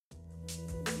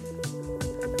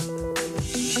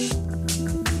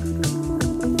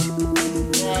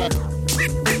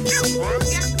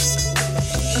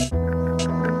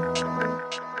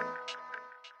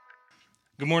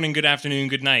morning, good afternoon,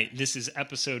 good night. This is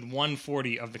episode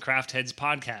 140 of the Craft Heads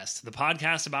podcast, the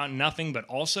podcast about nothing but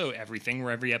also everything,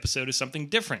 where every episode is something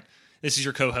different. This is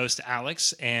your co-host,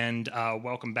 Alex, and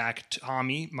welcome back,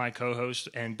 Tommy, my co-host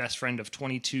and best friend of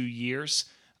 22 years.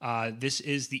 This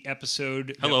is the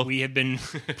episode that we have been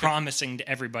promising to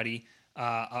everybody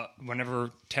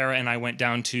whenever Tara and I went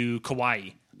down to Kauai,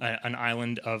 an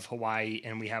island of Hawaii,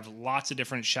 and we have lots of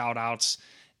different shout-outs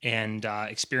and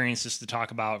experiences to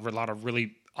talk about. A lot of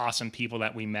really awesome people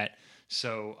that we met.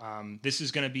 So this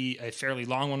is going to be a fairly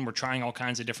long one. We're trying all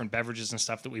kinds of different beverages and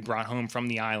stuff that we brought home from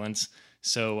the islands.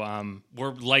 So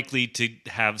we're likely to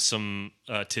have some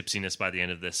tipsiness by the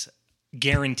end of this.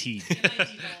 Guaranteed.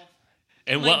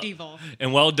 And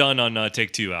well done on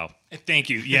take two, Al. Thank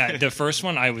you. Yeah, the first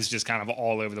one, I was just kind of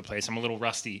all over the place. I'm a little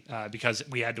rusty because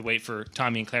we had to wait for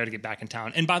Tommy and Claire to get back in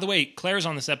town. And by the way, Claire's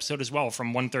on this episode as well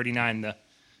from 139, the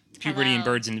Puberty and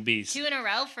Birds and the Bees. 2 in a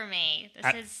row for me.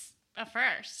 This is a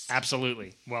first.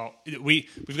 Absolutely. Well,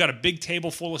 we've got a big table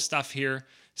full of stuff here.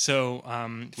 So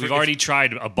we've already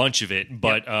tried a bunch of it,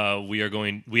 but we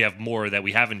have more that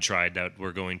we haven't tried that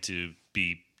we're going to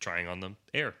be trying on the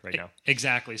air right now.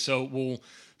 Exactly. So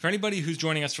for anybody who's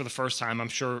joining us for the first time, I'm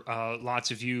sure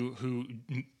lots of you who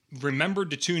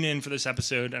remembered to tune in for this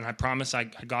episode, and I promise I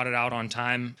got it out on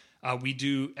time. We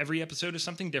do every episode is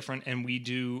something different, and we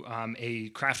do a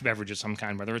craft beverage of some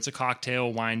kind, whether it's a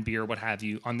cocktail, wine, beer, what have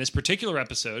you. On this particular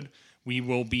episode, we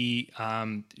will be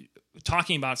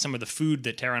talking about some of the food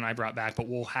that Tara and I brought back, but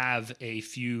we'll have a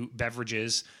few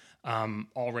beverages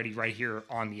already right here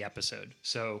on the episode.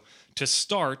 So to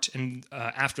start, and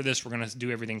after this, we're going to do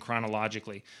everything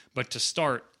chronologically. But to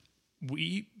start,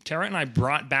 Tara and I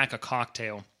brought back a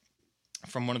cocktail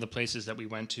from one of the places that we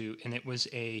went to, and it was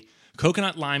a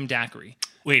coconut lime daiquiri.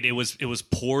 Wait, it was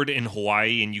poured in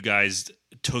Hawaii, and you guys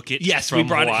took it. Yes, from we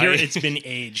brought Hawaii? it here. It's been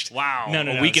aged. Wow, no,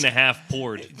 a week and a half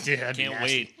poured. Yeah, can't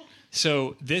wait.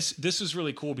 So this was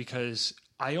really cool because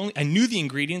I knew the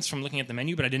ingredients from looking at the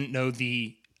menu, but I didn't know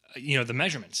the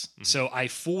measurements. Mm-hmm. So I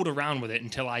fooled around with it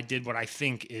until I did what I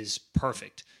think is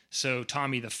perfect. So,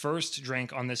 Tommy, the first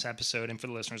drink on this episode, and for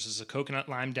the listeners, is a coconut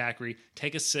lime daiquiri.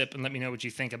 Take a sip and let me know what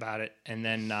you think about it, and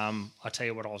then I'll tell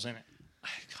you what all's in it.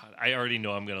 God, I already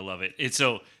know I'm gonna love it.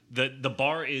 So the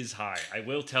bar is high. I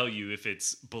will tell you if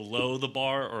it's below the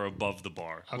bar or above the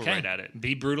bar. Okay. We're right at it.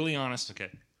 Be brutally honest. Okay.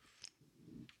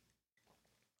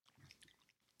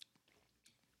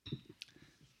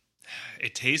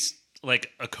 It tastes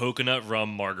like a coconut rum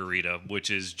margarita,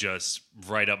 which is just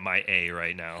right up my A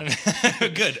right now.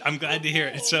 Good. I'm glad to hear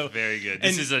it. So very good.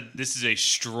 This is a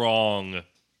strong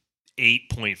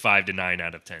 8.5 to 9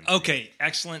 out of 10. Okay,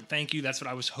 excellent. Thank you. That's what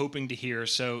I was hoping to hear.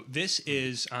 So this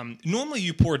is normally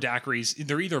you pour daiquiris.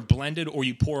 They're either blended or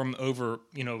you pour them over,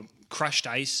 crushed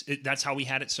ice. That's how we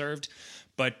had it served.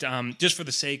 But just for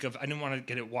the sake of, I didn't want to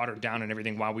get it watered down and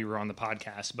everything while we were on the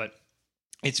podcast, but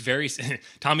it's very...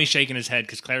 Tommy's shaking his head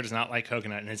because Claire does not like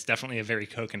coconut, and it's definitely a very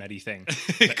coconut-y thing.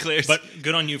 But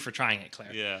good on you for trying it,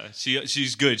 Claire. Yeah,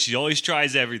 she's good. She always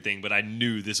tries everything, but I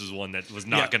knew this was one that was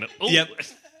not going to... Oh. Yep.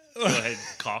 Go ahead,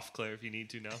 cough, Claire, if you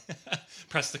need to now.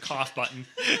 Press the cough button.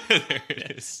 There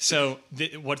it is. So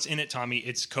what's in it, Tommy?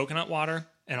 It's coconut water,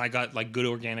 and I got like good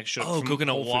organic sugar. Oh,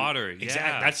 coconut water. Yeah.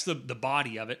 Exactly. That's the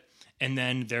body of it. And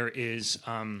then there is...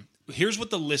 here's what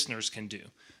the listeners can do.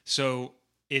 So...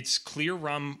 It's clear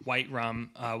rum, white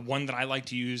rum. One that I like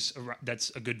to use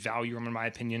that's a good value rum in my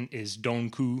opinion is Don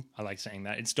Q. I like saying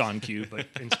that. It's Don Q, but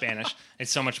in Spanish.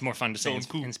 It's so much more fun to say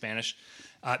in Spanish.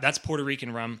 That's Puerto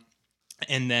Rican rum.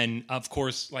 And then, of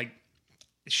course, like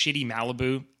shitty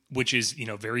Malibu, which is,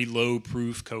 very low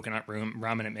proof coconut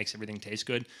rum, and it makes everything taste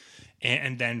good.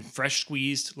 And then fresh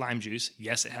squeezed lime juice.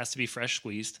 Yes, it has to be fresh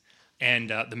squeezed. And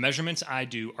the measurements I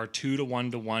do are 2 to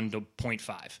 1 to 1 to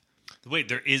 0.5. Wait,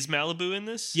 there is Malibu in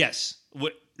this? Yes.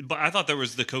 What? But I thought there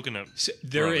was the coconut. So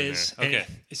there is. There. Okay.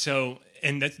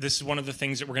 This is one of the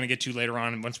things that we're going to get to later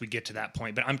on once we get to that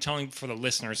point. But I'm telling for the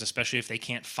listeners, especially if they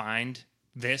can't find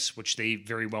this, which they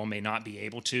very well may not be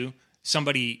able to,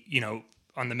 somebody,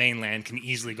 on the mainland can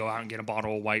easily go out and get a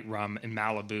bottle of white rum and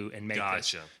Malibu and make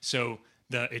this. So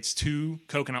it's 2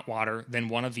 coconut water, then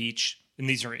 1 of each. And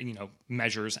these are,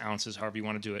 measures, ounces, however you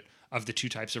want to do it, of the 2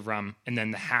 types of rum, and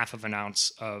then the half of an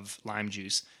ounce of lime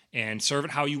juice. And serve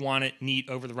it how you want it, neat,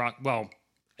 over the rock. Well,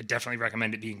 I definitely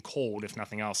recommend it being cold, if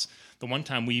nothing else. The one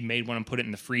time we made one and put it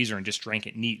in the freezer and just drank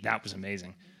it neat, that was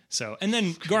amazing. So, and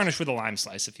then garnish with a lime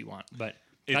slice if you want. But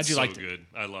glad you liked it. It's so good.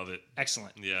 I love it.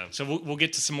 Excellent. Yeah. So we'll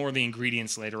get to some more of the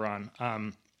ingredients later on.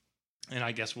 And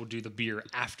I guess we'll do the beer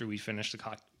after we finish the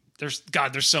cocktail.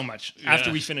 There's so much. Yeah.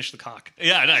 After we finish the cock.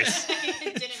 Yeah, nice.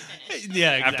 Didn't finish.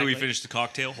 Yeah, exactly. After we finish the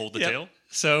cocktail, hold the tail.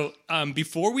 So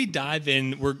before we dive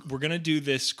in, we're going to do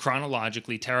this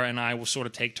chronologically. Tara and I will sort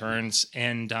of take turns.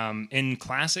 And in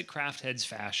classic Craft Heads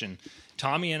fashion,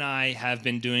 Tommy and I have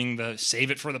been doing the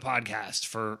Save It for the Podcast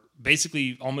for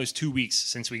basically almost 2 weeks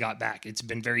since we got back. It's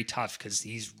been very tough because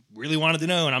he's really wanted to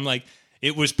know. And I'm like,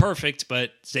 it was perfect,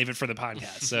 but save it for the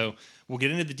podcast. So we'll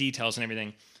get into the details and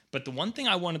everything. But the one thing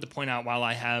I wanted to point out while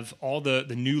I have all the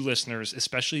new listeners,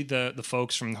 especially the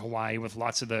folks from Hawaii with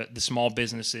lots of the small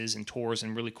businesses and tours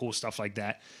and really cool stuff like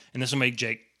that, and this will make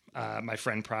Jake, my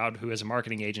friend, proud, who has a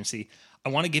marketing agency, I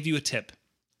want to give you a tip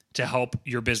to help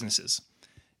your businesses.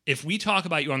 If we talk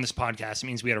about you on this podcast, it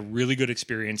means we had a really good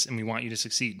experience and we want you to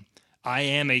succeed. I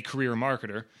am a career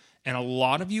marketer, and a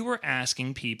lot of you are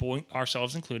asking people,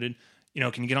 ourselves included,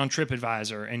 can you get on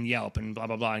TripAdvisor and Yelp and blah,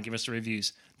 blah, blah, and give us the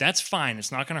reviews? That's fine.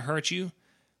 It's not going to hurt you.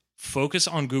 Focus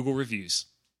on Google reviews.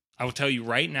 I will tell you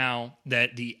right now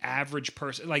that the average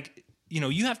person,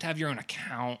 you have to have your own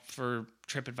account for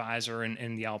TripAdvisor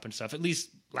and Yelp and stuff. At least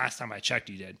last time I checked,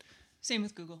 you did. Same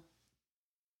with Google.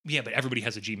 Yeah, but everybody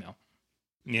has a Gmail.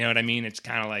 You know what I mean? It's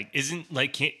kind of like...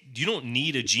 you don't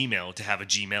need a Gmail to have a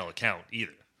Gmail account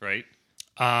either, right?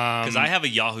 Because I have a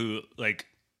Yahoo,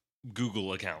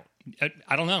 Google account.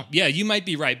 I don't know. Yeah, you might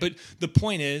be right. But the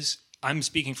point is, I'm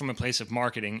speaking from a place of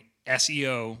marketing,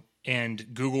 SEO and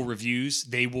Google reviews.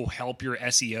 They will help your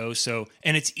SEO.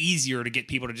 And it's easier to get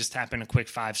people to just tap in a quick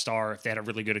 5-star if they had a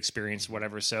really good experience,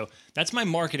 whatever. So that's my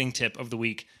marketing tip of the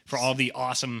week for all the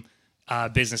awesome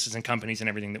businesses and companies and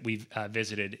everything that we've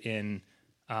visited in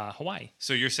Hawaii.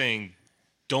 So you're saying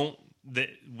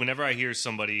whenever I hear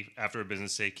somebody after a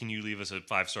business say, can you leave us a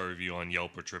 5-star review on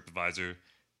Yelp or TripAdvisor,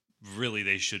 really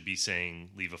they should be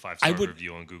saying leave a 5-star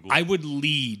review on Google. I would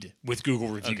lead with Google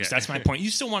reviews. Okay. That's my point.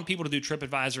 You still want people to do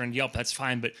TripAdvisor and Yelp, that's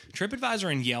fine, but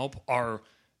TripAdvisor and Yelp are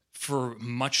for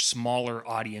much smaller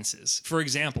audiences. For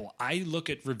example, I look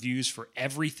at reviews for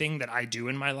everything that I do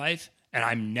in my life, and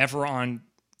I'm never on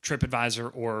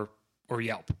TripAdvisor or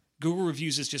Yelp. Google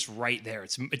reviews is just right there.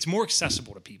 It's more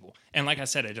accessible to people. And like I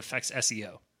said, it affects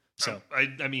SEO. So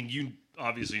I mean, you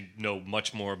obviously know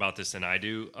much more about this than I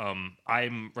do.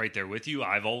 I'm right there with you.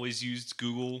 I've always used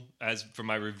Google for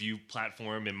my review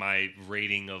platform and my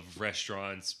rating of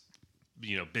restaurants,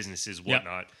 businesses,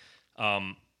 whatnot.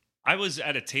 Yep. I was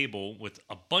at a table with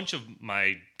a bunch of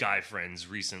my guy friends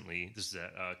recently. This is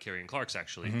at Carrie and Clark's,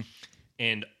 actually. Mm-hmm.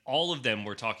 And all of them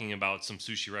were talking about some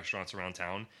sushi restaurants around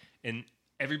town. And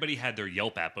everybody had their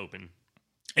Yelp app open.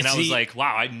 And I was like,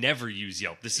 wow, I never use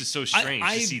Yelp. This is so strange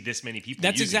to see this many people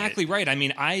That's using exactly it. Right. I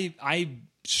mean, I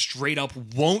straight up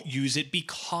won't use it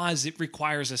because it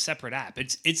requires a separate app.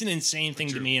 It's an insane thing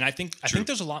to me. And I think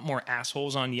there's a lot more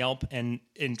assholes on Yelp and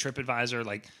in TripAdvisor,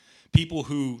 like people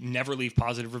who never leave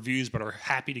positive reviews but are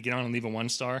happy to get on and leave a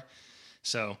 1-star.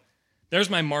 So there's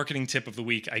my marketing tip of the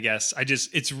week, I guess.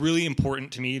 It's really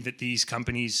important to me that these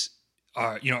companies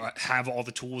have all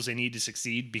the tools they need to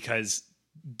succeed because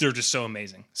they're just so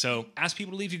amazing. So ask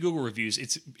people to leave you Google reviews.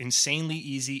 It's insanely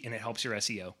easy and it helps your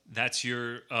SEO. That's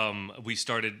your we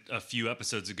started a few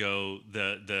episodes ago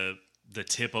the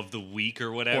tip of the week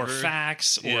or whatever. Or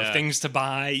facts or things to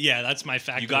buy. Yeah, that's my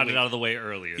fact. You got it out of the way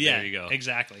earlier. Yeah, there you go.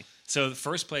 Exactly. So the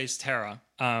first place, Tara,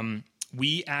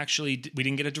 we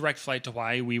didn't get a direct flight to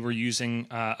Hawaii. We were using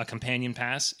a companion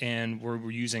pass, and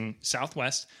we're using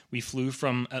Southwest. We flew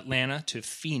from Atlanta to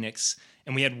Phoenix,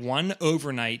 and we had one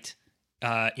overnight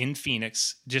in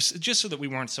Phoenix, just so that we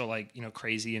weren't so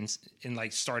crazy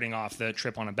and starting off the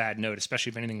trip on a bad note,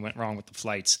 especially if anything went wrong with the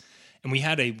flights. And we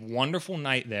had a wonderful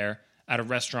night there at a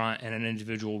restaurant and an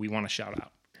individual we want to shout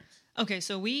out. Okay,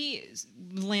 so we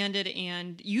landed,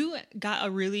 and you got a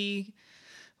really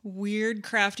weird,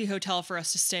 crafty hotel for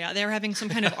us to stay at. They were having some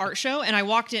kind of art show, and I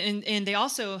walked in, and they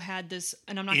also had this.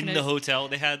 And I'm not in the hotel.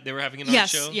 They were having an art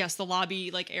show. Yes, the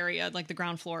lobby area, the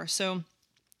ground floor. So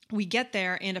we get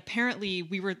there, and apparently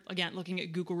we were again looking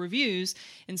at Google reviews,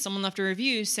 and someone left a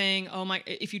review saying, "Oh my!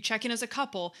 If you check in as a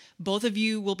couple, both of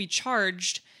you will be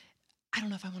charged." I don't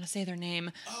know if I want to say their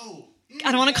name. Oh.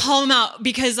 I don't want to call them out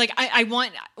because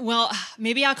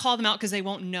maybe I'll call them out because they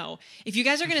won't know. If you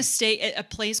guys are going to stay at a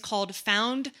place called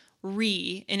Found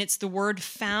Re, and it's the word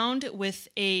found with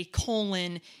a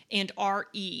colon and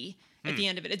R-E at the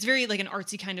end of it. It's very an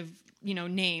artsy kind of,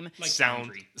 name. Like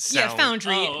Foundry. Yeah,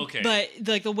 Foundry. Oh, okay. But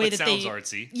the way that sounds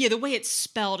artsy. Yeah, the way it's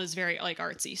spelled is very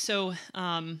artsy. So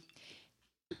a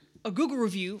Google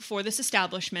review for this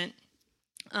establishment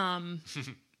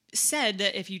said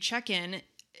that if you check in,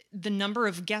 the number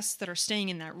of guests that are staying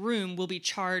in that room will be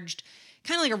charged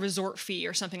kind of like a resort fee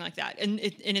or something like that. And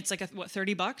it's like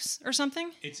 $30 or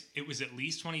something. It was at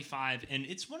least 25, and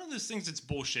it's one of those things that's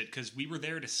bullshit because we were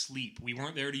there to sleep. We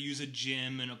weren't there to use a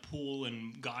gym and a pool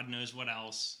and God knows what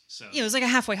else. So yeah, it was like a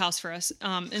halfway house for us.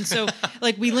 And so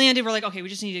like we landed, we're like, okay, we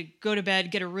just need to go to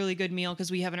bed, get a really good meal because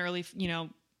we have an early,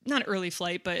 not early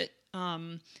flight, but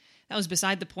that was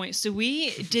beside the point. So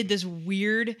we did this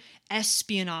weird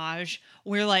espionage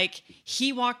where like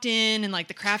he walked in and like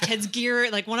the Craft Heads gear,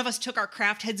 like one of us took our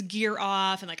Craft Heads gear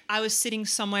off and like I was sitting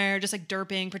somewhere just like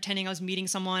derping, pretending I was meeting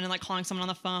someone and like calling someone on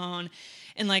the phone.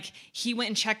 And like he went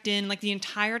and checked in. Like the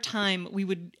entire time we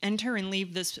would enter and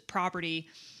leave this property,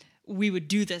 we would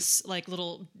do this like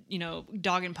little,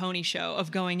 dog and pony show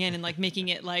of going in and like making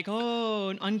it like,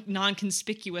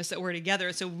 non-conspicuous that we're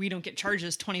together so we don't get charged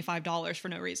 $25 for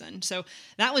no reason. So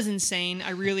that was insane. I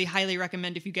really highly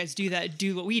recommend if you guys do that,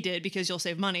 do what we did because you'll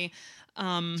save money.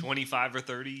 25 or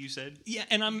 30, you said? Yeah,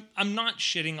 and I'm not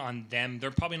shitting on them.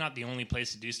 They're probably not the only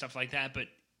place to do stuff like that, but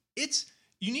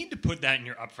you need to put that in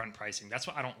your upfront pricing. That's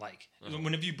what I don't like.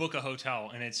 Whenever you book a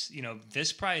hotel and it's,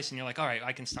 this price and you're like, all right,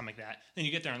 I can stomach that. Then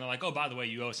you get there and they're like, oh, by the way,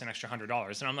 you owe us an extra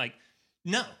 $100. And I'm like,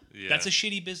 no, that's a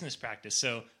shitty business practice.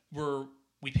 So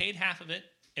we paid half of it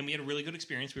and we had a really good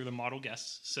experience. We were the model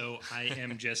guests. So I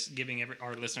am just giving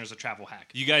our listeners a travel hack.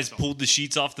 You guys pulled the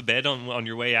sheets off the bed on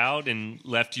your way out and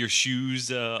left your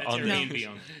shoes on the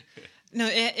Airbnb. No,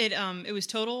 it was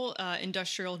total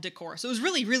industrial decor. So it was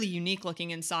really, really unique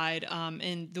looking inside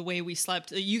and the way we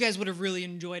slept. You guys would have really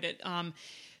enjoyed it.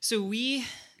 So we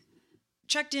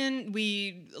checked in,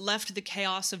 we left the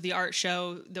chaos of the art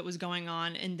show that was going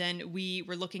on, and then we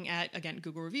were looking at, again,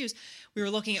 Google reviews, we were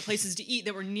looking at places to eat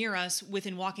that were near us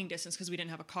within walking distance because we didn't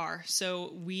have a car.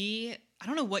 So I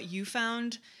don't know what you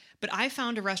found, but I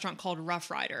found a restaurant called Rough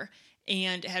Rider,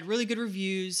 and it had really good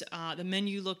reviews. The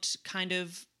menu looked kind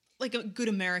of like a good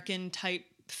American type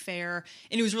fare,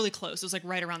 and it was really close. It was like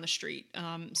right around the street.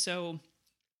 So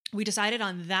we decided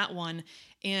on that one,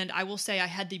 and I will say I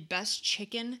had the best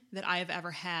chicken that I have ever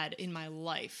had in my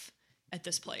life at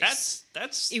this place.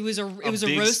 That's it was a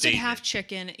roasted statement. half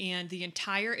chicken, and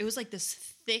it was like this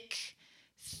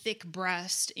thick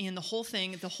breast, and the whole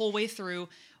thing, the whole way through,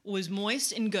 was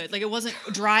moist and good. Like it wasn't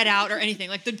dried out or anything.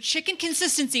 Like the chicken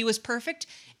consistency was perfect.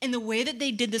 And the way that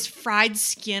they did this fried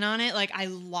skin on it, like I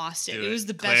lost it. It was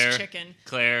the best chicken.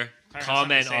 Claire,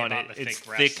 comment on it. It's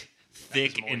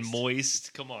thick and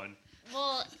moist. Come on.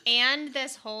 Well, and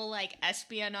this whole like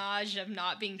espionage of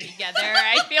not being together.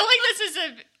 I feel like this is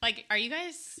are you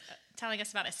guys telling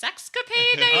us about a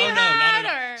sexcapade that you had? No, not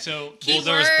at all. So,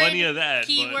 there was plenty of that.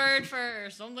 Keyword for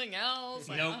something else.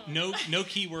 No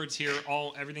keywords here.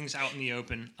 Everything's out in the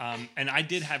open. And I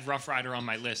did have Rough Rider on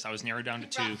my list. I was narrowed down to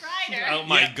 2. Rough Rider. Oh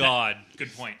my God.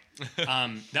 Good point.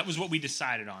 That was what we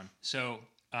decided on. So,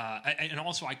 and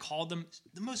also I called them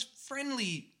the most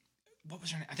friendly. What was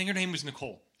her name? I think her name was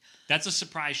Nicole. That's a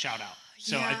surprise shout out.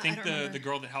 So Yeah, I think I don't the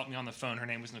girl that helped me on the phone, her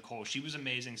name was Nicole. She was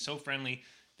amazing, so friendly.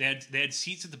 They had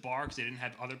seats at the bar because they didn't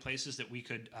have other places that we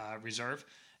could reserve.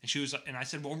 And I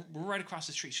said, well, we're right across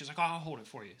the street. She was like, oh, I'll hold it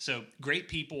for you. So great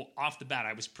people off the bat.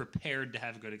 I was prepared to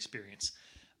have a good experience.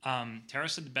 Tara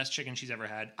said the best chicken she's ever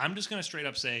had. I'm just going to straight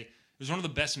up say it was one of the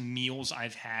best meals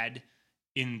I've had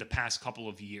in the past couple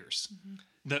of years.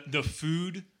 Mm-hmm. The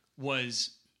food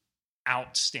was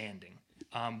outstanding.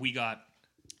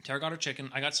 Tara got her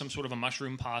chicken. I got some sort of a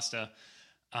mushroom pasta.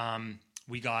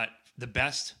 We got the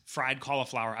best fried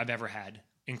cauliflower I've ever had,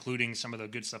 including some of the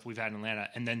good stuff we've had in Atlanta.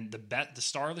 And then the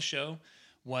star of the show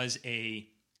was a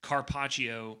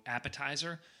carpaccio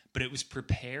appetizer, but it was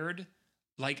prepared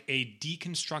like a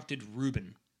deconstructed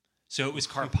Reuben. So it was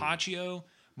carpaccio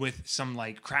with some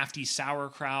like crafty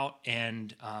sauerkraut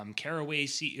and caraway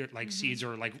seeds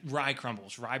or like rye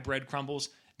bread crumbles.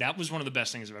 That was one of the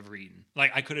best things I've ever eaten.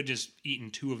 Like I could have just eaten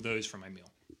 2 of those for my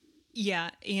meal. Yeah,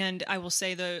 and I will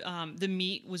say the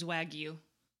meat was Wagyu.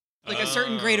 Like a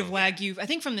certain grade of Wagyu, I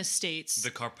think from the States.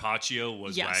 The carpaccio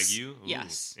was Wagyu? Ooh,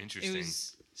 yes. Interesting.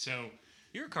 So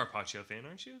you're a carpaccio fan,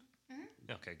 aren't you?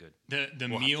 Mm-hmm. Okay, good.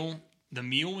 The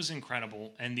meal was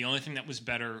incredible, and the only thing that was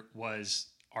better was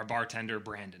our bartender,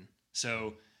 Brandon.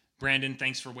 So Brandon,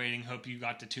 thanks for waiting. Hope you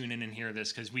got to tune in and hear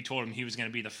this because we told him he was going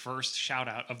to be the first shout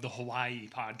out of the Hawaii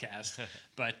podcast.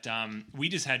 But we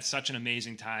just had such an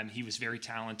amazing time. He was very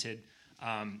talented.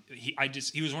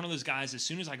 He was one of those guys. As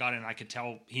soon as I got in, I could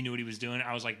tell he knew what he was doing.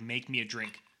 I was like, "Make me a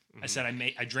drink." Mm-hmm. I said,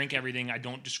 "I drink everything. I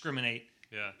don't discriminate."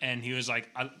 Yeah. And he was like,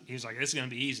 "This is going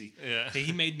to be easy." Yeah. So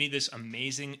he made me this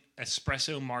amazing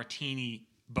espresso martini,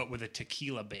 but with a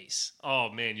tequila base. Oh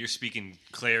man, you're speaking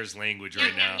Claire's language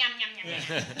right now.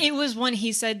 It was one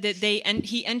he said that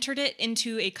he entered it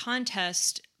into a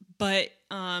contest but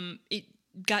it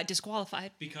got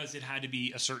disqualified. Because it had to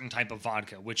be a certain type of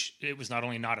vodka, which it was not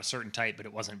only not a certain type, but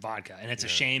it wasn't vodka. And it's a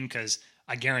shame because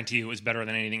I guarantee you it was better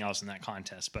than anything else in that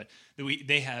contest. But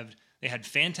they had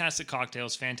fantastic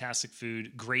cocktails, fantastic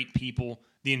food, great people.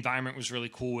 The environment was really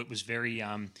cool. It was very,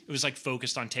 it was like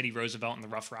focused on Teddy Roosevelt and the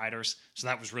Rough Riders. So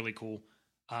that was really cool.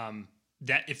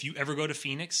 That if you ever go to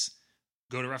Phoenix,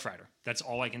 go to Rough Rider. That's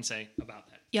all I can say about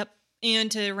that. Yep.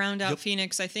 And to round out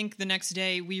Phoenix, I think the next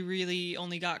day we really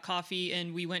only got coffee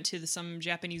and we went to some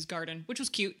Japanese garden, which was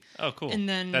cute. Oh, cool. And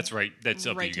then that's right. That's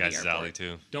up right you to the guys' airport. alley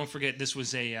too. Don't forget, this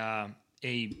was a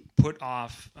put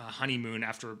off honeymoon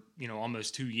after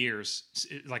almost 2 years,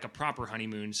 like a proper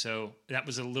honeymoon. So that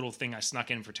was a little thing I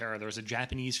snuck in for Tara. There was a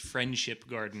Japanese friendship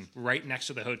garden right next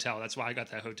to the hotel. That's why I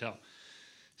got that hotel.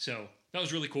 So that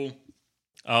was really cool.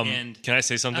 And can I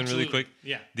say something really quick?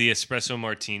 Yeah. The espresso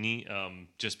martini,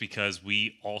 just because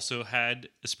we also had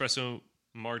espresso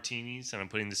martinis, and I'm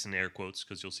putting this in air quotes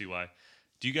because you'll see why.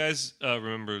 Do you guys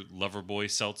remember Loverboy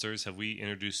seltzers? Have we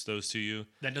introduced those to you?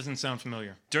 That doesn't sound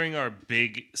familiar. During our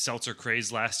big seltzer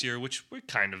craze last year, which we're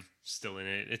kind of still in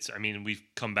it. We've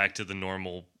come back to the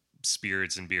normal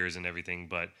spirits and beers and everything,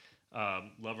 but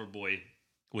Loverboy,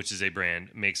 which is a brand,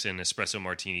 makes an espresso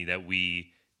martini that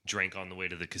we drank on the way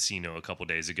to the casino a couple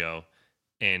days ago,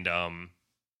 and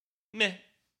it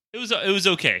was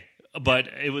okay, but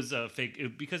it was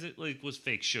fake because it was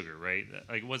fake sugar, right?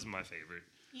 Like it wasn't my favorite.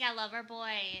 Yeah,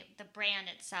 Loverboy, the brand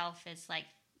itself is like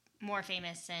more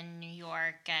famous in New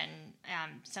York, and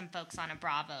some folks on a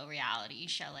Bravo reality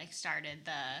show like started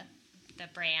the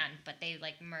brand, but they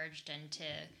like merged into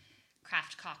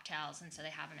craft cocktails, and so they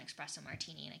have an espresso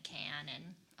martini in a can,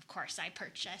 and of course I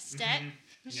purchased it,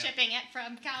 shipping it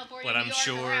from California, But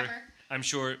New York, or wherever. I'm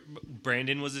sure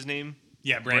Brandon was his name.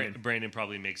 Yeah, Brandon. Brandon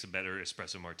probably makes a better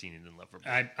espresso martini than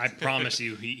Loverboy. I promise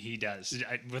you, he does,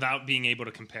 without being able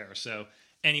to compare. So,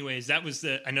 anyways,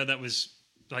 I know that was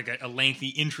like a lengthy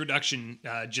introduction,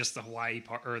 just the Hawaii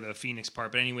part or the Phoenix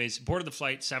part. But anyways, boarded the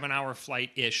flight, 7-hour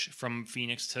flight-ish from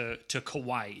Phoenix to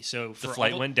Kauai. So the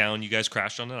flight went down. You guys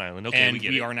crashed on an island. Okay, and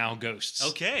we are now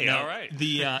ghosts. Okay, Now, all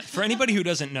right. For anybody who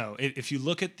doesn't know, if you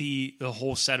look at the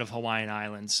whole set of Hawaiian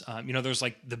islands, there's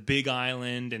like the Big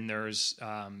Island and there's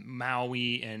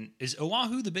Maui, and is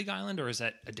Oahu the Big Island or is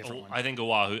that a different one? I think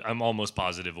Oahu. I'm almost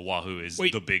positive Oahu is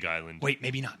the big island. Wait,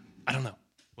 maybe not. I don't know.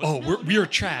 We are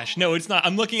trash. No, it's not.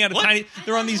 I'm looking at a tiny.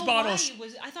 They're on these bottles.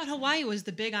 I thought Hawaii was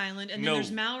the big island, and then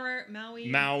there's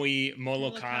Maui,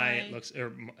 Molokai. It looks.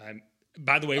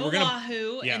 By the way,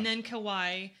 Oahu, and then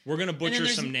Kauai. We're gonna butcher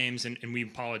some names, and we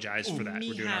apologize for that.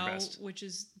 We're doing our best. Which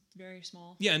is very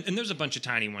small. Yeah, and there's a bunch of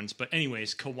tiny ones, but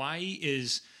anyways, Kauai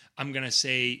is. I'm gonna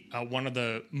say one of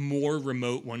the more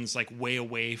remote ones, like way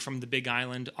away from the Big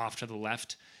Island, off to the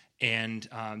left. And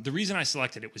the reason I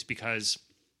selected it was because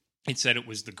it said it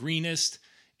was the greenest.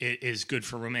 It is good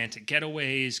for romantic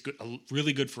getaways,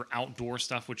 really good for outdoor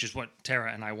stuff, which is what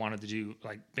Tara and I wanted to do,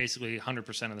 like basically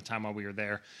 100% of the time while we were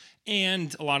there.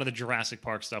 And a lot of the Jurassic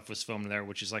Park stuff was filmed there,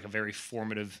 which is like a very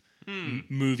formative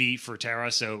movie for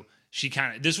Tara. So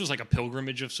this was like a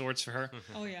pilgrimage of sorts for her.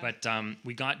 Oh, yeah. But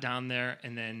we got down there,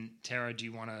 and then Tara, do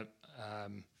you want to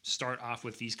start off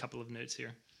with these couple of notes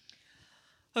here?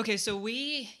 Okay, so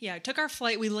we took our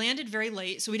flight. We landed very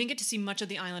late, so we didn't get to see much of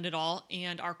the island at all.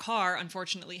 And our car,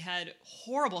 unfortunately, had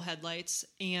horrible headlights.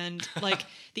 And like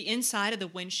the inside of the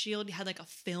windshield had like a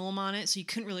film on it, so you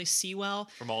couldn't really see well.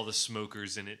 From all the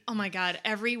smokers in it. Oh my God,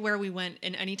 everywhere we went,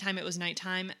 and anytime it was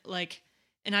nighttime, like,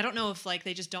 and I don't know if like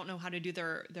they just don't know how to do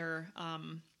their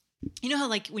you know how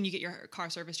like when you get your car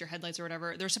serviced, your headlights or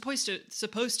whatever, they're supposed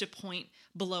to point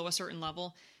below a certain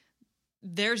level.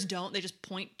 Theirs don't. They just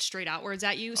point straight outwards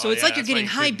at you. So it's like you're getting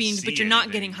high beamed, but you're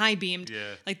not getting high beamed. Yeah.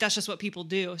 Like that's just what people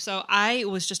do. So I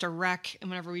was just a wreck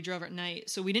whenever we drove at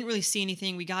night. So we didn't really see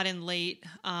anything. We got in late.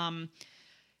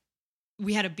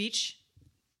 We had a beach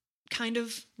kind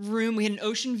of room. We had an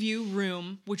ocean view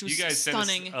room, which was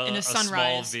stunning, and a sunrise.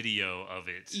 Small video of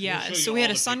it. Yeah. So we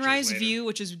had a sunrise view,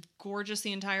 which was gorgeous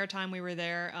the entire time we were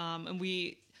there. And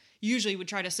we usually would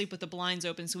try to sleep with the blinds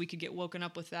open so we could get woken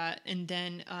up with that. And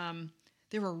then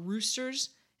there were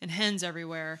roosters and hens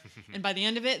everywhere, and by the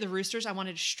end of it, the roosters, I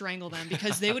wanted to strangle them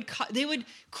because they would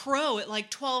crow at like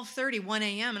 12:30, 1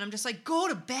 a.m., and I'm just like, go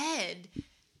to bed.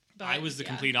 But I was the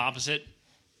complete opposite.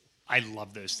 I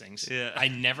love those things. Yeah. I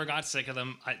never got sick of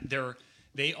them.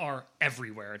 They are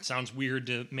everywhere. It sounds weird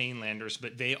to mainlanders,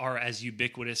 but they are as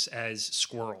ubiquitous as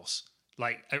squirrels,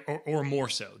 like or more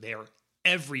so. They are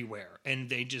everywhere, and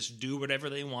they just do whatever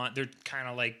they want. They're kind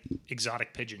of like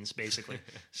exotic pigeons, basically.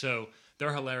 So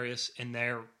they're hilarious, and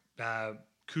they're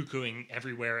cuckooing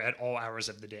everywhere at all hours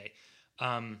of the day.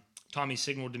 Tommy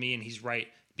signaled to me, and he's right.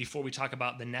 Before we talk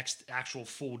about the next actual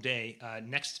full day,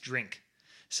 next drink.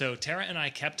 So Tara and I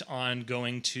kept on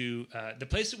going to the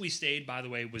place that we stayed. By the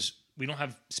way, we don't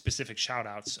have specific shout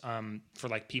outs for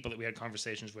like people that we had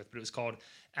conversations with, but it was called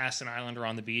Aston Islander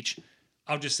on the beach.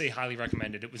 I'll just say highly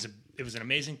recommended. It was an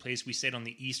amazing place. We stayed on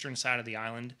the eastern side of the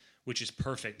island, which is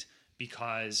perfect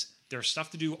because there's stuff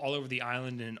to do all over the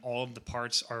island, and all of the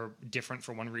parts are different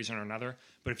for one reason or another.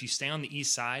 But if you stay on the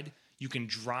east side, you can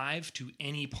drive to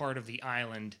any part of the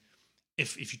island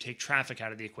if you take traffic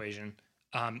out of the equation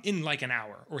in like an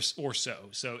hour or so.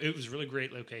 So it was a really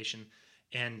great location.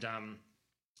 And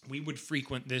we would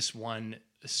frequent this one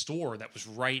store that was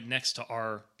right next to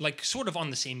our, like sort of on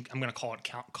the same, I'm going to call it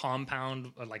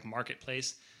compound, like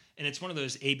marketplace. And it's one of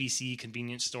those ABC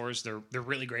convenience stores. They're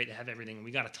really great. They have everything. And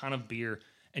we got a ton of beer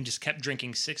and just kept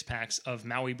drinking 6-packs of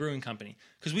Maui Brewing Company.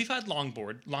 Because we've had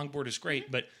Longboard. Longboard is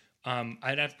great, but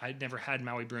I'd never had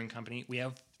Maui Brewing Company. We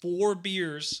have 4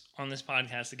 beers on this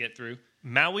podcast to get through.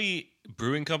 Maui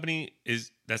Brewing Company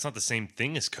that's not the same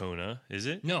thing as Kona, is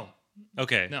it? No.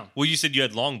 Okay. No. Well, you said you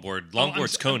had Longboard.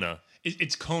 Longboard's Kona.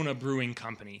 It's Kona Brewing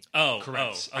Company. Oh,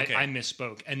 correct. Okay. I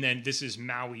misspoke. And then this is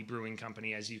Maui Brewing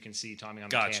Company, as you can see, Tommy, on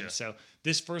the Gotcha. can. So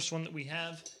this first one that we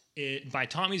have, by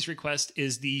Tommy's request,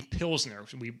 is the Pilsner.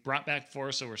 We brought back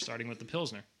 4, so we're starting with the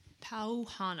Pilsner.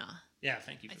 Pauhana, Yeah,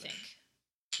 thank you for I that. think.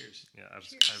 Cheers. Yeah, I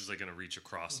was like going to reach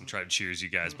across and try to cheers you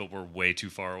guys, but we're way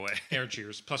too far away. Air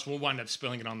cheers. Plus, we'll wind up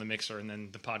spilling it on the mixer, and then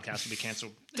the podcast will be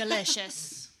canceled.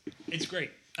 Delicious. It's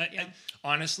great.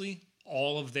 Honestly,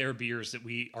 all of their beers that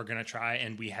we are going to try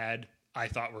and we had, I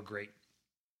thought were great.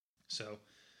 So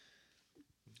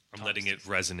I'm letting it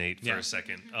resonate for a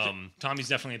second. Tommy's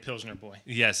definitely a Pilsner boy.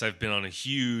 Yes, I've been on a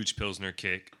huge Pilsner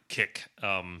kick.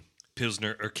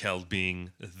 Pilsner Urquell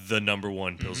being the number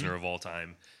 1 Pilsner of all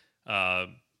time.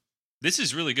 This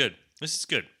is really good. This is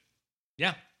good.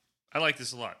 Yeah. I like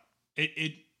this a lot.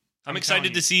 I'm telling excited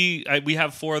you. to see. We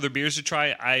have 4 other beers to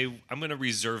try. I'm going to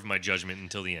reserve my judgment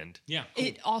until the end. Yeah. Cool.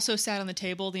 It also sat on the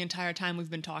table the entire time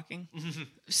we've been talking.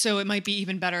 So it might be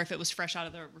even better if it was fresh out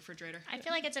of the refrigerator. I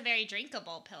feel like it's a very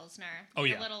drinkable Pilsner. Oh,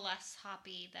 yeah. A little less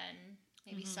hoppy than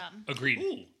maybe some. Agreed.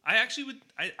 Ooh, I actually would.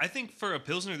 I think for a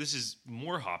Pilsner, this is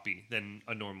more hoppy than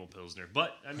a normal Pilsner.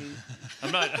 But, I mean,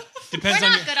 I'm not... We're Depends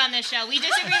on not good on this show. We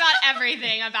disagree about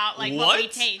everything about like what we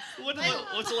taste.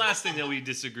 What's the last thing that we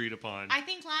disagreed upon? I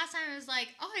think last time it was like,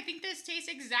 oh, I think this tastes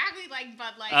exactly like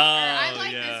Bud Light. Oh, or I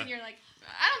like yeah. this, and you're like,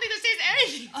 I don't think this tastes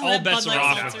anything. Oh, all that bets Bud are Light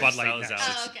off seltzer. with Bud Light That was now.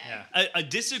 out. Oh, okay.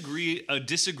 Yeah. A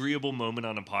disagreeable moment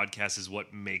on a podcast is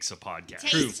what makes a podcast.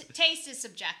 Taste is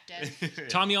subjective.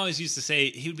 Tommy always used to say,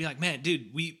 he would be like, man,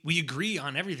 dude, we agree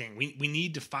on everything. We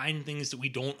need to find things that we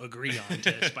don't agree on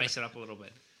to spice it up a little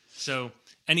bit. So,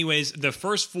 anyways, the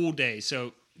first full day.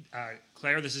 So,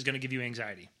 Claire, this is going to give you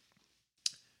anxiety.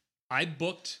 I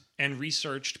booked and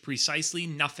researched precisely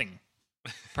nothing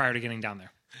prior to getting down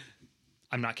there.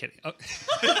 I'm not kidding. Oh.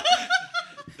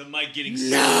 The mic getting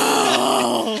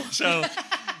So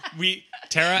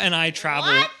Tara and I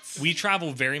travel. What? We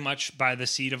travel very much by the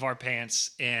seat of our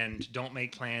pants and don't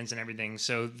make plans and everything.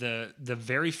 So the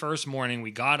very first morning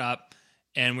we got up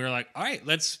and we were like, all right,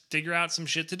 let's figure out some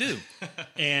shit to do.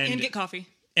 And get coffee.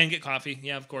 And get coffee.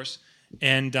 Yeah, of course.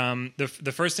 And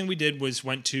the first thing we did was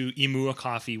went to Imua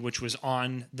Coffee, which was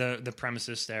on the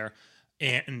premises there.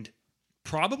 And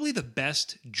probably the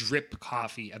best drip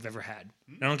coffee I've ever had.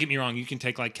 Now, don't get me wrong. You can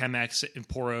take like Chemex and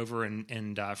pour over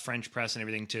and French press and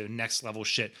everything to next level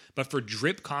shit. But for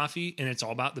drip coffee, and it's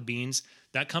all about the beans,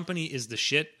 that company is the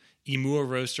shit. Imua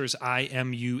Roasters,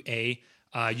 IMUA.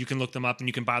 You can look them up and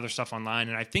you can buy their stuff online.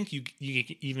 And I think you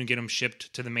can even get them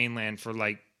shipped to the mainland for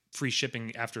like free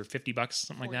shipping after $50,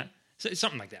 something like that. So,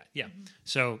 something like that. Yeah.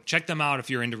 So check them out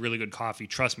if you're into really good coffee.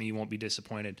 Trust me, you won't be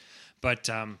disappointed. But,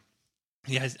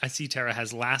 yeah, I see Tara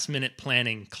has last minute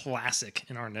planning classic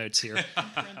in our notes here.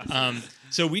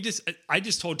 So I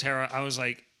just told Tara, I was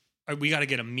like, we got to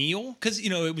get a meal. Cause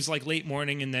it was like late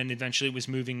morning and then eventually it was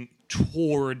moving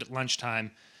toward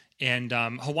lunchtime and,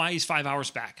 Hawaii's 5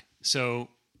 hours back. So,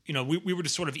 we were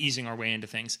just sort of easing our way into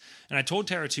things. And I told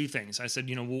Tara 2 things. I said,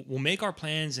 we'll make our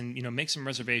plans and, make some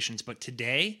reservations. But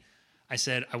today I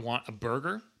said, I want a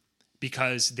burger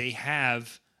because they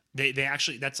have, They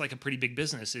actually, that's like a pretty big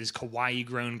business, is Kauai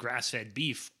grown grass-fed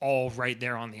beef all right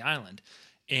there on the island.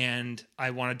 And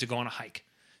I wanted to go on a hike.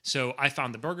 So I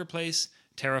found the burger place.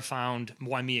 Tara found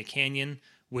Waimea Canyon,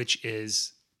 which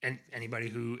is, and anybody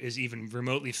who is even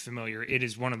remotely familiar, it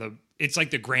is it's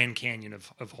like the Grand Canyon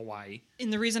of Hawaii.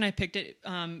 And the reason I picked it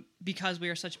because we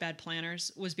are such bad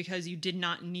planners was because you did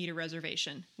not need a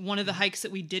reservation. One of the hikes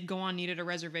that we did go on needed a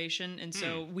reservation. And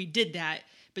so we did that.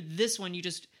 But this one, you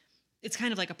just it's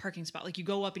kind of like a parking spot. Like you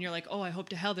go up and you're like, oh, I hope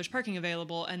to hell there's parking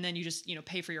available. And then you just,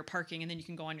 pay for your parking and then you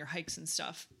can go on your hikes and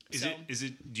stuff. Is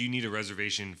it, do you need a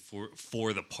reservation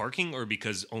for the parking or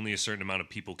because only a certain amount of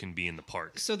people can be in the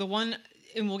park? So the one,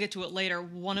 and we'll get to it later,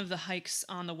 one of the hikes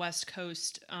on the West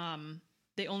Coast, I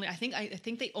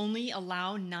think they only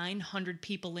allow 900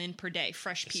 people in per day,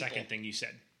 fresh people. Second thing you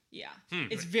said. Yeah.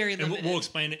 It's very limited. And we'll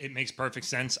explain it. It makes perfect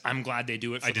sense. I'm glad they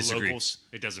do it for I the disagree. locals.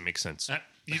 It doesn't make sense.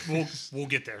 We'll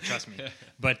get there, trust me.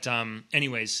 But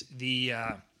anyways, we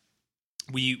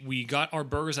got our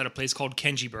burgers at a place called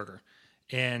Kenji Burger,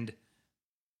 and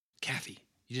Kathy,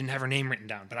 you didn't have her name written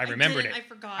down, but I remembered it. I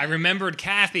forgot. I remembered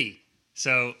Kathy.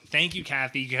 So thank you,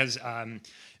 Kathy, because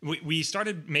we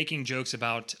started making jokes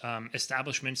about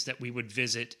establishments that we would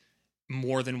visit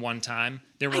more than one time.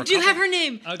 I do have her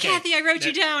name. Okay. Kathy, I wrote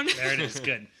you down. There it is.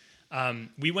 Good.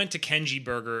 We went to Kenji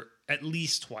Burger at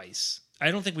least twice. I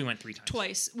don't think we went 3 times.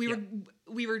 Twice.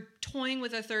 We were toying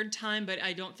with a third time, but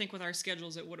I don't think with our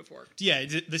schedules it would have worked. Yeah,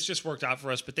 this just worked out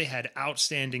for us. But they had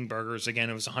outstanding burgers. Again,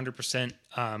 it was 100%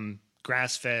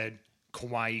 grass-fed,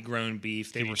 Kauai grown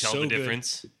beef. They Can were you tell so the good.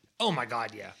 difference? Oh my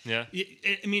God, yeah. Yeah.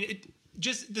 I mean,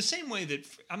 just the same way that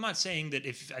I'm not saying that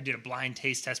if I did a blind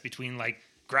taste test between like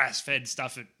grass-fed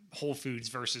stuff at Whole Foods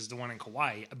versus the one in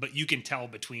Kauai, but you can tell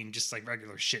between just like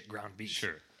regular shit ground beef.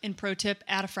 Sure. And pro tip,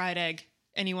 add a fried egg.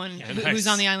 Anyone nice. who's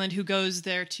on the island who goes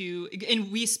there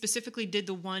and we specifically did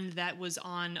the one that was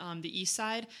on the east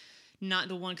side, not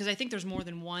the one, because I think there's more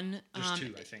than one. There's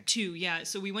 2, I think. 2, yeah.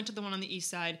 So we went to the one on the east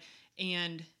side,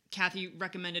 and Kathy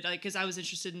recommended, because I was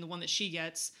interested in the one that she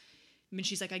gets. I mean,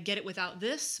 she's like, I get it without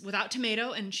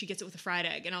tomato, and she gets it with a fried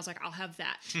egg. And I was like, I'll have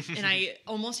that. And I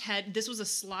almost this was the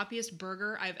sloppiest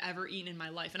burger I've ever eaten in my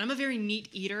life. And I'm a very neat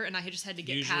eater, and I just had to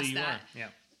get Usually past you that. are, yeah.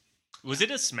 Was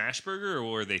it a smash burger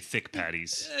or were they thick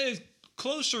patties?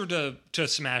 Closer to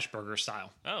smash burger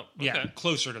style. Oh, okay. Yeah,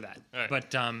 closer to that. All right.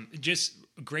 But just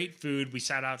great food. We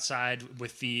sat outside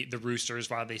with the roosters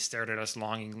while they stared at us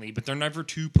longingly, but they're never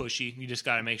too pushy. You just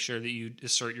got to make sure that you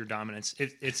assert your dominance.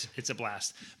 It's a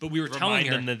blast. But we were telling Remind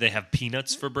her them that they have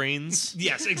peanuts for brains.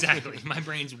 Yes, exactly. My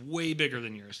brain's way bigger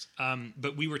than yours.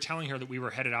 But we were telling her that we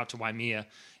were headed out to Waimea,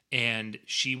 and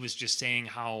she was just saying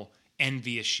how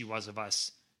envious she was of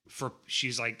us.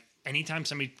 She's like, anytime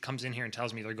somebody comes in here and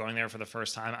tells me they're going there for the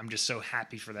first time, I'm just so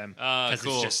happy for them. Because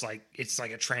cool. it's like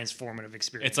a transformative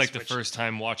experience. It's like the first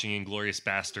time watching Inglourious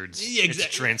Bastards. Yeah,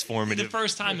 exactly. It's transformative. The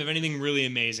first time of anything really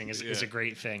amazing is a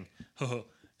great thing.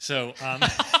 So, Oh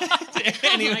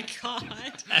anyway, my God.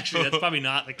 actually, that's probably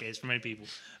not the case for many people.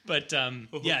 But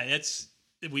yeah,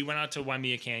 we went out to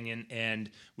Waimea Canyon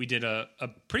and we did a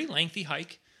pretty lengthy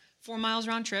hike. 4 miles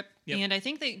round trip, Yep. and I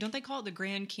think they call it the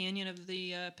Grand Canyon of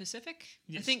the Pacific.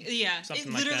 Yes, I think, yeah, something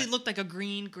it like literally that. looked like a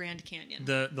green Grand Canyon.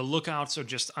 The lookouts are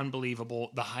just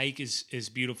unbelievable. The hike is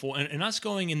beautiful, and us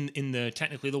going in the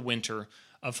technically the winter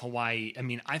of Hawaii. I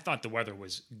mean, I thought the weather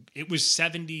was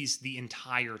 70s the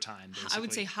entire time. Basically. I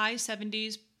would say high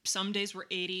 70s. Some days were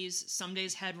 80s. Some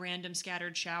days had random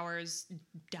scattered showers,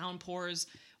 downpours.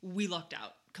 We lucked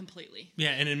out completely. Yeah,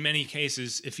 and in many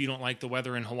cases, if you don't like the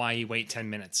weather in Hawaii, wait 10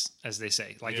 minutes, as they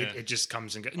say. Like Yeah. it just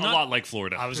comes and goes. A lot like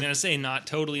Florida. I was going to say not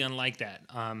totally unlike that.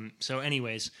 So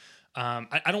anyways,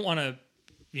 I don't want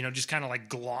to, just kind of like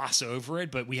gloss over it,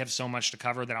 but we have so much to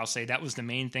cover that I'll say that was the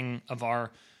main thing of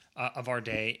our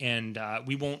day. And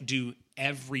we won't do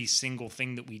every single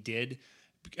thing that we did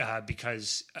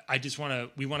because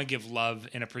we want to give love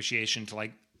and appreciation to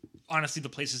like, honestly, the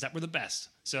places that were the best.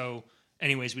 So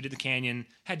anyways, we did the canyon,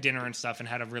 had dinner and stuff, and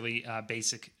had a really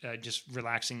basic, just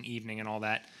relaxing evening and all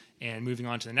that. And moving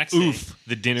on to the next day.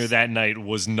 The dinner that night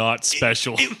was not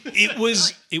special. It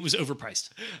was overpriced.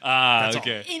 That's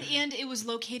okay. And it was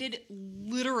located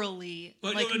literally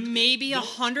Well, like no, maybe don't-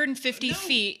 150 no,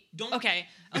 feet. don't- Okay,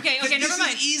 This never is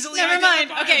mind. easily never mind.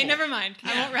 Okay, identifiable. never mind.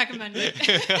 I won't recommend it.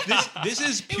 This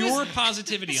is pure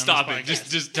positivity. Stop on it. this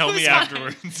podcast. Just tell It was me fine.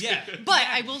 afterwards. Yeah. But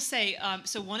I will say,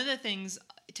 so one of the things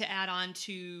to add on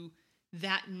to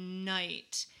that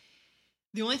night,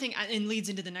 the only thing, and leads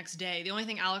into the next day, the only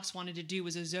thing Alex wanted to do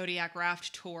was a Zodiac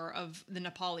raft tour of the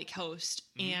Nepali coast.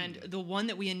 And the one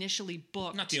that we initially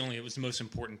booked. Not the only. It was the most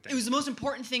important thing. It was the most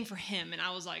important thing for him. And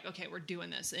I was like, okay, we're doing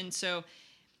this. And so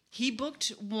he booked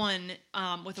one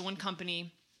with the one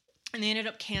company. And they ended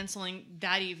up canceling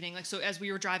that evening. Like, so as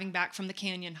we were driving back from the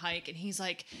canyon hike, and he's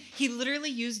like, he literally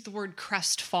used the word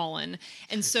crestfallen.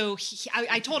 And so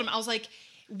I told him, I was like,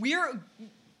 we're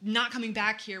not coming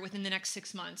back here within the next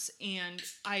 6 months. And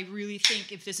I really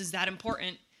think if this is that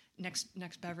important, next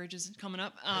beverage is coming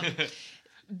up.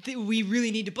 We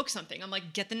really need to book something. I'm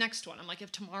like, get the next one. I'm like,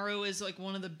 if tomorrow is like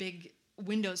one of the big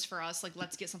windows for us. Like,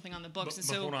 let's get something on the books.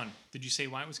 But hold on. Did you say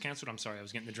why it was canceled? I'm sorry. I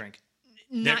was getting the drink.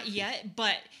 Not yet,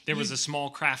 but there was a small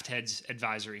craft heads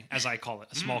advisory, as I call it,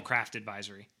 a small craft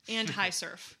advisory. And High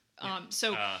Surf.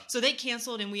 So they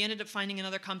canceled, and we ended up finding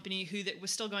another company who that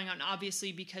was still going out. And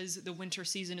obviously, because the winter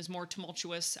season is more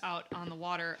tumultuous out on the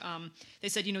water, they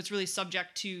said, it's really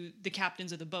subject to the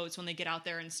captains of the boats when they get out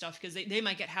there and stuff, because they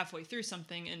might get halfway through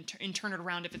something and turn it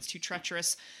around if it's too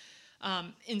treacherous.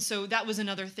 And so that was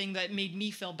another thing that made me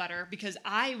feel better, because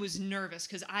I was nervous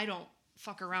because I don't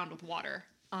fuck around with water.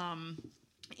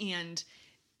 And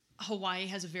Hawaii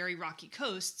has a very rocky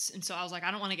coasts. And so I was like,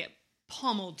 I don't want to get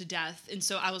pummeled to death. And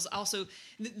so I was also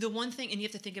the one thing, and you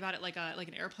have to think about it like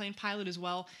an airplane pilot as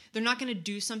well. They're not going to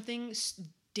do something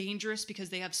dangerous because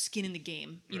they have skin in the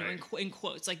game, in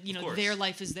quotes, like, their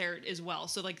life is there as well.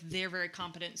 So like, they're very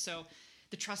competent. So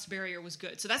the trust barrier was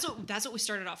good. So that's what we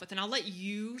started off with. And I'll let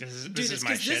you do this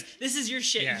because this is your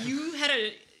shit. Yeah.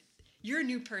 You're a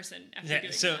new person after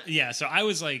doing that. So I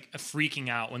was like freaking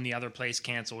out when the other place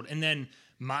canceled. And then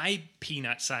my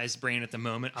peanut-sized brain at the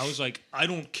moment, I was like, I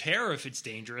don't care if it's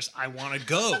dangerous. I want to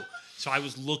go. So I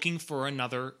was looking for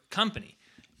another company.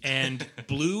 And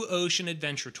Blue Ocean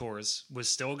Adventure Tours was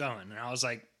still going. And I was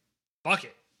like, fuck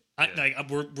it.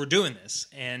 We're doing this.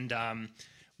 And I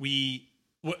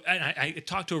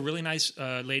talked to a really nice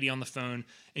lady on the phone,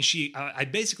 and I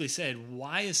basically said,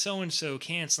 why is so-and-so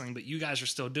canceling, but you guys are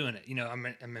still doing it?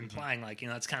 I'm implying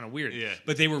that's kind of weird. Yeah.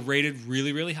 But they were rated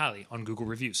really, really highly on Google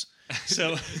reviews.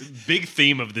 So big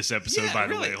theme of this episode, by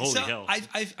the way. Holy so hell. I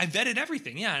vetted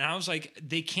everything. Yeah. And I was like,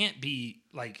 they can't be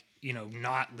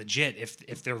not legit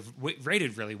if they're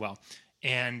rated really well.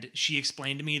 And she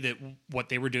explained to me that what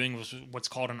they were doing was what's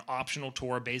called an optional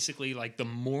tour. Basically, like the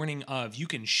morning of, you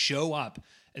can show up,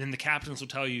 and then the captains will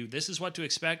tell you, this is what to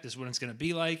expect, this is what it's going to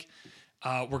be like.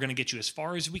 We're going to get you as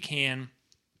far as we can.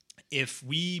 If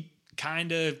we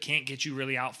kind of can't get you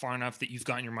really out far enough that you've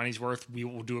gotten your money's worth, we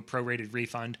will do a prorated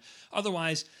refund.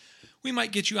 Otherwise, we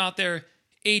might get you out there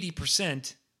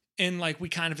 80%. And we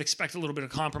kind of expect a little bit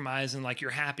of compromise, and you're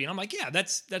happy. And I'm like, yeah,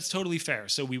 that's totally fair.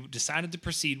 So we decided to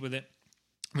proceed with it.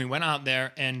 We went out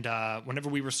there, and whenever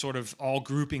we were sort of all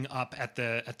grouping up at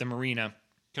the marina.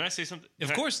 Can I say something?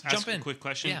 Of course, jump in. A quick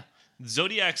question. Yeah.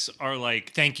 Zodiacs are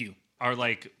Thank you. Are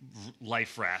like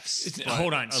life rafts.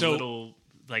 Hold on. A little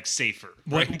safer.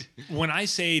 Right? When I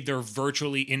say they're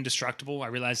virtually indestructible, I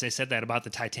realize I said that about the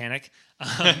Titanic,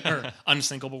 or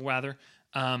unsinkable rather.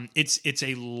 It's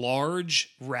a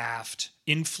large raft,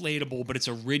 inflatable, but it's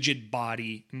a rigid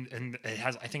body, and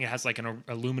I think it has like an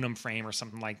aluminum frame or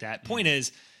something like that. Point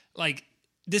is,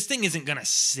 this thing isn't gonna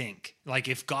sink.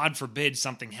 If God forbid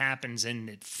something happens and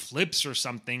it flips or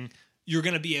something, you're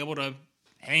gonna be able to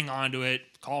hang on to it,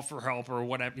 call for help or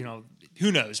whatever.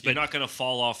 Who knows? But you're not gonna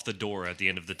fall off the door at the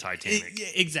end of the Titanic.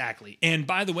 Exactly. And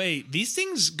by the way, these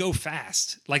things go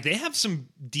fast. They have some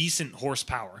decent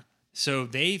horsepower. So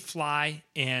they fly,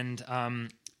 and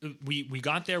we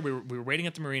got there. We were waiting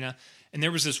at the marina, and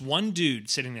there was this one dude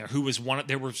sitting there who was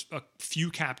there was a few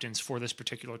captains for this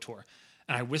particular tour.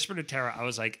 And I whispered to Tara, I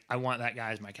was like, I want that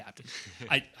guy as my captain.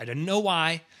 I didn't know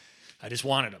why. I just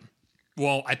wanted him.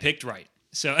 Well, I picked right.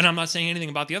 So, and I'm not saying anything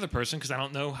about the other person because I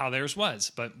don't know how theirs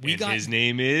was. But his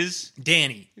name is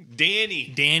Danny.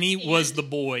 Danny was the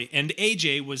boy, and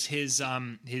AJ was his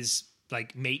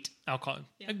mate. I'll call him.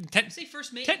 Yeah. Say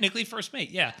first mate. Technically first mate.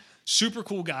 Yeah. Super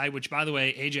cool guy. Which, by the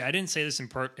way, AJ, I didn't say this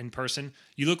in person.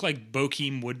 You look like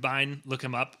Bokeem Woodbine. Look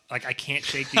him up. I can't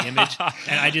shake the image,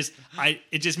 and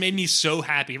it just made me so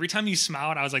happy. Every time you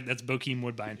smiled, I was like, "That's Bokeem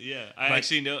Woodbine." Yeah, I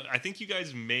actually know. I think you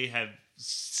guys may have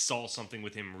saw something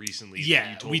with him recently.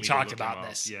 Yeah, we talked about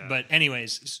this. Yeah. But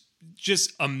anyways,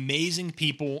 just amazing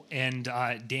people, and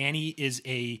Danny is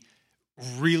a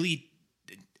really.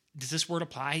 Does this word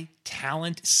apply?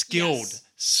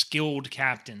 Skilled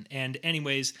captain. And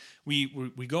anyways, we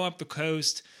go up the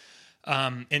coast,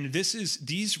 and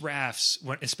these rafts,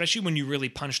 especially when you really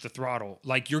punch the throttle,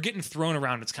 you're getting thrown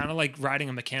around. It's kind of like riding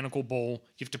a mechanical bull.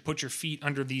 You have to put your feet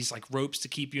under these ropes to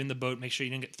keep you in the boat, make sure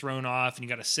you didn't get thrown off, and you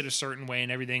got to sit a certain way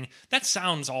and everything. That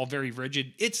sounds all very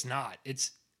rigid. It's not.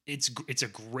 It's a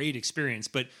great experience,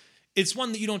 but it's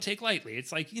one that you don't take lightly.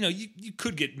 It's you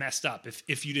could get messed up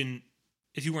if you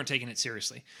weren't taking it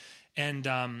seriously. And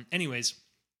anyways,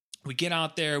 we get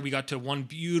out there. We got to one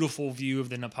beautiful view of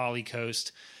the Nepali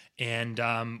coast,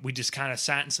 and we just kind of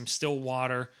sat in some still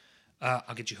water.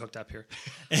 I'll get you hooked up here.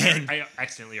 And I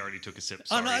accidentally already took a sip.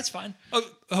 Sorry. Oh, no, that's fine. Oh,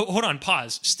 hold on.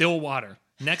 Pause. Still water.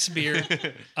 Next beer,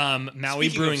 Maui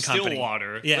Speaking Brewing of Company. Still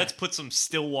water. Yeah. Let's put some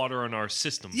still water on our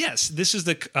system. Yes, this is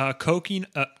the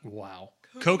Coconut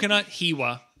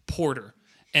Hiwa Porter.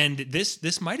 And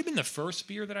this might have been the first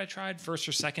beer that I tried, first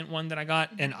or second one that I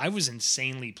got, and I was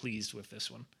insanely pleased with this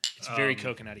one. It's very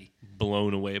coconutty.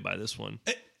 Blown away by this one.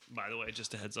 By the way,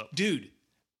 just a heads up. Dude,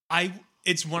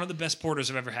 it's one of the best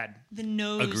porters I've ever had. The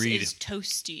nose Agreed. is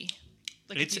toasty.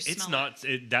 Like if you It's smell not.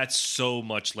 That's so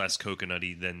much less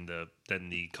coconutty than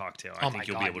the cocktail. I Oh think my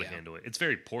you'll God, be able to yeah. handle it. It's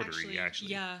very portery,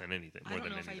 actually, yeah. than anything. I More don't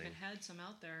than know if I anything. even had some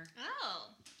out there. Oh.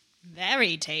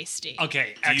 Very tasty.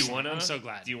 Okay, Do you excellent. want to? I'm so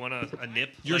glad. Do you want a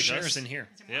nip? Your like share's us? in here.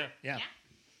 Yeah. Yeah.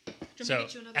 Do you want me So to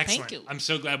get you another? excellent. Thank you. I'm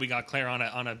so glad we got Claire on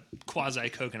a quasi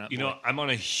coconut. You know, I'm on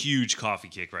a huge coffee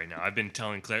kick right now. I've been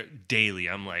telling Claire daily,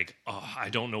 I'm like, oh, I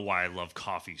don't know why I love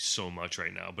coffee so much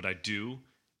right now, but I do.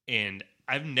 And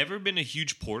I've never been a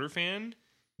huge porter fan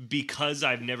because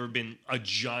I've never been a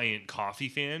giant coffee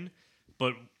fan.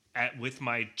 But with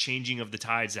my changing of the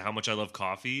tides to how much I love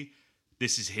coffee,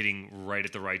 this is hitting right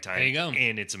at the right time. There you go.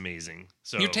 And it's amazing.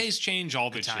 So your tastes change all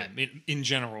the Good time in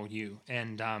general.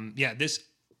 And yeah,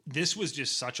 this was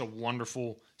just such a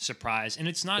wonderful surprise. And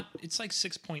it's like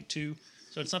 6.2,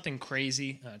 so it's nothing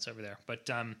crazy. It's over there. But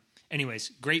anyways,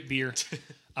 great beer.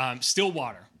 Still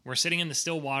water. We're sitting in the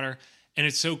still water, and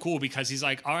it's so cool because he's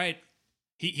like, all right.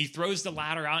 He throws the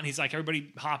ladder out and he's like,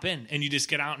 everybody hop in, and you just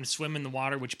get out and swim in the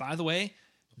water, which, by the way,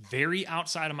 very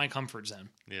outside of my comfort zone.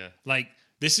 Yeah. Like,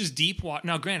 this is deep water.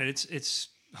 Now, granted, it's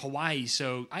Hawaii,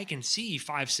 so I can see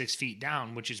 5-6 feet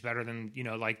down, which is better than,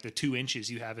 like the 2 inches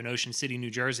you have in Ocean City,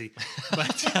 New Jersey.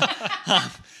 But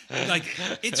like,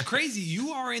 it's crazy.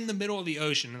 You are in the middle of the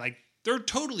ocean. Like, there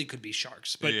totally could be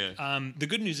sharks. But the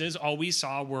good news is all we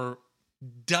saw were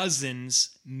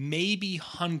dozens, maybe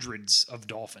hundreds of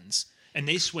dolphins. And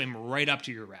they swim right up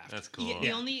to your raft. That's cool. Yeah,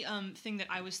 the only thing that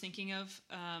I was thinking of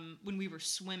when we were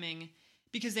swimming,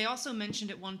 because they also mentioned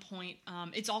at one point,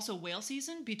 it's also whale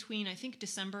season between, I think,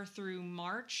 December through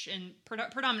March, and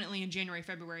predominantly in January,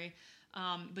 February.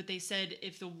 But they said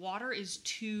if the water is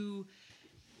too,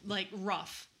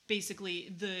 rough,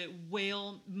 basically, the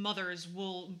whale mothers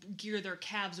will gear their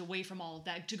calves away from all of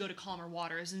that to go to calmer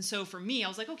waters. And so for me, I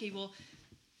was like, okay, well,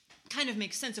 kind of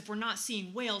makes sense. If we're not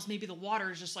seeing whales, maybe the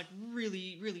water is just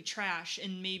really, really trash.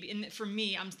 And for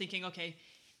me, I'm thinking, okay,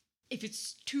 if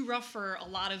it's too rough for a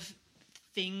lot of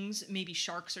things, maybe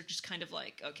sharks are just kind of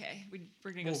like, okay,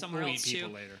 we're gonna go somewhere we'll else eat people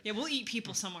too. later. Yeah, we'll eat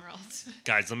people somewhere else.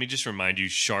 Guys, let me just remind you,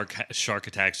 shark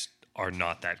attacks are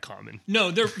not that common. No,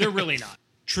 they're really not.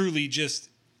 Truly, just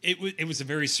it was a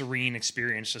very serene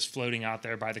experience, just floating out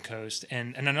there by the coast.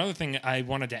 And another thing I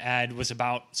wanted to add was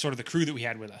about sort of the crew that we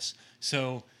had with us.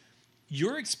 So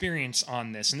your experience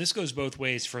on this, and this goes both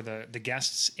ways for the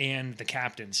guests and the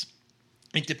captains,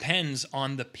 it depends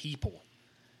on the people.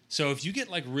 So if you get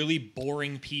like really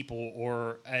boring people,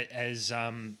 or as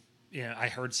I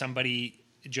heard somebody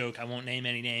joke, I won't name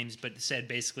any names, but said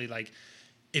basically like,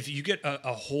 if you get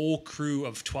a whole crew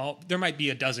of 12, there might be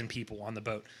a dozen people on the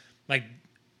boat, like,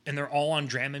 and they're all on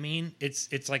Dramamine,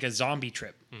 it's like a zombie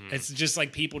trip. Mm-hmm. It's just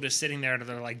like people just sitting there that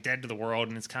are like dead to the world,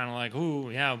 and it's kind of like,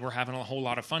 ooh, yeah, we're having a whole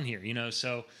lot of fun here,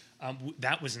 So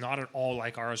that was not at all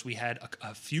like ours. We had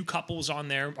a few couples on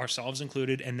there, ourselves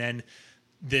included, and then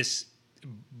this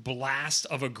blast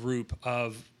of a group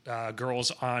of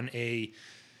girls on a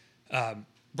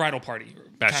bridal party.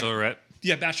 Bachelorette.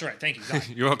 Yeah, bachelorette. Thank you. God.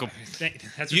 You're welcome.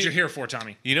 That's what you're here for,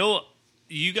 Tommy.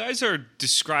 You guys are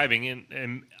describing,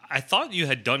 and I thought you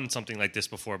had done something like this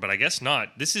before, but I guess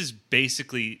not. This is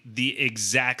basically the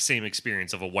exact same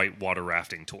experience of a whitewater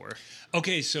rafting tour.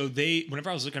 Okay, so whenever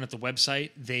I was looking at the website,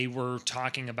 they were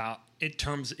talking about in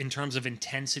terms of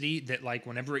intensity, that like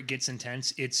whenever it gets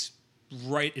intense, it's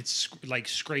like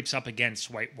scrapes up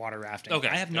against whitewater rafting. Okay,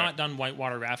 I have not done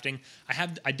whitewater rafting.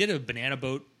 I did a banana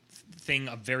boat thing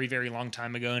a very, very long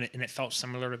time ago, and it felt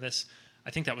similar to this. I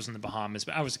think that was in the Bahamas,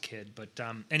 but I was a kid. But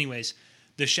anyways,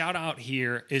 the shout out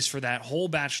here is for that whole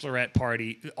bachelorette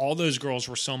party. All those girls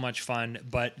were so much fun,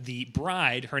 but the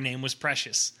bride, her name was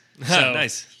Precious. So,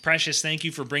 nice. Precious, thank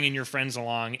you for bringing your friends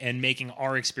along and making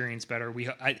our experience better.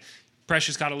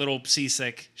 Precious got a little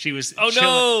seasick. She was chilling.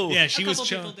 No! Yeah, she was couple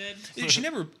chilling. people did. She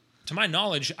never, to my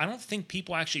knowledge, I don't think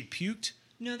people actually puked.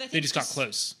 No, they just got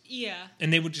close. Yeah.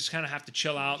 And they would just kind of have to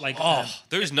chill out. Like,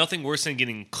 there's nothing worse than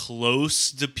getting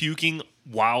close to puking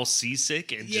while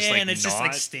seasick and just like and it just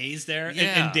like stays there.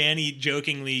 Yeah. And Danny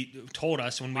jokingly told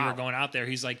us when we were going out there,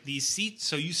 he's like, these seats,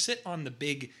 so you sit on the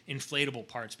big inflatable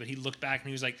parts, but he looked back and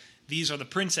he was like, these are the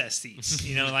princess seats,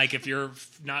 like if you're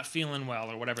not feeling well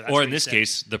or whatever. That's or what in he this said.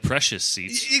 case, the precious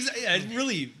seats. Yeah, it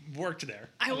really worked there.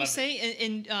 I will say,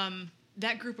 in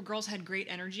that group of girls had great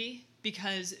energy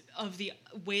because of the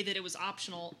way that it was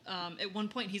optional. At one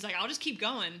point, he's like, I'll just keep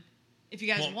going if you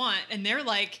guys want. And they're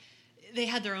like, they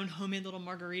had their own homemade little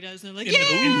margaritas, and they're like, In yeah.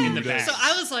 the- in the bag. So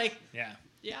I was like, Yeah.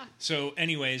 yeah. So,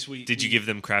 anyways, Did you give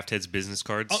them Craft Heads business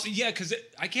cards? Oh yeah, because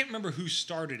I can't remember who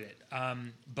started it,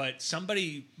 but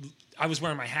somebody. I was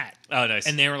wearing my hat. Oh, nice.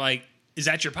 And they were like, "Is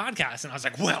that your podcast?" And I was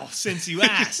like, "Well, since you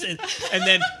asked." and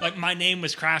then like my name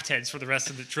was Craft Heads for the rest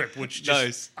of the trip, which just,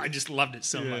 Nice. I just loved it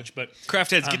so much. But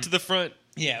Craft Heads, get to the front.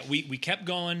 yeah, we kept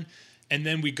going, and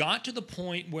then we got to the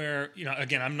point where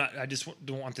again, I just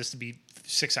don't want this to be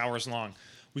 6 hours long.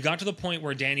 We got to the point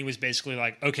where Danny was basically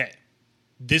like, "Okay,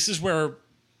 this is where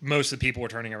most of the people were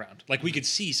turning around. Like we could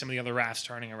see some of the other rafts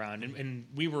turning around, and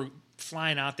we were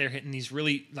flying out there hitting these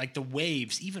really like the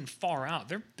waves even far out.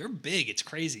 They're big. It's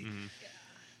crazy."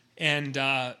 And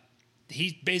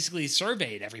he basically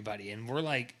surveyed everybody, and we're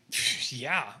like,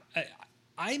 "Yeah."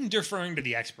 I'm deferring to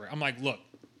the expert. I'm like, "Look,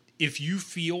 if you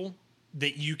feel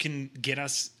that you can get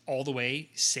us all the way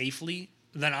safely,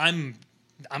 then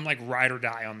I'm like ride or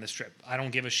die on this trip. I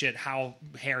don't give a shit how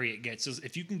hairy it gets. So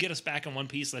if you can get us back in one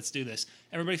piece, let's do this."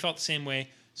 Everybody felt the same way,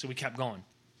 so we kept going.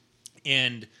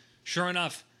 And sure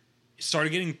enough, it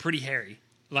started getting pretty hairy.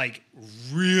 Like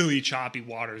really choppy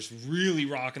waters, really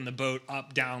rocking the boat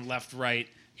up, down, left, right.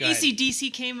 Go ahead.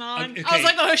 AC/DC came on. Okay. I was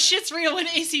like, oh, shit's real when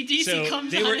AC/DC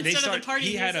comes on instead of the party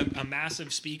He had music. a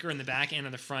massive speaker in the back and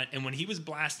in the front, and when he was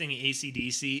blasting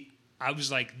AC/DC, I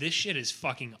was like, this shit is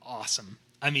fucking awesome.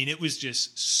 I mean, it was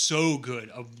just so good.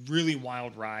 A really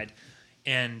wild ride.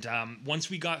 And once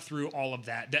we got through all of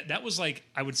that was like,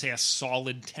 I would say, a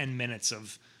solid 10 minutes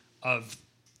of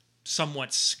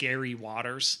somewhat scary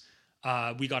waters.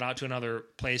 We got out to another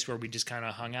place where we just kind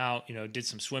of hung out, did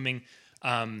some swimming.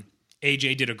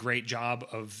 AJ did a great job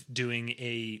of doing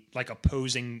a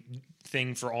posing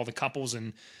thing for all the couples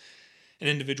and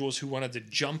individuals who wanted to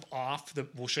jump off.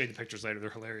 We'll show you the pictures later. They're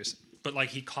hilarious. But like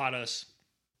he caught us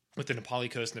with the Nepali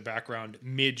coast in the background,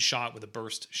 mid-shot with a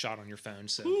burst shot on your phone.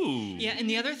 So Ooh. Yeah, and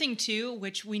the other thing too,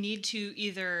 which we need to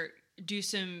either do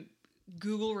some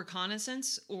Google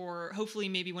reconnaissance or hopefully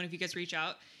maybe one of you guys reach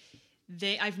out.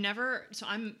 So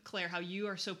I'm Claire, how you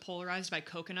are so polarized by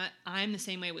coconut. I'm the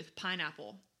same way with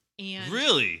pineapple. And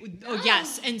Really? Oh,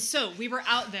 yes. And so we were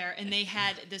out there and they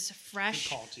had this fresh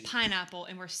Good call, too. pineapple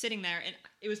and we're sitting there and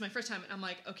it was my first time. And I'm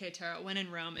like, okay, Tara, when in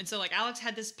Rome. And so like Alex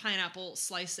had this pineapple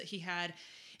slice that he had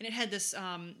and it had this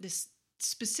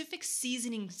specific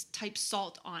seasoning type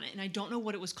salt on it. And I don't know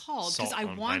what it was called because Salt I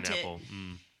on want pineapple. it.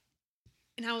 Mm.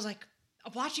 And I was like,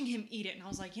 watching him eat it. And I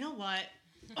was like, you know what?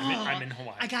 I'm in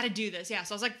Hawaii. I got to do this. Yeah.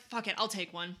 So I was like, fuck it. I'll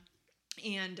take one.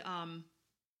 And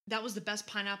that was the best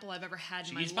pineapple I've ever had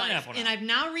in my eats life. pineapple now. And I'm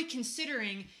now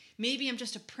reconsidering maybe I'm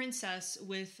just a princess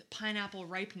with pineapple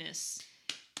ripeness.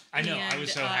 I know. I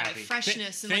was so happy.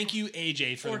 Freshness. and Thank like you,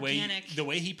 AJ, for organic. the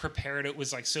way he prepared it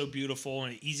was like so beautiful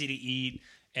and easy to eat.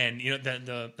 And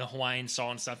the Hawaiian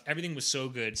salt and stuff, everything was so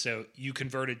good. So you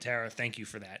converted Tara. Thank you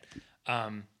for that.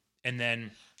 And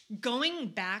then Going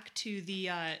back to the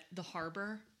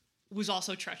harbor was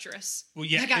also treacherous. well,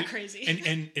 yeah, that got crazy.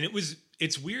 And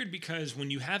it's weird because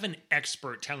when you have an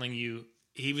expert telling you,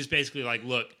 he was basically like,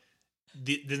 look,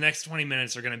 the next 20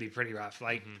 minutes are going to be pretty rough.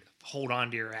 Like, hold on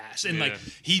to your ass. And like,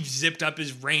 he zipped up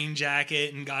his rain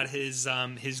jacket and got his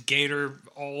gator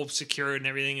all secured and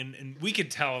everything. And we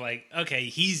could tell like, okay,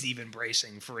 he's even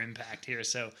bracing for impact here.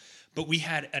 So, but we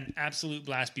had an absolute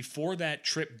blast. Before that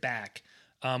trip back,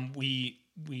 we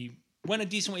went a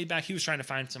decent way back. He was trying to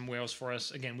find some whales for us.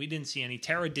 Again, we didn't see any.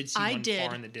 Tara did see one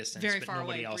far in the distance, very but far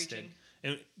nobody away, else breaching.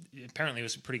 did. And apparently, it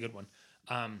was a pretty good one.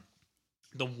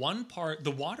 The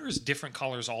water is different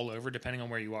colors all over depending on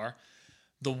where you are.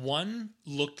 The one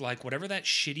looked like whatever that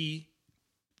shitty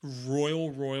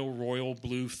royal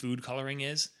blue food coloring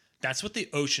is. That's what the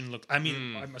ocean looked. I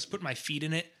mean, I must put my feet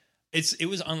in it. It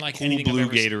was unlike Cool anything blue I've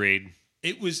ever seen. Gatorade.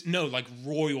 It was like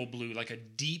royal blue, like a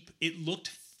deep. It looked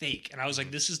fake, and I was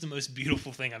like, "This is the most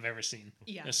beautiful thing I've ever seen."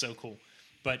 Yeah. It's so cool.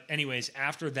 But anyways,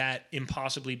 after that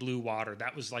impossibly blue water,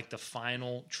 that was like the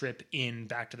final trip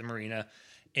back to the marina,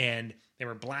 and they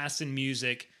were blasting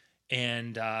music,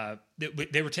 and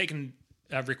they were taking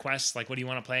requests like, "What do you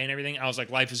want to play?" and everything. I was like,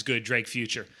 "Life is Good," Drake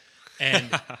Future, and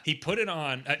he put it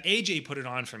on. AJ put it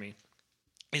on for me.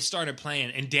 It started playing,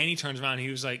 and Danny turns around, and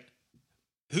he was like,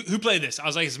 Who played this? I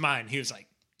was like, it's mine. He was like,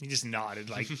 he just nodded,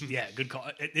 like, yeah, good call.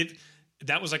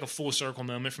 That was like a full circle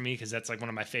moment for me because that's like one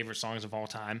of my favorite songs of all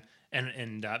time,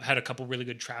 and I've had a couple really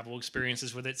good travel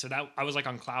experiences with it. So that I was like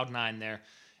on cloud 9 there,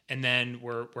 and then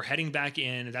we're heading back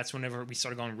in. And that's whenever we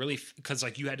started going really because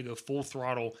like you had to go full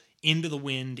throttle into the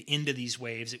wind, into these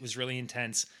waves. It was really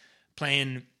intense.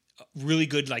 Playing really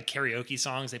good like karaoke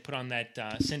songs. They put on that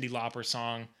Cyndi Lauper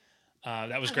song.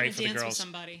 That was great for the Dance girls. with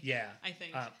somebody. Yeah, I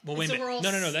think. Well, wait so a minute. we're all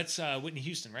No. That's Whitney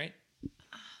Houston, right?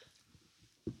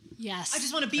 Yes. I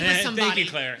just want to be with somebody. Thank you,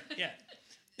 Claire. Yeah.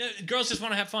 Girls just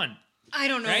want to have fun. I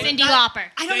don't know. Right? Cyndi Lauper.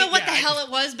 I don't know what the hell it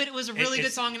was, but it was a really good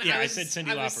It's- song, and yeah, I I said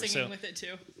Cyndi was Lauper, singing so- with it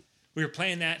too. We were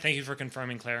playing that. Thank you for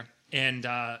confirming, Claire. And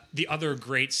the other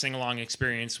great sing-along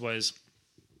experience was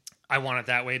I Want It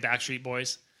That Way, Backstreet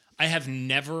Boys. I have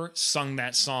never sung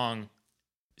that song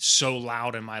so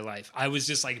loud in my life. I was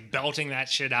just like belting that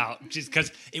shit out just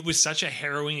because it was such a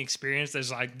harrowing experience.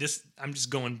 There's like this, I'm just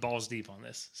going balls deep on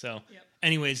this. So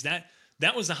anyways, that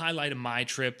was the highlight of my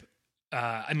trip.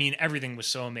 I mean, everything was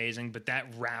so amazing, but that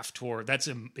raft tour,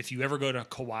 if you ever go to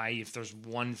Kauai, if there's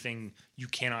one thing you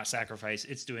cannot sacrifice,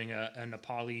 it's doing a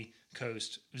Nepali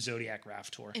Coast Zodiac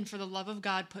raft tour. And for the love of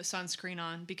God, put sunscreen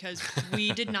on, because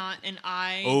we did not, and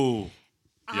I... Oh,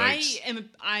 yikes.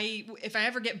 If I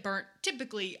ever get burnt,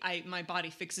 typically my body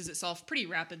fixes itself pretty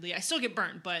rapidly. I still get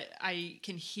burnt, but I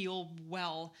can heal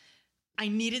well. I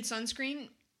needed sunscreen,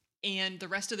 and the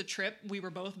rest of the trip, we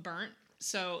were both burnt.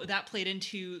 So that played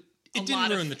into... It didn't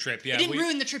ruin the trip, yeah. It didn't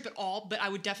ruin the trip at all, but I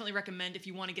would definitely recommend, if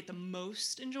you want to get the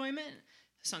most enjoyment,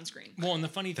 sunscreen. Well, and the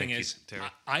funny thing is, Terry.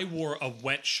 I wore a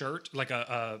wet shirt, like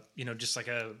just like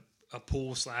a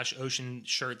pool/ocean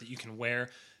shirt that you can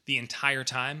wear the entire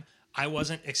time. I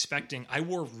wasn't expecting, I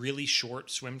wore really short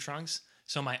swim trunks,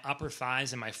 so my upper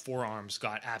thighs and my forearms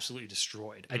got absolutely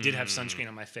destroyed. I did have sunscreen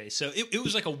on my face, so it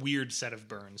was like a weird set of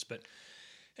burns. But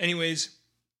anyways,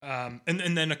 and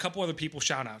then a couple other people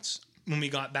shout outs. When we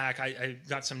got back, I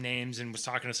got some names and was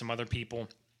talking to some other people.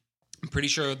 I'm pretty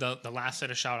sure the last set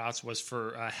of shout outs was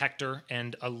for Hector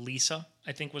and Elisa,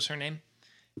 I think was her name.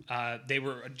 They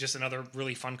were just another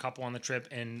really fun couple on the trip,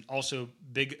 and also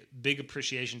big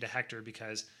appreciation to Hector,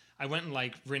 because I went and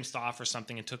like rinsed off or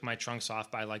something and took my trunks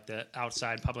off by like the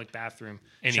outside public bathroom.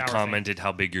 And he shower commented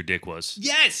how big your dick was.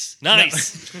 Yes,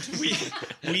 Nice.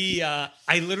 No.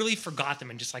 I literally forgot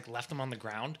them and just like left them on the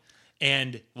ground.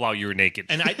 And While you were naked.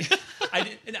 and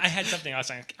I had something else.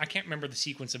 I can't remember the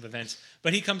sequence of events,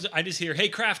 but he comes. I just hear, "Hey,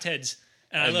 craft heads,"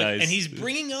 and I look, Nice. and he's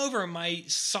bringing over my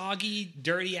soggy,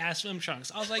 dirty ass swim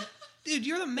trunks. I was like, "Dude,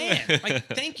 you're the man! Like,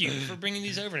 thank you for bringing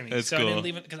these over to me." That's so I cool. didn't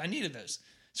leave it because I needed those.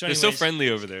 So They're anyways, so friendly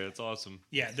over there. It's awesome.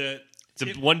 Yeah,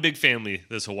 It's one big family,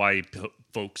 this Hawaii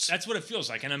folks. that's what it feels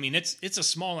like. And I mean, it's a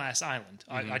small ass island.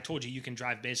 I told you can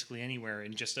drive basically anywhere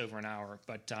in just over an hour.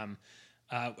 But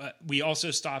we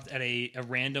also stopped at a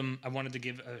random. I wanted to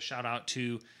give a shout out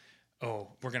to. Oh,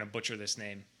 we're gonna butcher this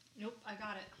name. Nope, I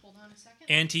got it. Hold on a second.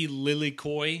 Auntie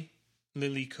Lilikoi,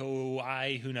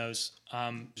 who knows?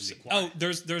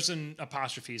 There's an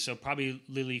apostrophe, so probably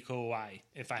Lilikoi,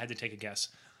 if I had to take a guess.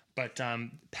 But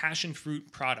passion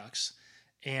fruit products,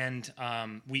 and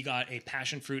we got a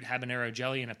passion fruit habanero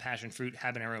jelly and a passion fruit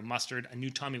habanero mustard. I knew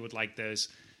Tommy would like those,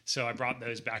 so I brought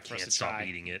those back for us to Can't stop try.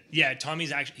 eating it. Yeah,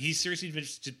 he's seriously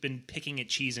just been picking at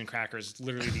cheese and crackers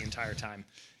literally the entire time.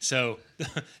 So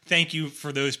thank you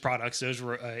for those products. Those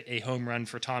were a home run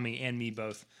for Tommy and me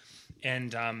both.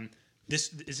 And is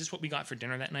this what we got for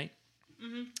dinner that night?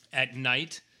 Mm-hmm. At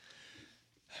night,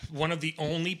 one of the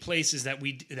only places that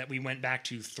we went back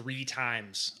to 3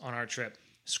 times on our trip,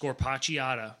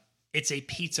 Scorpacciata. It's a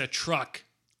pizza truck.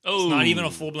 Oh, It's not even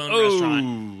a full-blown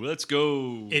restaurant. Let's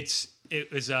go.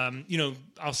 It was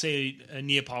I'll say a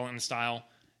Neapolitan style,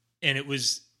 and it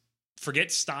was,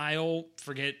 forget style,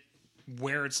 forget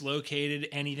where it's located,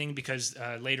 anything, because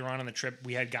later on in the trip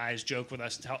we had guys joke with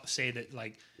us, say that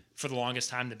like for the longest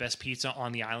time the best pizza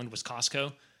on the island was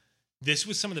Costco. This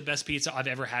was some of the best pizza I've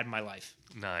ever had in my life.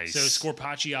 Nice. So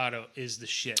Scorpacciato is the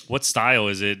shit. What style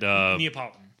is it?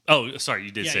 Neapolitan. Oh, sorry,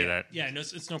 you did say that. Yeah, no,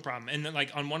 it's no problem. And then,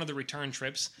 like on one of the return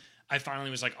trips, I finally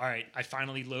was like, all right, I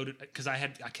finally loaded, because I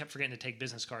kept forgetting to take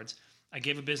business cards. I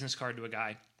gave a business card to a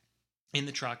guy in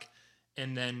the truck,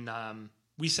 and then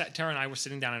Tara and I were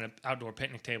sitting down at an outdoor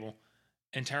picnic table,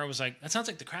 and Tara was like, that sounds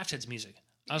like the Craft Heads music.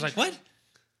 I was like, what?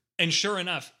 And sure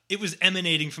enough, it was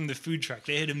emanating from the food truck.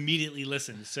 They had immediately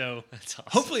listened. So That's awesome.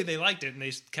 hopefully they liked it and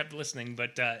they kept listening.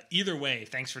 But either way,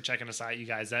 thanks for checking us out, you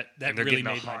guys. That And they're really getting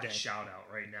made a my hot day. shout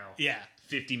out right now. Yeah.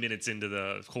 50 minutes into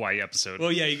the Hawaii episode.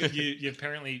 Well, yeah, you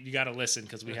apparently you got to listen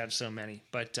because we have so many.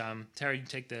 But Tara, you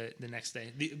take the next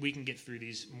day. We can get through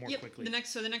these more quickly. The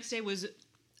next day was,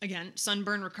 again,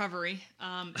 sunburn recovery.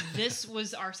 This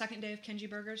was our second day of Kenji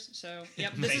Burgers. So,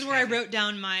 yep, this Thanks, is where Kathy. I wrote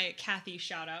down my Kathy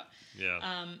shout out.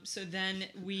 Yeah. So then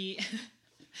we,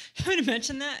 I'm going to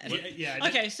mention that. Yeah, I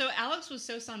did. Okay, so Alex was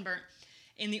so sunburnt,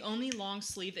 and the only long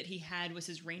sleeve that he had was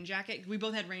his rain jacket. We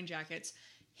both had rain jackets.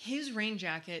 His rain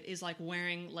jacket is like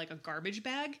wearing like a garbage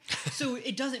bag, so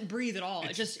it doesn't breathe at all.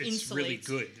 It just insulates. It's really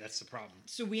good. That's the problem.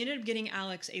 So we ended up getting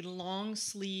Alex a long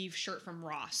sleeve shirt from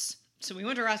Ross. So we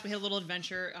went to Ross. We had a little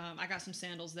adventure. I got some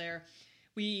sandals there.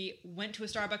 We went to a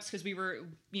Starbucks because we were,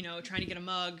 trying to get a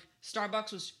mug.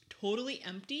 Starbucks was totally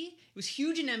empty. It was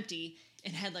huge and empty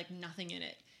and had like nothing in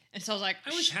it. And so I was like,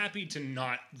 I was happy to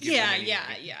not give yeah. them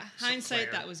anything. So Hindsight,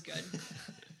 Claire. that was good.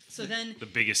 So then, The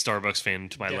biggest Starbucks fan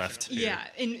to my left. Definitely. here.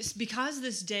 yeah, and because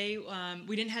this day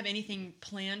we didn't have anything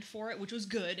planned for it, which was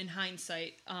good in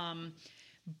hindsight.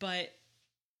 But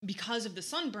because of the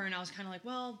sunburn, I was kind of like,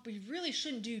 well, we really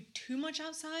shouldn't do too much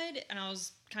outside. And I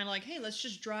was kind of like, hey, let's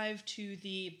just drive to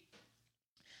the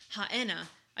Haena,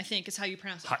 I think is how you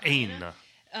pronounce it. Haena.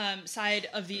 Side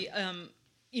of the,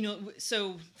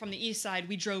 so from the east side,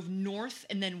 we drove north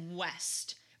and then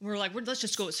west. We were like, let's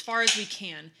just go as far as we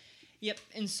can. Yep.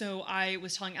 And so I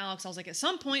was telling Alex, I was like, at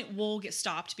some point we'll get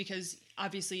stopped because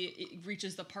obviously it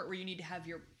reaches the part where you need to have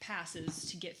your passes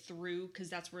to get through because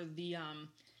that's where the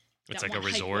It's that like a one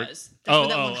hike resort? was. That's where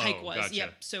that Oh, one hike was. gotcha.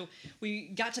 Yep. So we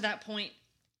got to that point,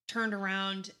 turned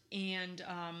around, and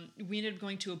we ended up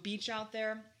going to a beach out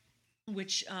there,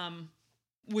 which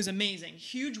was amazing.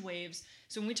 Huge waves.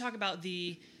 So when we talk about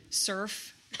the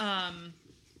surf,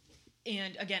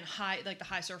 and again, the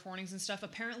high surf warnings and stuff,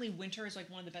 apparently winter is like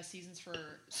one of the best seasons for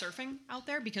surfing out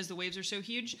there because the waves are so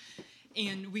huge.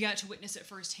 And we got to witness it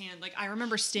firsthand. Like I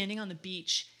remember standing on the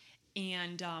beach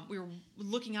and we were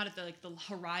looking out at the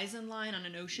horizon line on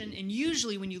an ocean. And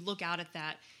usually when you look out at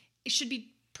that, it should be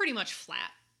pretty much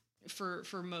flat for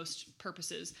most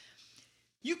purposes.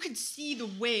 You could see the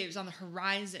waves on the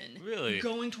horizon Really?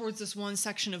 going towards this one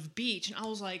section of beach. And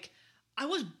I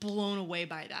was blown away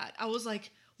by that. I was like,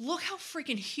 look how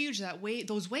freaking huge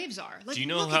those waves are. Like, Do you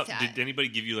know look how? at that. Did anybody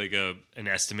give you like an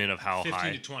estimate of how 15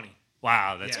 high? to 20.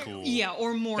 Wow, that's Yeah. cool. Yeah,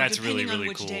 or more, That's depending really, on really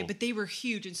which cool. day. But they were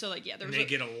huge, and so there And was they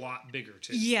get a lot bigger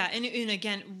too. yeah, and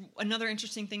again, another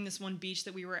interesting thing. This one beach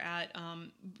that we were at,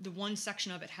 the one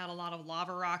section of it had a lot of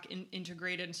lava rock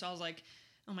integrated, and so I was like,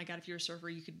 oh my god, if you're a surfer,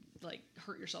 you could like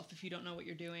hurt yourself if you don't know what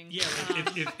you're doing. Yeah,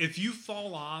 like if you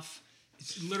fall off,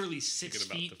 it's literally 6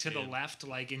 Thinking about feet the to the fin. left,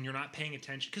 like, and you're not paying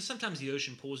attention because sometimes the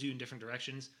ocean pulls you in different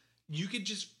directions. You could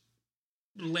just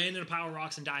land in a pile of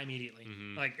rocks and die immediately.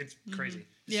 Like it's crazy.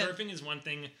 Yeah. Surfing is one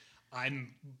thing. I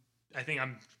think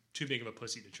I'm too big of a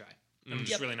pussy to try. I'm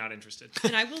just Yep. really not interested.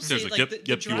 And I will say, There's a like, yep, the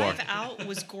yep, you drive are. out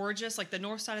was gorgeous. Like, the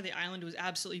north side of the island was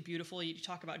absolutely beautiful. You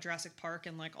talk about Jurassic Park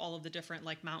and, like, all of the different,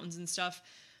 like, mountains and stuff.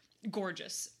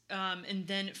 Gorgeous. And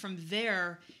then from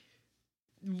there,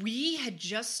 we had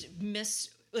just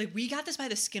missed, like, we got this by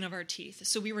the skin of our teeth.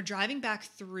 So we were driving back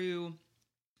through,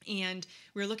 and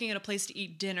we were looking at a place to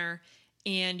eat dinner,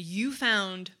 and you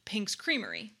found Pink's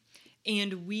Creamery.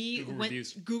 And we Google went...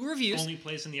 reviews. Google reviews. Only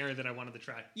place in the area that I wanted to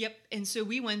try. Yep. And so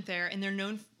we went there, and they're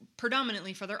known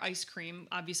predominantly for their ice cream,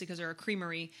 obviously because they're a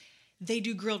creamery. They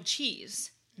do grilled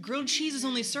cheese. Grilled cheese is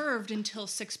only served until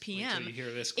 6 p.m. till you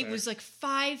hear this, It Claire. was like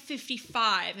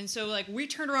 5:55, and so like we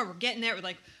turned around, we're getting there, we're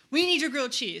like, we need your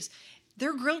grilled cheese.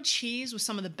 Their grilled cheese was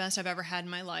some of the best I've ever had in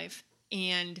my life,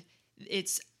 and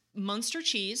it's Munster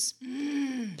cheese,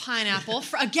 pineapple,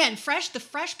 the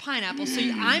fresh pineapple. So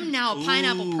I'm now a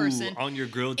pineapple Ooh, person. on your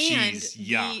grilled And cheese.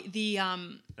 Yeah,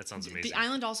 that sounds the amazing.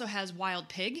 island also has wild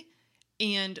pig,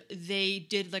 and they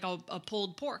did like a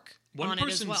pulled pork One on it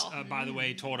as person, well. by the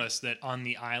way, told us that on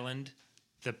the island,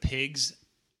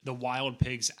 the wild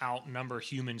pigs outnumber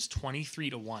humans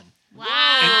 23-1. Wow.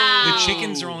 And the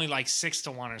chickens are only like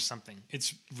 6-1 or something.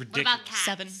 It's What ridiculous. about cats?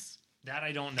 7. That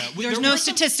I don't know. There's There no were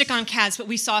some- statistic on cats, but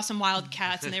we saw some wild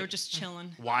cats, and they were just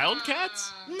chilling.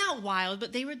 Wildcats? Not wild,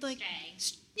 but they were like,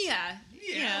 Stray.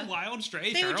 Yeah, wild,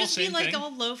 stray, They would feral, just be same like thing.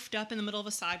 all loafed up in the middle of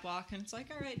a sidewalk, and it's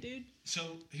like, all right, dude.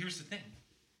 So here's the thing.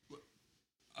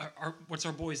 What's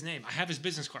our boy's name? I have his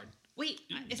business card. Wait,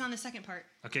 it's on the second part.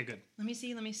 Okay, good. Let me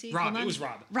see. Rob, Hold on. it was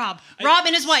Rob. Rob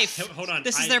and his wife. Hold on.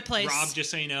 This is their place. Rob,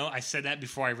 just so you know, I said that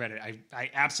before I read it.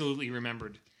 I absolutely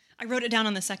remembered. I wrote it down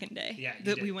on the second day Yeah, you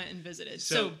that did. we went and visited.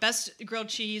 So- So best grilled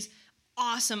cheese,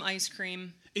 awesome ice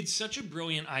cream. It's such a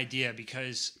brilliant idea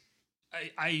because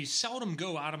I seldom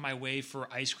go out of my way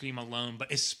for ice cream alone,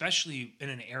 but especially in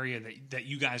an area that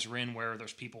you guys are in where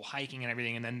there's people hiking and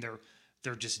everything, and then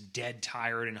they're just dead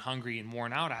tired and hungry and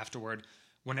worn out afterward.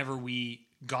 Whenever we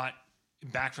got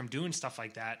back from doing stuff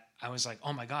like that, I was like,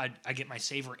 oh my God, I get my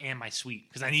savor and my sweet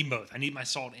because I need both. I need my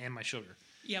salt and my sugar.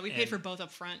 Yeah, we paid And- for both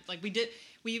up front. Like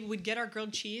we would get our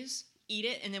grilled cheese, eat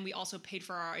it, and then we also paid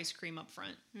for our ice cream up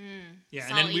front. Yeah,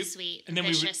 Salty, sweet, and then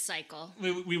vicious cycle.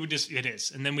 we would just, it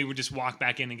is, and then we would just walk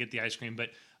back in and get the ice cream.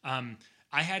 But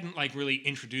I hadn't like really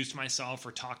introduced myself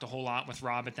or talked a whole lot with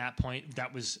Rob at that point.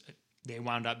 They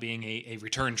wound up being a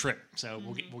return trip, so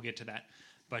we'll get to that.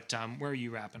 But where are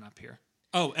you wrapping up here?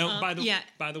 Oh, by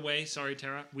the way, sorry,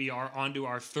 Tara, we are on to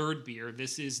our third beer.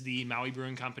 This is the Maui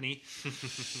Brewing Company.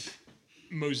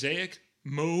 Mosaic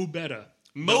Mo Betta.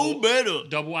 Betta.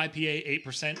 Double IPA,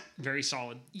 8%. Very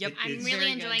solid. Yep. I'm It's really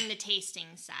very enjoying good. the tasting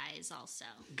size also.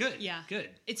 good. Yeah. Good.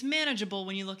 It's manageable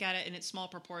when you look at it in its small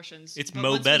proportions. It's But Mo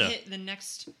once we Betta. hit the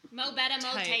next Mo Betta,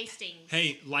 Mo Type. tastings.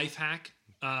 Hey, life hack.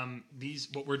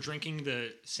 What we're drinking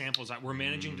the samples at, we're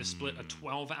managing to split a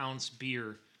 12-ounce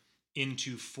beer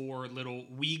into 4 little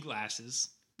wee glasses.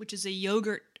 which is a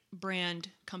yogurt brand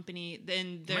company,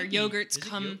 then their Might be- yogurts is it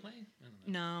come. Yoplait? I don't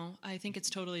know. No, I think it's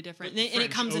totally different, But and it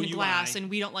French, comes in OUI. glass, and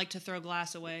we don't like to throw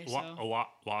glass away. So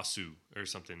Wasu or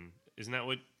something. Isn't that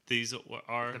what these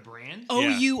are? The brand?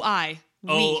 OUI.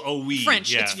 Oui.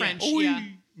 French. Yeah. It's French. Oui. Yeah.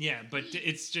 Yeah, but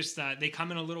it's just that they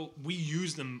come in a little. We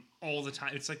use them all the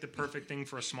time. It's like the perfect thing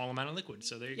for a small amount of liquid.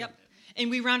 So there you Yep. go. And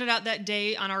we rounded out that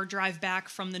day on our drive back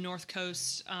from the North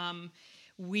Coast.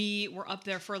 We were up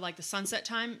there for like the sunset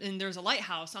time, and there's a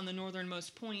lighthouse on the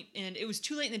northernmost point, and it was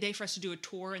too late in the day for us to do a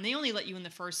tour, and they only let you in the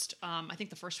first, I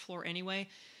think the first floor anyway.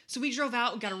 So we drove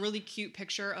out, got a really cute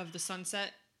picture of the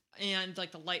sunset and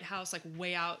like the lighthouse, like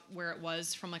way out where it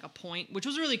was from like a point, which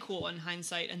was really cool in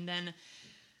hindsight. And then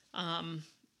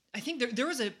I think there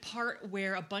was a part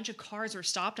where a bunch of cars were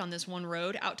stopped on this one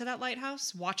road out to that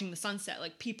lighthouse watching the sunset,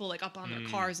 like people like up on their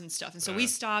cars and stuff. And so we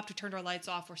stopped, we turned our lights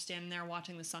off, we're standing there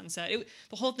watching the sunset.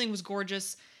 The whole thing was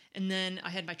gorgeous. And then I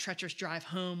had my treacherous drive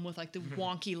home with like the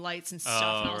wonky lights and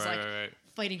stuff. And I was like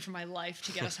fighting for my life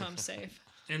to get us home safe.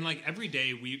 And like every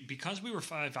day, because we were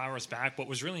 5 hours back, what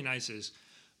was really nice is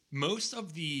most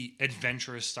of the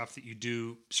adventurous stuff that you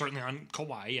do, certainly on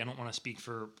Kauai, I don't want to speak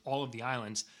for all of the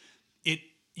islands,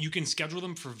 you can schedule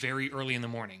them for very early in the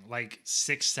morning, like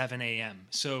 6, 7 a.m.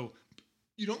 So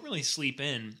you don't really sleep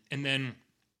in. And then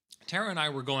Tara and I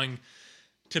were going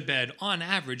to bed on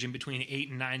average in between 8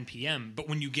 and 9 p.m. But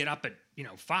when you get up at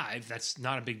 5, that's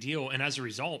not a big deal. And as a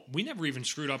result, we never even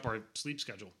screwed up our sleep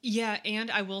schedule. Yeah,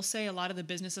 and I will say a lot of the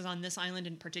businesses on this island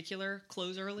in particular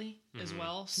close early as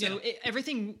well. So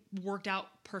everything worked out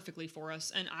perfectly for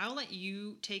us. And I'll let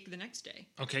you take the next day.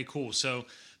 Okay, cool. So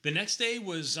the next day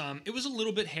was it was a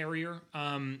little bit hairier,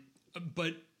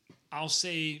 but I'll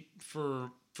say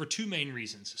for 2 main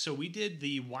reasons. So we did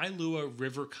the Wailua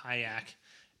River kayak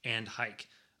and hike.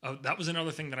 That was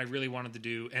another thing that I really wanted to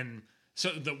do. And so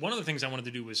one of the things I wanted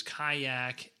to do was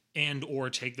kayak and or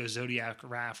take those Zodiac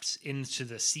rafts into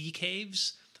the sea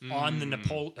caves on the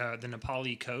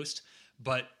Nepali coast.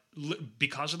 But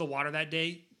because of the water that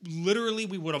day, literally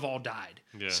we would have all died.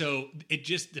 Yeah. So it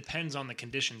just depends on the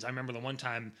conditions. I remember the one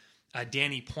time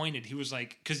Danny pointed, he was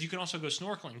like, because you can also go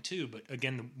snorkeling too, but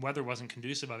again, the weather wasn't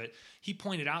conducive of it. He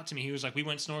pointed out to me, he was like, we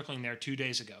went snorkeling there 2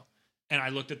 days ago. And I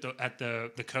looked at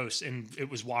the coast, and it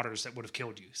was waters that would have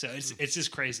killed you. So it's just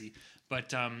crazy.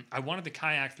 But I wanted to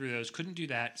kayak through those, couldn't do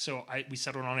that. So we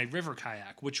settled on a river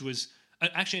kayak, which was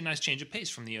actually a nice change of pace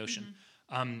from the ocean.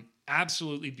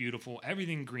 Absolutely beautiful,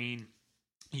 everything green.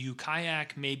 You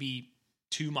kayak maybe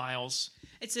 2 miles.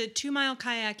 It's a 2-mile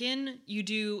kayak in. You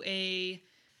do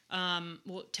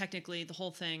technically the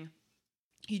whole thing.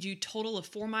 You do total of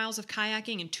 4 miles of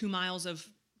kayaking and 2 miles of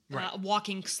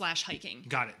walking / hiking.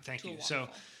 Got it. Thank you. So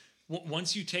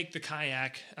once you take the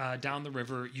kayak down the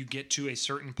river, you get to a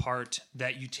certain part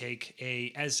that you take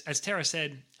as Tara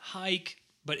said, hike,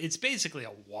 but it's basically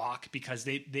a walk because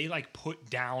they like put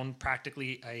down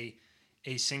practically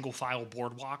a single file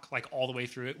boardwalk like all the way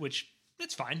through it, which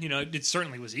it's fine. It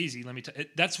certainly was easy. Let me tell you,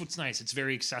 that's what's nice. It's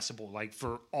very accessible, like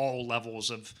for all levels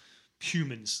of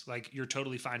humans. Like you're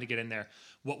totally fine to get in there.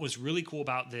 What was really cool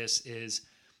about this is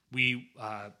we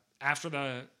after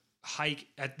the hike,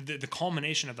 at the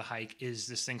culmination of the hike is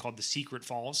this thing called the Secret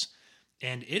Falls,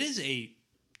 and it is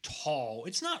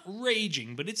it's not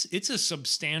raging, but it's a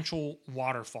substantial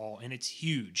waterfall, and it's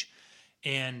huge.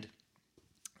 And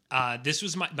this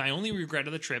was my only regret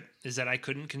of the trip is that I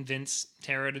couldn't convince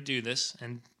Tara to do this,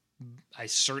 and I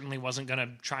certainly wasn't going to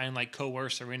try and like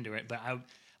coerce her into it, but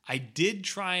I did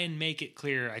try and make it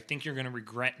clear, I think you're going to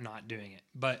regret not doing it.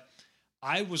 But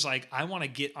I was like, I want to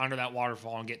get under that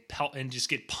waterfall and just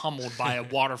get pummeled by a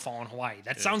waterfall in Hawaii.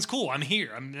 That sounds cool. I'm here.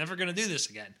 I'm never going to do this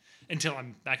again until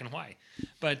I'm back in Hawaii.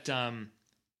 But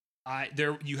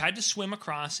you had to swim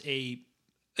across a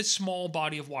small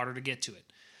body of water to get to it.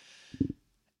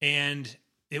 And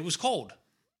it was cold.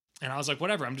 And I was like,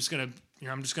 whatever, I'm just going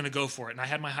to go for it. And I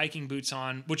had my hiking boots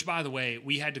on, which by the way,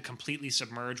 we had to completely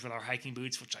submerge with our hiking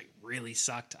boots, which really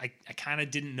sucked. I kind of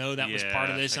didn't know that was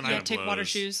part of this. And take water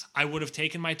shoes. I would have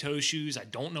taken my toe shoes. I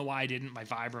don't know why I didn't, my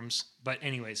Vibrams. But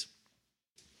anyways,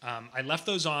 I left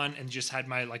those on and just had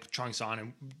my like trunks on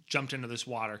and jumped into this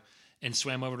water and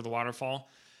swam over to the waterfall.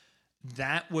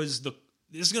 This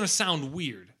is going to sound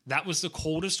weird. That was the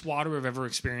coldest water I've ever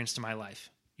experienced in my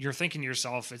life. you're thinking to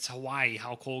yourself, it's Hawaii.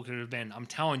 How cold could it have been? I'm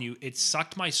telling you, it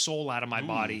sucked my soul out of my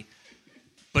body.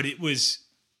 But it was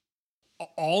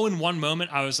all in one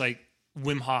moment. I was like,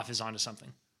 Wim Hof is onto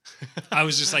something. I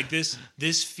was just like,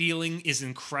 this feeling is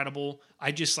incredible.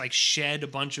 I just like shed a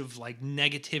bunch of like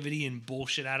negativity and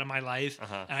bullshit out of my life.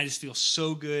 And I just feel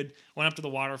so good. Went up to the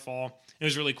waterfall. It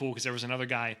was really cool because there was another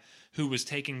guy who was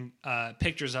taking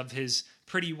pictures of his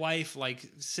pretty wife, like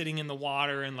sitting in the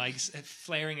water and like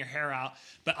flaring her hair out.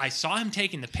 But I saw him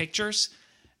taking the pictures,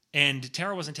 and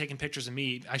Tara wasn't taking pictures of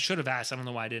me. I should have asked. I don't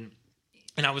know why I didn't.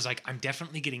 And I was like, I'm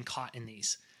definitely getting caught in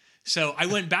these. So I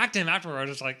went back to him afterward. I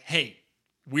was like, hey,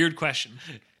 weird question.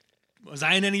 Was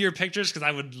I in any of your pictures? Because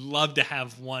I would love to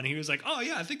have one. He was like, oh,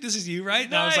 yeah, I think this is you, right?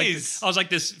 And Nice. I was like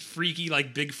this freaky,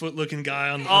 like Bigfoot looking guy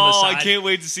on the Oh, side. I can't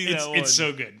wait to see that one. It's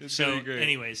so good. It's so, really great.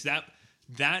 anyways,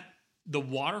 the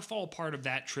waterfall part of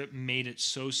that trip made it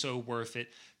so worth it.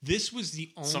 This was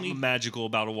the only Something magical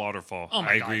about a waterfall. Oh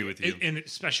my I God. agree with you. And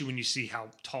especially when you see how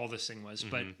tall this thing was.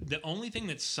 But the only thing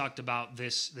that sucked about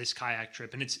this kayak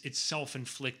trip, and it's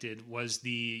self-inflicted, was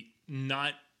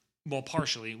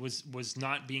partially was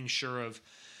not being sure of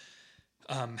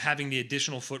having the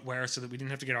additional footwear so that we didn't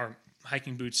have to get our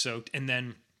hiking boots soaked. And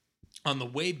then on the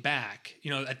way back,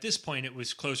 at this point it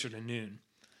was closer to noon.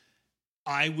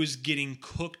 I was getting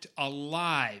cooked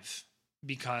alive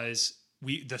because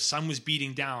the sun was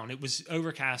beating down. It was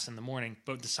overcast in the morning,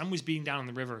 but the sun was beating down on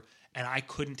the river, and I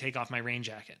couldn't take off my rain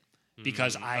jacket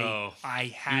because I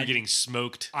had you were getting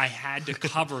smoked. I had to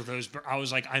cover those. I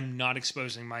was like, I'm not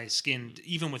exposing my skin,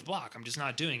 even with block. I'm just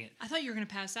not doing it. I thought you were going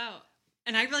to pass out.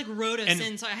 And I like rowed us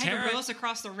in, so I had to row us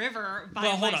across the river by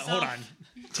myself. Hold on.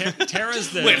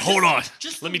 Tara's the... Wait, hold on.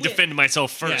 Just Let me wait. defend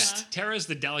myself first. Yeah, Tara's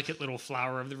the delicate little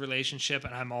flower of the relationship,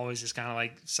 and I'm always just kind of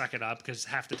like, suck it up, because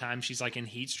half the time she's like in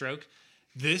heat stroke.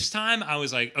 This time I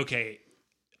was like, okay,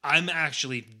 I'm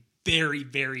actually very,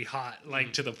 very hot,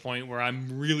 like to the point where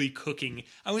I'm really cooking.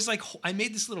 I was like, I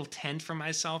made this little tent for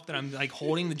myself that I'm like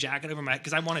holding the jacket over my,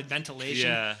 because I wanted ventilation.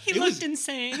 Yeah. He looked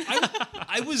insane.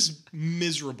 I was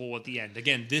miserable at the end.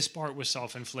 Again, this part was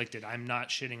self-inflicted. I'm not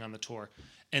shitting on the tour.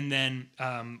 And then,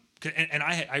 and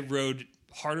I rode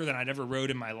harder than I'd ever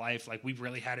rode in my life. Like, we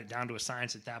really had it down to a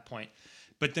science at that point.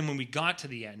 But then when we got to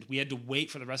the end, we had to wait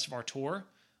for the rest of our tour.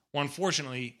 Well,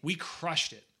 unfortunately, we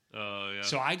crushed it. Oh, yeah.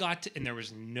 So I got to, and there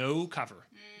was no cover,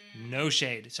 no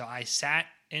shade. So I sat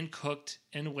and cooked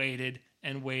and waited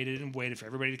and waited and waited for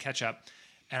everybody to catch up.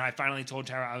 And I finally told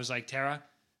Tara, I was like, Tara,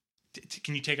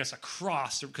 can you take us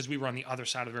across? Because we were on the other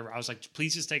side of the river. I was like,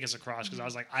 please just take us across. Because I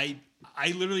was like, I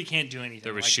literally can't do anything.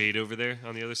 There was like, shade over there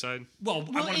on the other side? Well,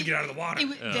 I wanted to get out of the water.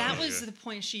 That was the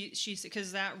point she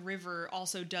because that river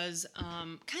also does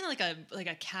kind of like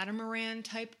a catamaran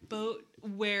type boat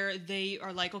where they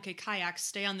are like, okay, kayaks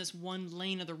stay on this one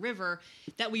lane of the river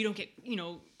that way you don't get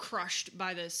crushed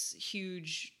by this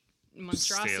huge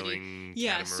monstrosity. Sailing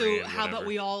Yeah, so catamaran, how about whatever.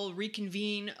 we all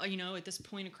reconvene at this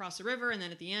point across the river, and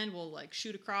then at the end we'll like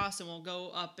shoot across and we'll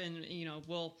go up and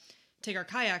we'll take our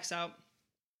kayaks out.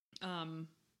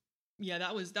 Yeah,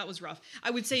 that was rough.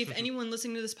 I would say if anyone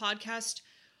listening to this podcast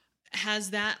has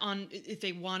that on, if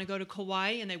they want to go to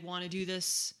Kauai and they want to do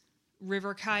this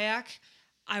river kayak,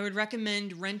 I would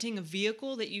recommend renting a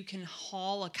vehicle that you can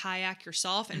haul a kayak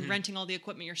yourself and renting all the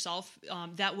equipment yourself.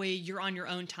 That way you're on your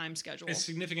own time schedule. It's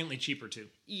significantly cheaper too,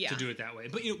 to do it that way.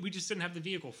 But we just didn't have the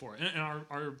vehicle for it, and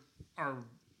our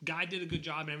guide did a good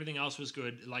job, and everything else was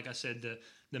good. Like I said,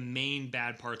 the main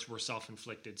bad parts were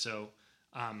self-inflicted. So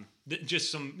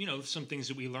just some some things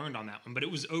that we learned on that one. But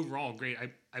it was overall great.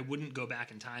 I wouldn't go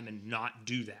back in time and not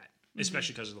do that,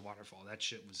 especially because of the waterfall. That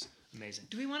shit was amazing.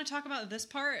 Do we want to talk about this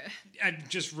part?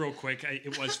 Just real quick,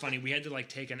 it was funny. We had to like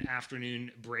take an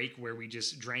afternoon break where we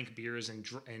just drank beers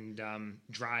and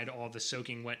dried all the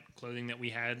soaking wet clothing that we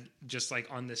had just like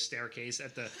on the staircase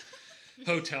at the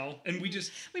hotel. And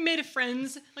we made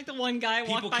friends. Like the one guy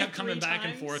walked by kept coming 3 back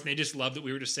and times. forth. And they just loved that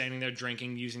we were just standing there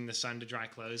drinking, using the sun to dry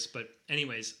clothes. But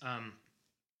anyways,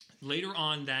 later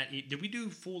on did we do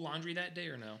full laundry that day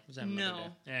or no? Was that another day?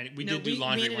 Yeah, we did do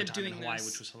laundry one time in Hawaii,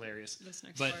 which was hilarious. This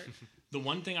next But part. the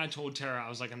one thing I told Tara, I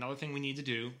was like, another thing we need to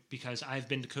do, because I've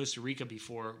been to Costa Rica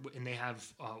before, and they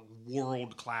have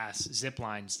world-class zip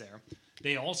lines there.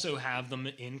 They also have them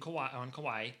on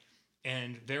Kauai,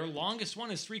 and their longest one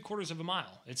is 3/4 of a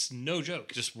mile. It's no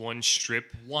joke. Just one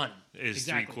strip One is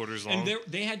exactly. 3/4 long. And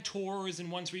they had tours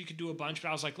and ones where you could do a bunch, but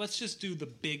I was like, let's just do the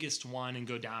biggest one and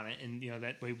go down it, and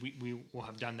that way we will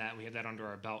have done that. We have that under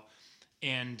our belt,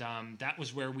 and that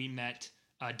was where we met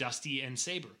Dusty and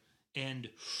Saber, and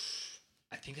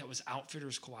I think that was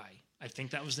Outfitters Kauai. I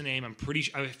think that was the name.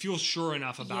 I feel sure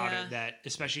enough about Yeah. it that,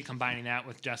 especially combining that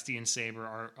with Dusty and Saber,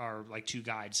 are like two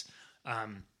guides.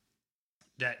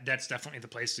 That's definitely the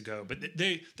place to go. But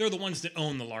they're the ones that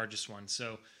own the largest one.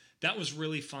 So that was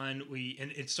really fun.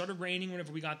 And it started raining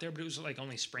whenever we got there, but it was like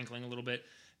only sprinkling a little bit.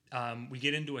 We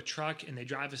get into a truck and they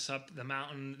drive us up the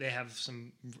mountain. They have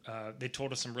they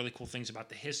told us some really cool things about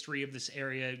the history of this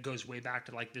area. It goes way back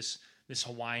to like this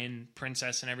Hawaiian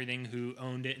princess and everything who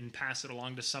owned it and passed it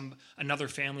along to another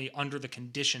family under the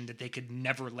condition that they could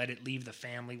never let it leave the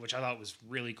family, which I thought was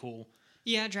really cool.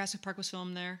 Yeah, Jurassic Park was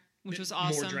filmed there, which was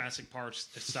awesome. More Jurassic Park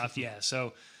stuff, yeah.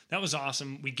 So that was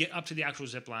awesome. We get up to the actual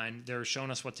zip line. They're showing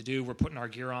us what to do. We're putting our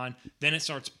gear on. Then it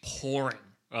starts pouring.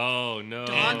 Oh no!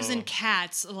 Dogs and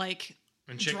cats, like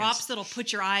And chickens. drops that'll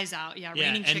put your eyes out. Yeah,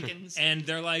 raining chickens. And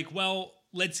they're like, well,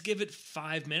 let's give it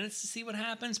 5 minutes to see what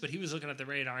happens. But he was looking at the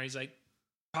radar. He's like,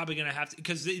 probably going to have to,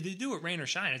 because they do it rain or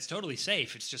shine. It's totally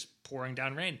safe. It's just pouring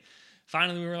down rain.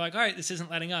 Finally, we were like, all right, this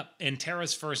isn't letting up. And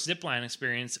Tara's first zipline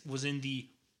experience was in the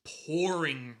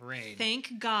pouring rain.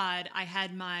 Thank God I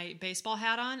had my baseball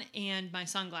hat on and my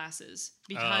sunglasses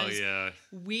because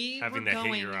we having were that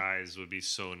going. hit your eyes would be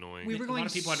so annoying. We were A going lot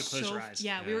of people had to close their eyes.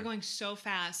 Yeah, we Yeah. were going so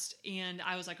fast, and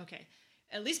I was like, okay,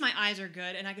 at least my eyes are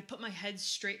good, and I could put my head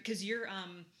straight because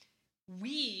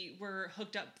we were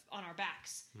hooked up on our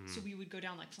backs, so we would go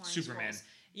down like flying Superman. squirrels.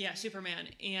 Yeah, Superman.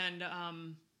 And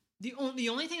the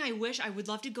only thing I wish, I would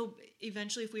love to go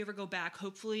eventually if we ever go back.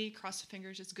 Hopefully, cross the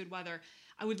fingers, it's good weather.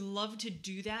 I would love to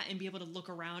do that and be able to look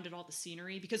around at all the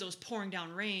scenery because it was pouring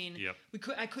down rain. Yep.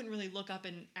 I couldn't really look up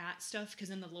and at stuff because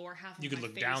in the lower half of You could my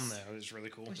look face down though. It was really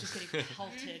cool. was just getting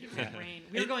pelted with rain.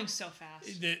 We were going so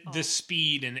fast. The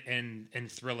speed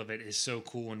and thrill of it is so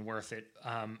cool and worth it.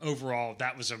 Overall,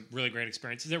 that was a really great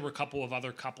experience. There were a couple of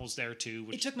other couples there too.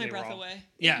 Which It took my they were breath all- away.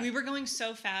 Yeah. We were going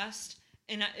so fast,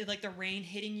 and like the rain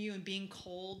hitting you and being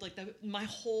cold, like my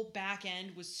whole back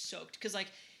end was soaked because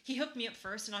like he hooked me up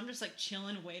first, and I'm just like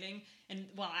chilling, waiting, and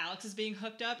while Alex is being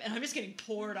hooked up, and I'm just getting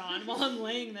poured on while I'm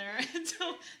laying there, and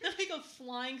so then we go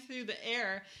flying through the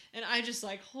air, and I just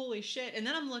like holy shit, and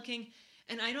then I'm looking,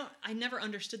 and I never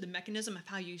understood the mechanism of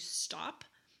how you stop,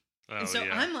 and so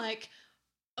I'm like,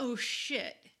 oh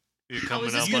shit. You're How coming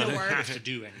is this up gonna on it. work? have to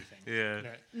do anything.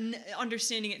 Yeah.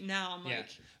 Understanding it now, I'm Yeah. like,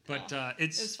 But oh, it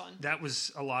was fun. That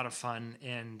was a lot of fun,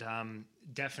 and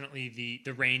definitely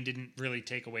the rain didn't really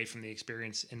take away from the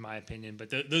experience, in my opinion. But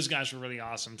those guys were really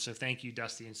awesome. So thank you,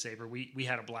 Dusty and Saber. We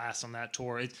had a blast on that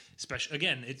tour. Especially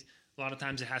again, a lot of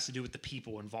times it has to do with the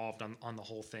people involved on the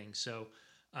whole thing. So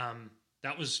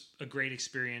that was a great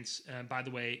experience. By the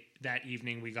way, that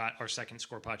evening we got our second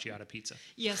scorpacciata pizza.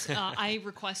 Yes, I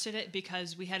requested it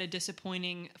because we had a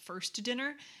disappointing first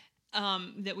dinner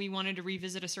that we wanted to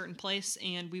revisit a certain place,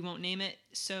 and we won't name it.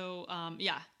 So,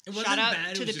 yeah, It wasn't shout out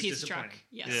bad, it to was the just pizza truck. disappointing.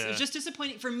 Yes, Yeah. it was just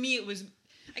disappointing. For me, it was,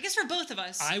 I guess for both of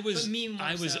us. but me more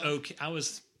I was so. okay. I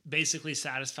was basically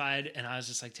satisfied, and I was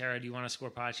just like, Tara, do you want a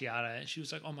scorpacciata? And she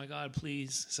was like, oh my God,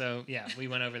 please. So yeah, we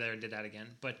went over there and did that again.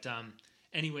 But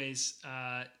anyways,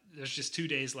 there's just 2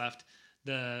 days left.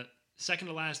 The second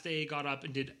to last day, got up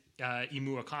and did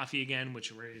Imua coffee again,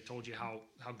 which I already told you how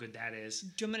good that is. Do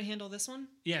you want me to handle this one?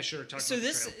 Yeah, sure. Talk So about the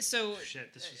this, trail. so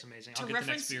Shit, this was amazing. to I'll get the next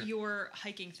reference beer. your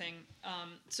hiking thing,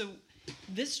 so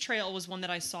this trail was one that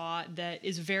I saw that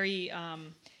is very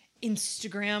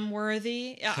Instagram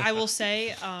worthy. I will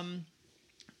say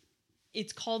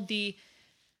it's called the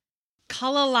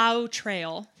Kalalau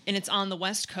Trail, and it's on the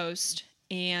West Coast.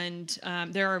 And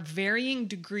there are varying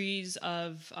degrees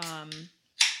of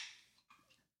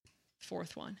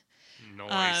fourth one.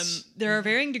 Nice. There are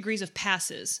varying degrees of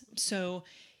passes. So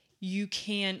you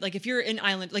can, like, if you're in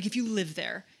Island, like if you live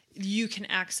there, you can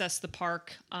access the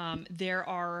park. There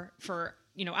are, for,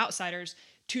 outsiders,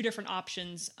 two different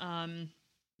options.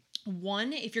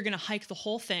 One, if you're going to hike the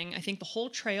whole thing, I think the whole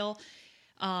trail,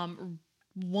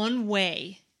 one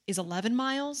way is 11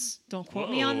 miles. Don't quote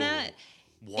me on that.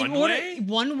 One way?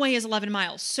 One way is 11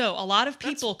 miles. So a lot of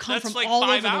people come that's from like all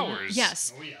 5 over hours. the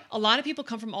yes. Oh, yeah. A lot of people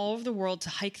come from all over the world to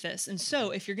hike this. And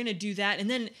so if you're going to do that, and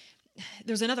then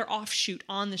there's another offshoot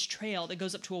on this trail that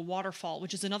goes up to a waterfall,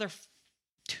 which is another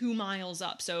 2 miles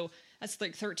up. So that's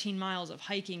like 13 miles of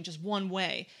hiking just one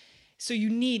way. So you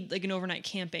need like an overnight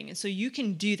camping. And so you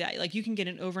can do that. Like you can get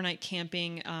an overnight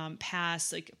camping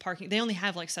pass, like parking. They only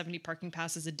have like 70 parking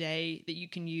passes a day that you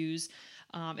can use.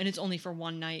 And it's only for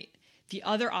one night. The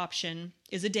other option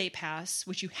is a day pass,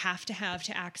 which you have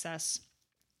to access.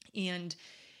 And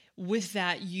with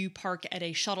that, you park at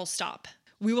a shuttle stop.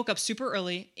 We woke up super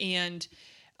early and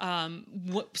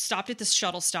stopped at this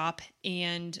shuttle stop.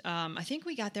 And I think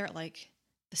we got there at like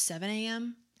the 7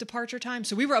 a.m. departure time.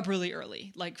 So we were up really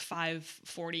early, like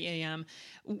 5:40 a.m.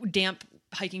 Damp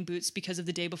hiking boots because of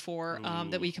the day before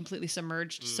that we completely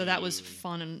submerged. So that was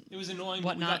fun and It was annoying,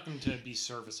 whatnot. but we got them to be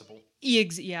serviceable.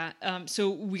 Yeah. So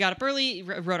we got up early,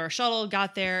 rode our shuttle,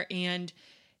 got there, and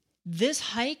this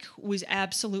hike was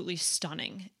absolutely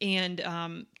stunning.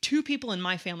 And 2 people in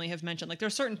my family have mentioned, like, there are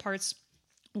certain parts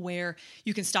where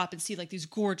you can stop and see like these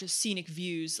gorgeous scenic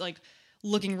views, like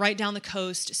looking right down the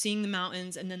coast, seeing the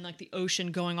mountains, and then like the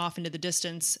ocean going off into the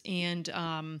distance. And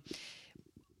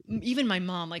even my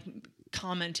mom like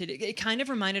commented, it kind of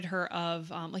reminded her of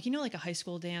like, you know, like a high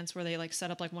school dance where they like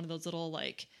set up like one of those little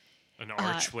like An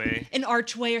archway. an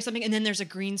archway or something, and then there's a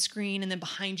green screen, and then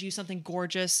behind you something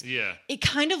gorgeous. Yeah. It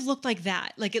kind of looked like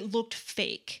that. Like, it looked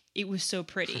fake. It was so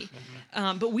pretty.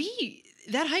 But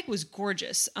that hike was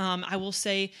gorgeous. I will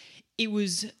say it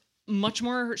was much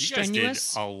more strenuous. You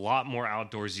guys did a lot more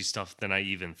outdoorsy stuff than I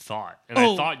even thought. And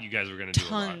Oh, I thought you guys were going to do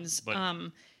tons. a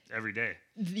lot. But every day.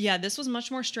 Yeah, this was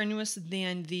much more strenuous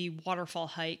than the waterfall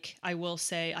hike, I will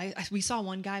say. We saw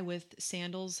one guy with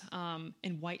sandals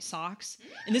and white socks.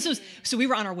 And so we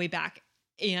were on our way back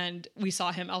and we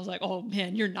saw him. I was like, oh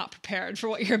man, you're not prepared for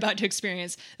what you're about to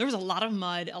experience. There was a lot of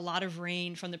mud, a lot of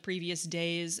rain from the previous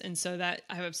days. And so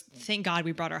thank God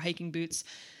we brought our hiking boots.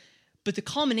 But the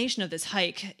culmination of this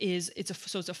hike is, it's a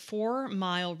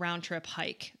 4-mile round trip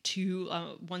hike to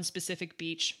one specific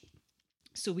beach.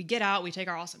 So we get out, we take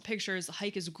our awesome pictures. The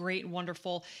hike is great and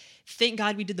wonderful. Thank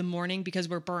God we did the morning because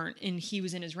we're burnt, and he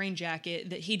was in his rain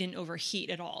jacket that he didn't overheat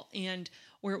at all. And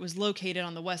where it was located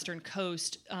on the western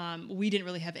coast, we didn't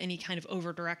really have any kind of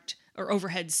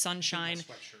overhead sunshine.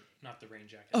 Sweatshirt, not the rain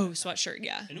jacket. Oh, sweatshirt,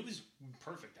 yeah. And it was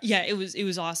perfect. Yeah, it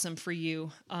was awesome for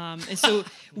you. And so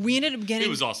we ended up getting... It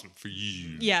was awesome for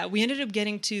you. Yeah, we ended up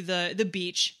getting to the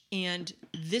beach, and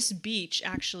this beach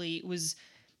actually was...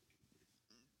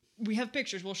 We have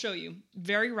pictures, we'll show you.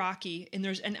 Very rocky, and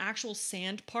there's an actual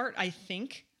sand part, I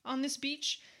think, on this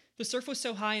beach. The surf was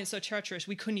so high and so treacherous,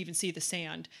 we couldn't even see the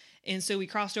sand. And so we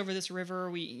crossed over this river,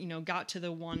 we, got to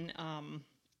the one,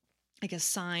 like a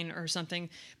sign or something.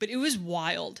 But it was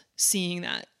wild seeing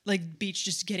that, like, beach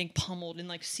just getting pummeled in,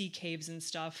 like, sea caves and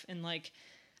stuff. And, like,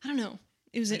 I don't know.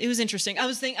 It was interesting. I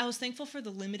was thankful for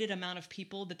the limited amount of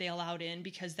people that they allowed in,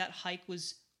 because that hike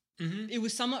was, it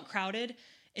was somewhat crowded,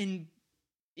 and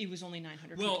it was only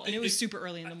 900 people, and it was super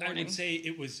early in the morning. I would say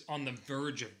it was on the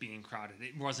verge of being crowded.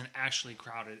 It wasn't actually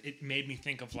crowded. It made me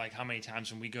think of like how many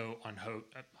times when we go on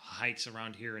hikes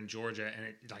around here in Georgia,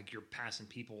 and like you're passing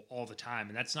people all the time,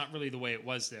 and that's not really the way it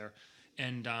was there.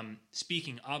 And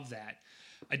speaking of that,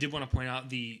 I did want to point out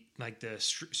the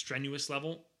strenuous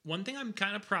level. One thing I'm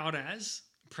kind of proud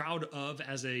of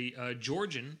as a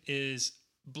Georgian is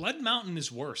Blood Mountain is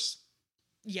worse.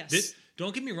 Yes.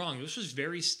 Don't get me wrong. This was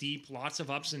very steep, lots of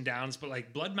ups and downs, but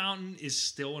like Blood Mountain is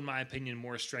still, in my opinion,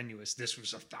 more strenuous. This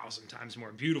was 1,000 times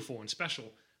more beautiful and special.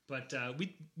 But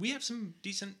we have some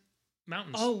decent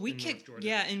mountains. Oh, we in kicked, North Georgia.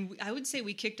 yeah, and I would say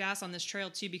we kicked ass on this trail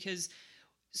too, because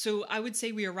I would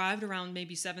say we arrived around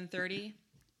maybe 7:30.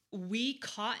 We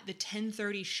caught the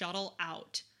 10:30 shuttle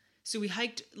out, so we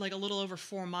hiked like a little over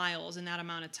 4 miles in that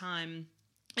amount of time,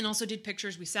 and also did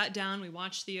pictures. We sat down, we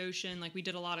watched the ocean, like we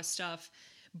did a lot of stuff.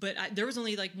 But there was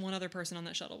only like one other person on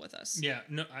that shuttle with us. Yeah,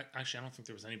 no, I don't think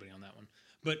there was anybody on that one.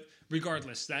 But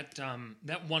regardless, that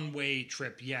one-way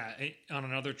trip, on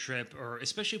another trip, or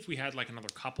especially if we had like another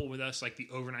couple with us, like the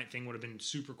overnight thing would have been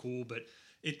super cool. But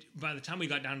by the time we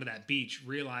got down to that beach,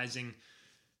 realizing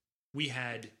we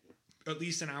had at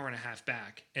least an hour and a half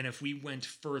back, and if we went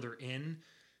further in,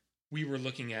 we were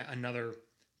looking at another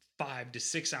 5 to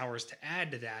 6 hours to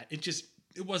add to that.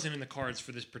 It wasn't in the cards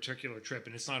for this particular trip,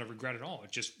 and it's not a regret at all.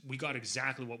 We got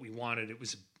exactly what we wanted. It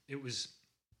was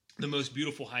the most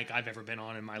beautiful hike I've ever been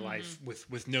on in my life,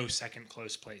 with no second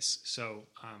close place. So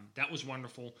that was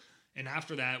wonderful. And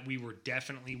after that, we were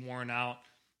definitely worn out.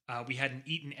 We hadn't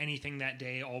eaten anything that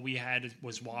day. All we had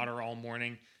was water all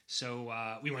morning. So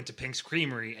we went to Pink's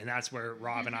Creamery, and that's where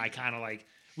Rob and I kind of like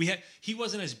he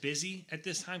wasn't as busy at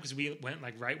this time because we went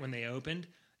like right when they opened.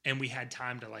 And we had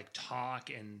time to like talk,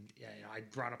 and I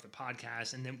brought up the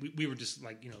podcast, and then we were just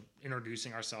like,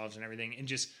 introducing ourselves and everything. And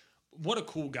just what a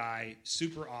cool guy,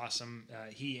 super awesome.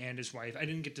 He and his wife, I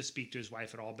didn't get to speak to his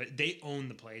wife at all, but they own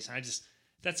the place. And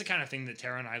that's the kind of thing that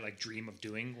Tara and I like dream of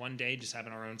doing one day, just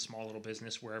having our own small little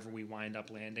business wherever we wind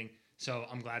up landing. So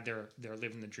I'm glad they're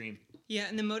living the dream. Yeah.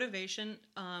 And the motivation,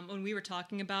 when we were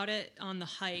talking about it on the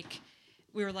hike,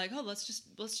 we were like, oh,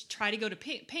 let's try to go to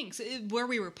Pink's. Where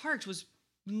we were parked was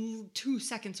 2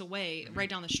 seconds away, right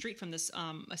down the street from this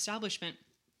establishment.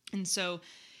 And so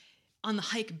on the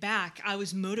hike back, I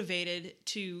was motivated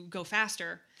to go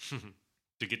faster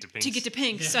To get to Pink's. to get to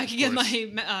Pink's, Yeah, so I could of get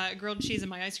course. my grilled cheese and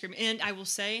my ice cream. And I will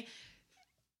say,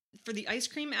 for the ice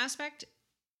cream aspect,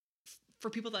 for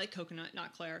people that like coconut,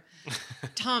 not Claire,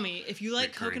 Tommy, if you like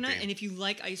Recurring coconut theme. and if you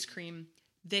like ice cream,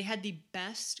 they had the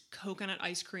best coconut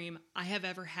ice cream I have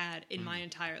ever had in my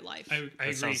entire life. I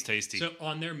agree. sounds tasty. So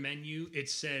on their menu, it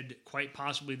said quite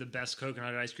possibly the best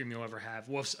coconut ice cream you'll ever have.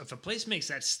 Well, if a place makes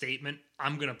that statement,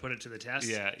 I'm gonna put it to the test.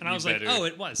 Yeah, and I you was better. like, oh,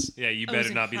 it was. Yeah, you It was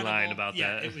better not be lying incredible. about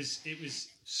Yeah, that. it was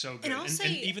so good. And I'll And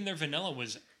say- even their vanilla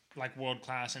was like world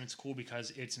class, and it's cool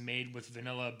because it's made with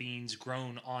vanilla beans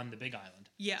grown on the Big Island.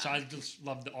 Yeah. So I just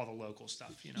loved all the local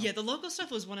stuff. You know. Yeah, the local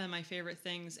stuff was one of my favorite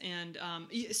things. And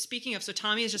speaking of, so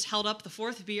Tommy has just held up the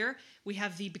fourth beer. We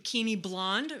have the Bikini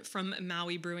Blonde from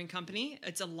Maui Brewing Company.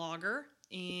 It's a lager.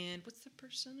 And what's the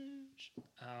percentage?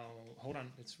 Oh, hold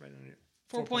on, it's right under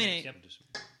 4.8. Yep.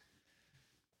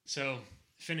 So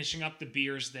finishing up the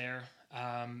beers there.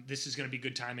 This is going to be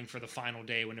good timing for the final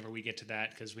day whenever we get to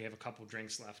that because we have a couple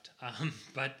drinks left.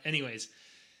 But anyways,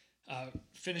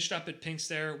 finished up at Pink's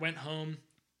there, went home.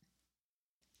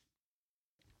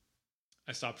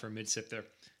 I stopped for a mid sip there,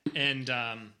 and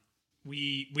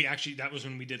we actually, that was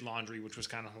when we did laundry, which was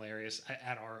kind of hilarious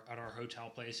at our hotel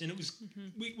place, and it was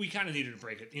we kind of needed to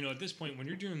break it. You know, at this point when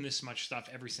you're doing this much stuff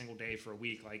every single day for a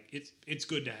week, like it's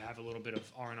good to have a little bit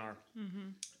of R&R.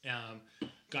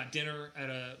 Got dinner at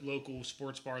a local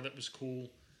sports bar that was cool,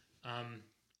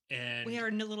 and We had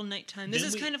our little nighttime. This then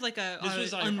is we- kind of like a this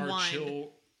was like unwind. our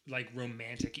chill, like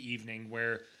romantic evening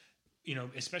where, you know,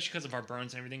 especially because of our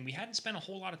burns and everything, we hadn't spent a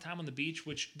whole lot of time on the beach,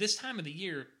 which this time of the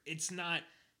year, it's not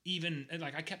even,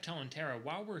 like I kept telling Tara,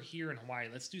 while we're here in Hawaii,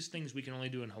 let's do things we can only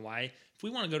do in Hawaii. If we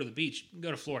want to go to the beach, we can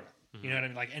go to Florida. You know what I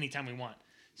mean? Like anytime we want.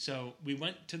 So we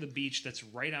went to the beach that's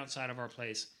right outside of our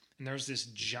place, and there's this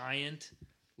giant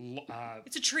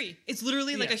It's a tree. It's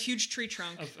literally like Yeah. a huge tree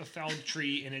trunk. a felled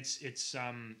tree, and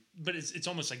but it's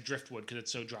almost like driftwood because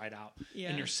it's so dried out. Yeah.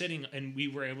 And you're sitting, and we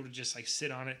were able to just like sit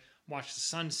on it, watch the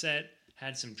sunset,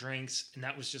 had some drinks, and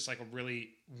that was just like a really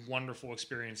wonderful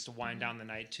experience to wind down the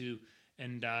night too.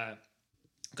 And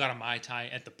got a Mai Tai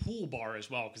at the pool bar as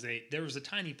well because there was a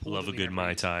tiny pool. Love that a we good never Mai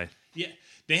used. Tai. Yeah,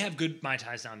 they have good Mai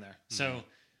Tais down there. So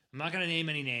I'm not going to name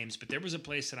any names, but there was a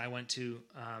place that I went to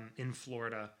in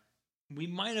Florida. We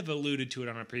might have alluded to it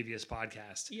on a previous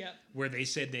podcast. Yeah. Where they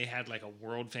said they had like a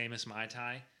world famous Mai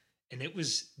Tai, and it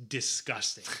was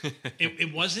disgusting.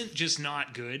 it wasn't just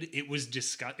not good. It was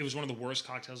It was one of the worst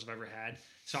cocktails I've ever had.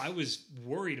 So I was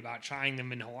worried about trying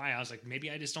them in Hawaii. I was like,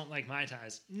 maybe I just don't like Mai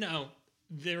Tais. No,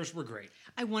 theirs were great.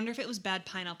 I wonder if it was bad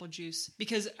pineapple juice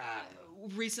because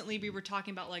recently we were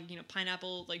talking about like, you know,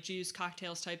 pineapple like juice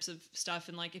cocktails types of stuff,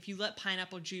 and like if you let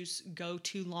pineapple juice go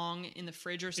too long in the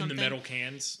fridge or In something the metal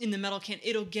cans. in the metal can,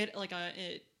 it'll get like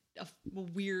a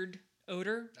weird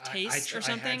odor taste or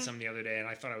something. I had some the other day, and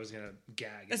I thought I was going to gag.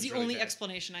 It That's was the really only bad.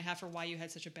 explanation I have for why you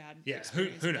had such a bad Yeah,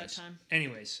 experience who at knows? that time.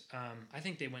 Anyways, I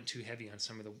think they went too heavy on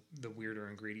some of the weirder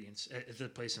ingredients at the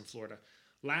place in Florida.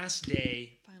 Last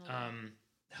day, Final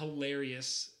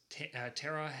hilarious.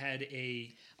 Tara had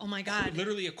Oh my god.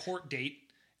 literally a court date,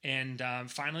 and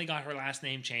finally got her last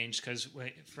name changed because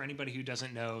for anybody who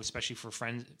doesn't know, especially for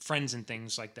friends and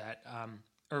things like that,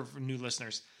 or for new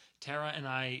listeners, Tara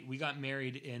and we got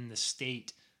married in the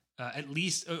state at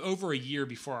least over a year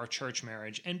before our church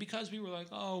marriage, and because we were like,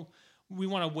 oh, we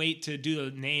want to wait to do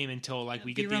the name until like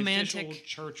we be get the romantic. official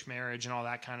church marriage and all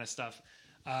that kind of stuff.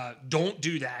 Don't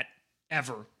do that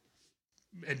ever.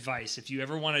 Advice: if you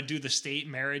ever want to do the state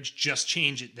marriage, just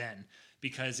change it then,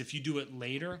 because if you do it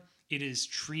later, it is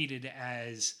treated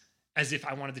as if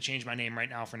I wanted to change my name right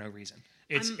now for no reason.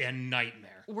 It's a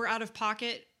nightmare. We're out of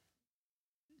pocket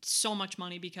so much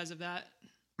money because of that.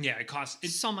 Yeah, it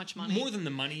costs So much money. more than the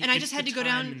money, And I it's just had the to go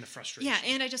time down and the frustration. Yeah,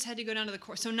 and I just had to go down to the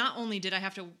court. So not only did I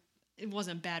have to, it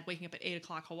wasn't bad waking up at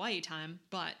 8:00 Hawaii time,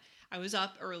 but I was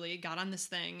up early, got on this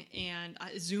thing, and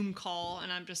a Zoom call,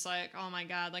 and I'm just like, oh my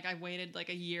god, like I waited like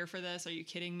a year for this. Are you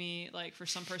kidding me? Like for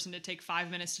some person to take 5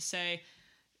 minutes to say,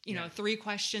 you know, 3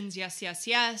 questions, yes, yes,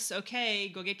 yes. Okay,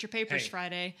 go get your papers Hey,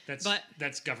 Friday.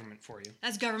 That's government for you.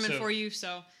 That's government So- for you.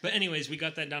 So But anyways, we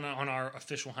got that done on our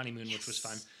official honeymoon, which was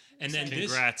fun. And then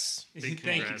Congrats. Big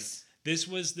Thank you. congrats. This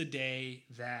was the day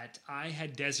that I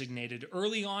had designated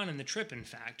early on in the trip, in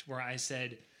fact, where I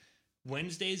said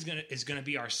Wednesday is gonna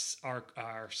be our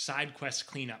side quest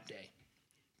cleanup day.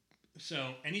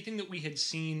 So anything that we had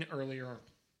seen earlier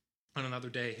on another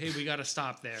day, hey, we got to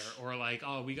stop there, or like,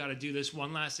 oh, we got to do this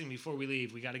one last thing before we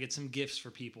leave. We got to get some gifts for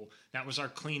people. That was our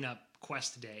cleanup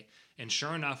quest day. And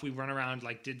sure enough, we run around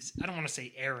like I don't want to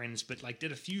say errands, but like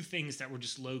did a few things that were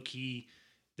just low key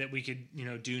that we could,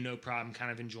 do no problem,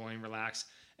 kind of enjoy and relax.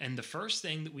 And the first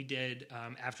thing that we did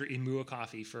after Imua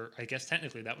Coffee for, I guess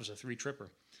technically that was a 3-tripper.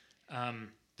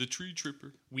 The Tree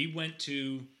Tripper. We went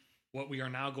to what we are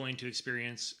now going to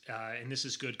experience, and this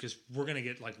is good because we're going to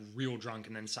get like real drunk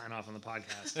and then sign off on the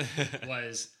podcast,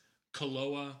 was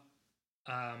Kaloa,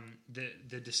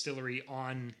 the distillery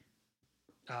on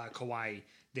Kauai.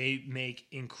 They make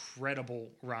incredible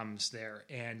rums there.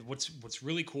 And what's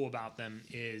really cool about them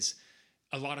is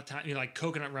a lot of time, like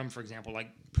coconut rum, for example, like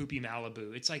Poopy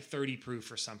Malibu, it's like 30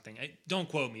 proof or something. Don't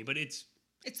quote me, but it's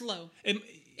low.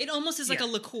 It almost is like a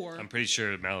liqueur. I'm pretty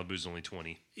sure Malibu's only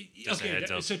 20. Just a okay,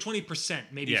 heads up. so 20%,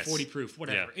 maybe Yes. 40 proof,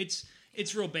 whatever. Yeah.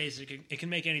 It's real basic. It can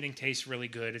make anything taste really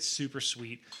good. It's super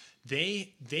sweet.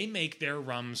 They make their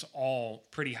rums all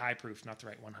pretty high proof. Not the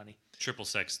right one, honey. Triple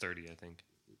Sex 30, I think.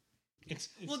 It's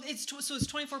it's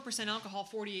 24% alcohol,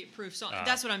 48 proof. So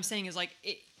that's what I'm saying is like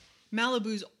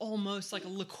Malibu's almost like a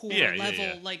liqueur level.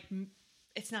 Yeah. Like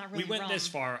it's not really. we went rum. this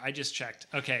far. I just checked.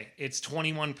 Okay, it's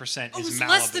 21%. Oh, is it's Malibu.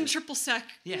 less than triple sec.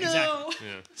 Yeah, no. exactly.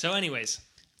 Yeah. So, anyways,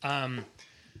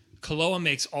 Kaloa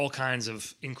makes all kinds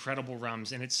of incredible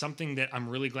rums, and it's something that I'm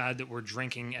really glad that we're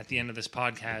drinking at the end of this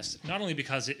podcast. Not only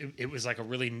because it was like a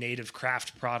really native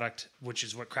craft product, which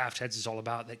is what Craft Heads is all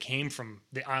about, that came from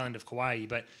the island of Kauai,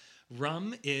 but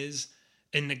rum is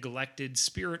a neglected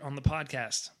spirit on the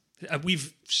podcast.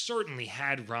 We've certainly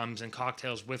had rums and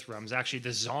cocktails with rums. Actually,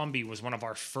 the Zombie was one of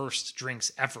our first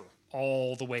drinks ever,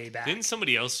 all the way back. Didn't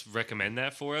somebody else recommend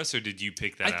that for us, or did you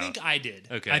pick that out? I think I did.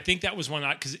 Okay. I think that was one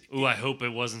because Ooh, I hope it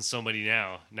wasn't somebody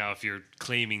now. Now, if you're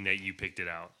claiming that you picked it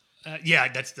out.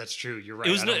 yeah, that's true. You're right.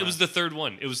 It was the third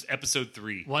one. It was episode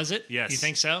 3. Was it? Yes. You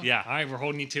think so? Yeah. All right, we're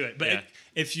holding you to it. But Yeah.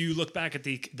 if you look back at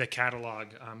the catalog,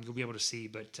 you'll be able to see.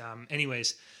 But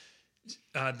anyways,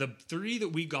 the 3 that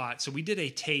we got, so we did a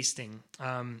tasting.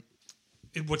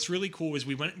 What's really cool is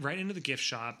we went right into the gift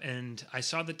shop, and I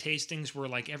saw the tastings were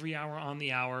like every hour on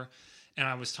the hour. And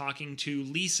I was talking to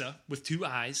Lisa with 2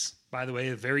 eyes. By the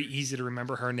way, very easy to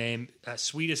remember her name.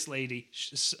 Sweetest lady.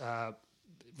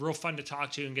 Real fun to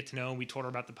talk to and get to know. We told her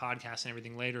about the podcast and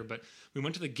everything later. But we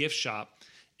went to the gift shop,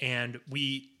 and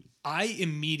I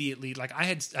immediately, like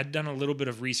I'd done a little bit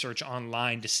of research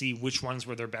online to see which ones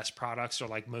were their best products or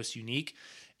like most unique.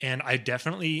 And I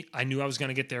knew I was going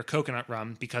to get their coconut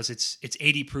rum because it's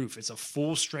 80 proof. It's a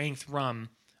full strength rum,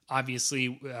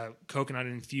 obviously coconut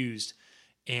infused.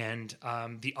 And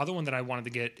the other one that I wanted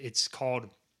to get, it's called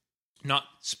not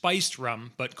spiced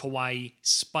rum, but Kauai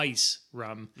spice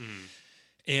rum.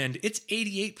 And it's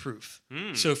 88 proof.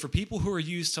 So for people who are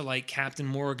used to like Captain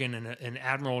Morgan and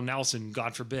Admiral Nelson,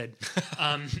 God forbid,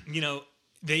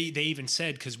 they even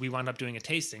said, because we wound up doing a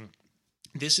tasting,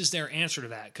 this is their answer to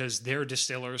that, because their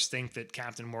distillers think that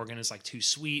Captain Morgan is like too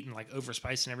sweet and like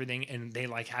overspiced and everything, and they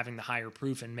like having the higher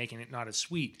proof and making it not as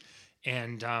sweet.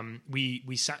 And we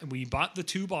bought the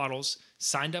 2 bottles,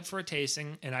 signed up for a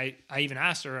tasting, and I even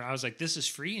asked her, I was like, "This is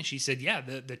free?" And she said, "Yeah,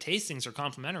 the tastings are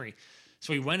complimentary."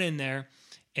 So we went in there,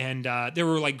 and there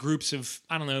were like groups of,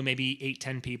 I don't know, maybe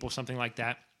 8-10 people, something like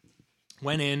that.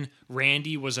 Went in.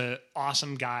 Randy was an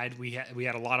awesome guide. We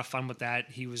had a lot of fun with that.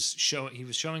 He was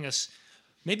showing us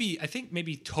maybe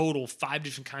total 5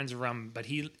 different kinds of rum, but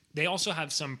they also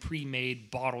have some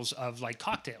pre-made bottles of like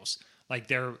cocktails. Like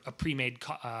they're a pre-made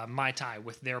Mai Tai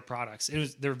with their products.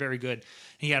 They're very good.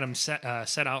 He had them set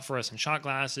out for us in shot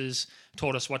glasses.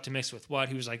 Told us what to mix with what.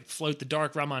 He was like, float the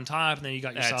dark rum on top, and then you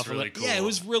got yourself That's really cool. Yeah, it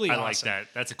was really awesome. I like that.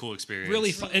 That's a cool experience.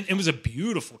 Really fun. And it was a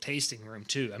beautiful tasting room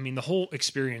too. I mean, the whole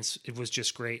experience, it was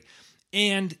just great.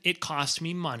 And it cost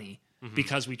me money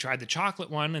because we tried the chocolate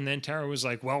one, and then Tara was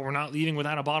like, "Well, we're not leaving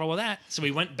without a bottle of that." So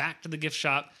we went back to the gift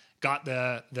shop, got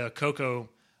the cocoa.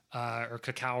 Or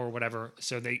cacao or whatever.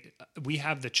 So we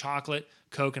have the chocolate,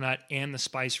 coconut, and the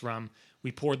spice rum.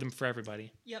 We poured them for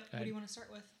everybody. Yep. What do you want to start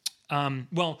with?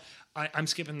 Well, I'm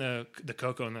skipping the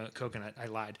cocoa and the coconut. I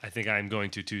lied. I think I'm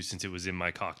going to too, since it was in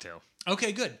my cocktail.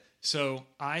 Okay, good. So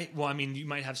you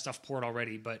might have stuff poured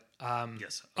already, but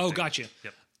Yes. Gotcha.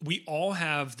 Yep. We all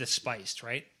have the spiced,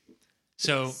 right?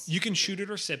 So you can shoot it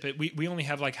or sip it. We only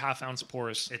have like half-ounce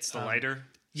pours. It's the lighter.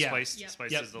 yeah. Spice. Yep.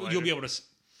 Spice Yep, is the lighter. you'll be able to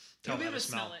tell You'll be by able the to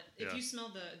smell it. If Yeah. you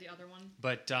smell the other one,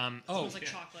 But smells like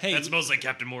chocolate. hey, That smells like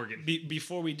Captain Morgan.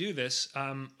 before we do this,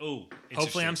 Oh,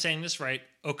 hopefully I'm saying this right.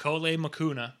 Okole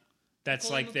Makuna. That's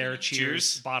Okole like their Makuna.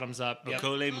 cheers, Cheers. bottoms up. Yep.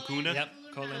 Okole Makuna. Yep.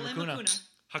 Kole Makuna.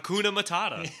 Hakuna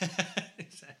Matata.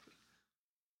 Exactly.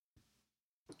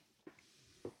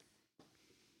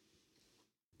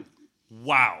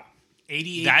 Wow.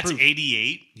 88 That's proof.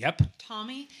 88. Yep.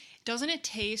 Tommy, Doesn't it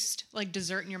taste like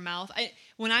dessert in your mouth?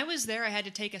 When I was there, I had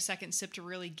to take a second sip to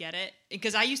really get it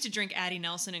because I used to drink Addie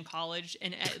Nelson in college,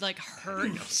 and it like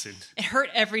hurt. Nelson. It hurt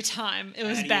every time. It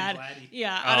was Addie bad. and Vladdy.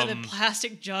 Yeah, out of the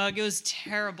plastic jug. It was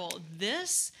terrible.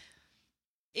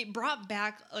 It brought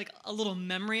back like a little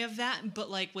memory of that, but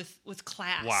like with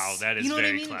class. Wow, that is You know what I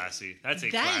very mean? classy. That's a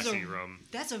That is classy rum.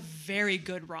 That's a very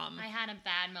good rum. I had a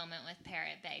bad moment with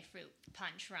Parrot Bay Fruit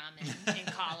Punch rum in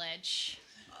college.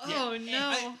 Oh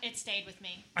no! It stayed with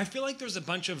me. I feel like there's a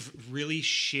bunch of really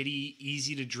shitty,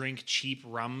 easy to drink, cheap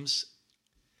rums,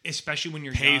 especially when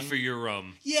you're Pay young. for your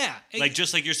rum. Yeah, Like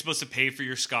just like you're supposed to pay for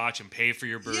your scotch and pay for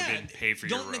your bourbon, pay for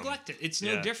your rum. Don't neglect it. It's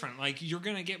no Yeah. different. Like you're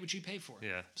gonna get what you pay for.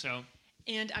 Yeah. So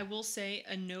And I will say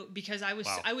a note because I was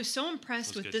Wow. so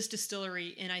impressed with good. this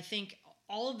distillery, and I think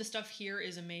all of the stuff here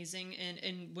is amazing.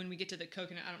 And when we get to the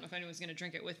coconut, I don't know if anyone's going to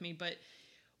drink it with me, but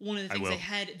one of the things will. they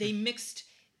had, they mixed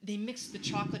the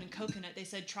chocolate and coconut. They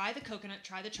said try the coconut,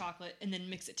 try the chocolate, and then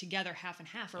mix it together half and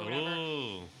half or whatever.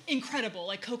 Oh. Incredible,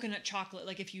 like coconut chocolate.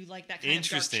 Like if you like that kind of dark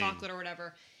Interesting. chocolate or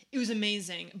whatever, it was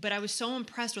amazing. But I was so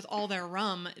impressed with all their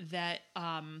rum that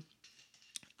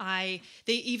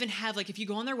they even have, like, if you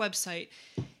go on their website,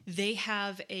 they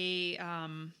have a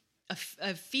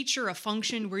feature, a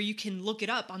function where you can look it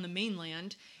up on the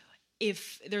mainland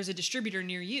if there's a distributor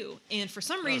near you. And for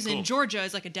some reason, cool. Georgia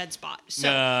is like a dead spot.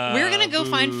 So Nah, we're gonna go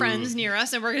find boo. friends near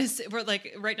us, and we're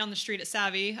like right down the street at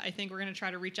Savvy. I think we're gonna try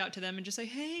to reach out to them and just say,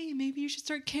 hey, maybe you should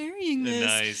start carrying this.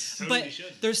 Nice. Totally But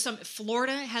should. there's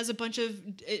Florida has a bunch of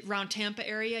around Tampa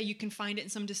area. You can find it in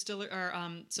some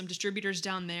some distributors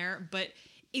down there. But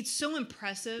it's so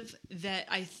impressive that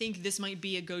I think this might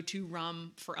be a go-to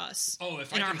rum for us. Oh,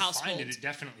 if in I our can household. find it, it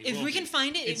definitely If will we be. can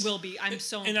find it, It's- it will be. I'm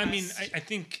so And impressed. I mean, I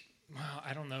think, well,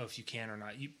 I don't know if you can or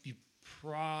not. You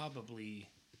probably.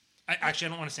 Actually, I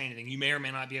don't want to say anything. You may or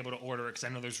may not be able to order it because I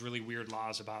know there's really weird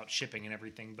laws about shipping and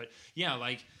everything. But yeah,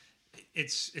 like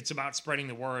it's about spreading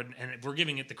the word, and we're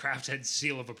giving it the Craft Head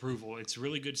seal of approval. It's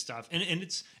really good stuff, and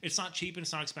it's not cheap and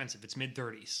it's not expensive. It's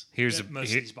mid-30s. Most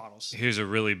of these bottles. Here's a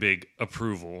really big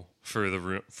approval for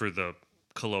the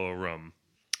Kaloa rum.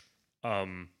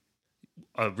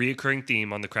 A reoccurring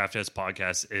theme on the Craft Test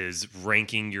podcast is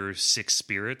ranking your 6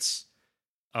 spirits.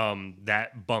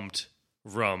 That bumped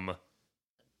rum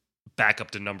back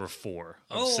up to number 4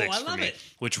 of Oh, 6 I for love me. it.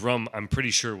 Which rum I'm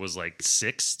pretty sure was like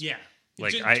 6th. Yeah,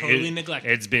 Like Just I totally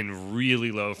neglected. It's been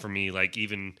really low for me. Like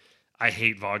even I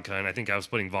hate vodka, and I think I was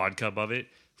putting vodka above it.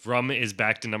 Rum is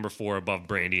back to number 4 above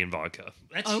brandy and vodka.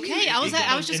 That's Okay, huge. I was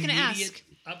It's just an gonna immediate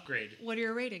ask. upgrade. What are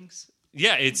your ratings?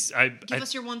 Yeah, it's Give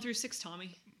us your 1 through 6,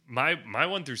 Tommy. my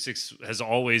 1 through 6 has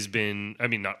always been. I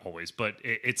mean, not always, but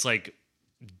it's like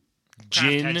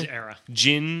Craft Heads era.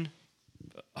 gin.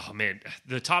 Oh man,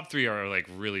 the top 3 are like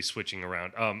really switching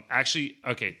around. Actually,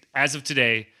 okay, as of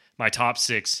today, my top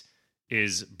 6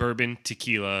 is bourbon,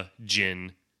 tequila,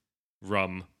 gin,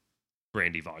 rum,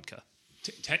 brandy, vodka.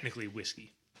 Technically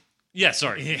whiskey. Yeah,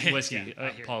 sorry, Yeah, whiskey. yeah, I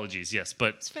hear you. Apologies. Yes,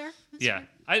 but It's fair. That's yeah,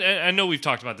 fair. I know we've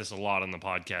talked about this a lot on the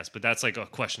podcast, but that's like a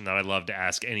question that I love to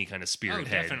ask any kind of spirit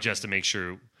head, definitely. just to make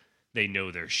sure they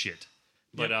know their shit.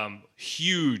 But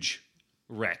huge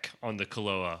wreck on the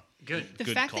Kaloa. Good. The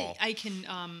Good fact call. that I can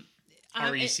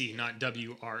REC, not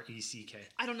WRECK.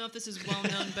 I don't know if this is well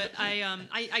known, but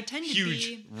I tend to Huge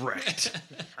be wrecked.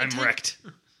 I'm wrecked.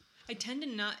 I tend to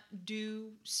not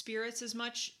do spirits as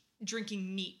much,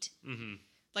 drinking neat. Mm-hmm.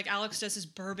 Like Alex does his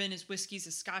bourbon, his whiskeys,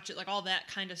 his scotch, like all that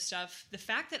kind of stuff. The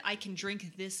fact that I can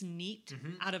drink this neat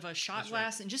out of a shot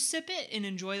glass and just sip it and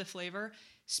enjoy the flavor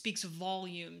speaks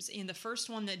volumes. And the first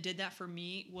one that did that for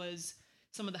me was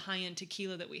some of the high-end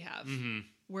tequila that we have,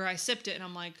 where I sipped it and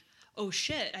I'm like, oh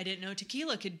shit, I didn't know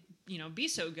tequila could, be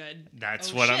so good.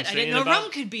 That's Oh, what I'm shit, I saying didn't know about-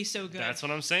 rum could be so good. That's what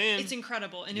I'm saying. It's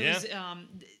incredible. And Yeah. it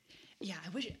was, I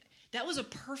wish that was a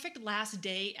perfect last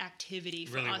day activity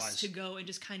for Really us was. to go and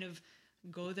just kind of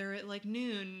go there at like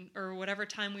noon or whatever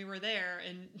time we were there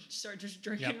and start just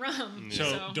drinking Yep. rum.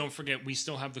 So don't forget, we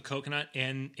still have the coconut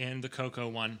and the cocoa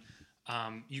one.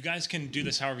 You guys can do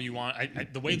this however you want.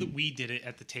 The way that we did it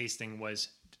at the tasting was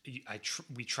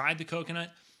we tried the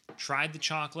coconut, tried the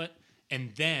chocolate,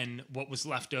 and then what was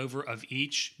left over of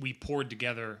each we poured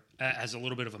together as a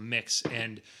little bit of a mix,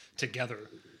 and together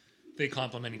they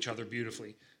complement each other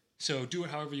beautifully. So do it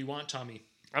however you want, Tommy.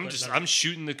 I'm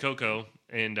shooting the cocoa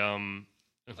and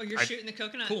oh, you're shooting the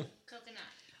coconut. Cool. Coconut.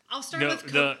 I'll start No, with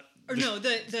the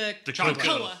the cocoa.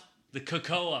 cocoa. The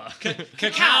cocoa.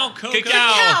 Cacao, cocoa.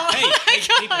 Cacao. Hey,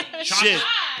 people, chocolate. Shit.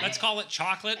 Let's call it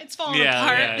chocolate. It's falling Yeah,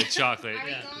 apart. yeah, chocolate. Are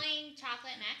we Yeah. going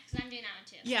chocolate next? 'Cause I'm doing that one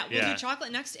too. Yeah, we'll Yeah. do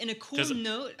chocolate next. And a cool 'Cause-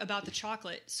 note about the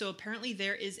chocolate. So apparently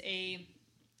there is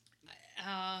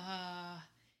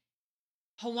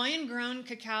Hawaiian ground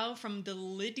cacao from the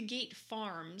Lydgate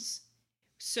Farms.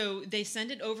 So they send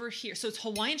it over here. So it's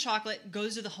Hawaiian chocolate,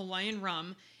 goes to the Hawaiian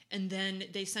rum, and then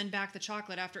they send back the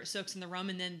chocolate after it soaks in the rum,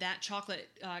 and then that chocolate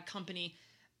company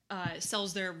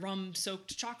sells their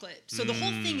rum-soaked chocolate. So the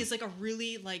whole thing is like a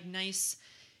really like nice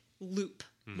loop,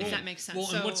 if that makes sense.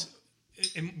 Well, So,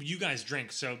 and you guys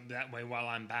drink, so that way while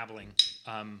I'm babbling,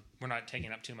 we're not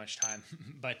taking up too much time.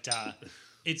 But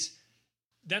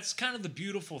that's kind of the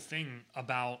beautiful thing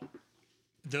about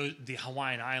the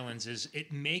Hawaiian Islands is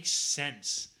it makes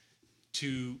sense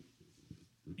to,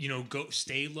 go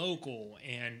stay local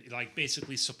and like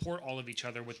basically support all of each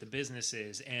other with the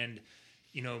businesses and,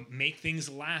 make things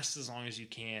last as long as you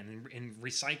can and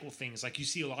recycle things. Like you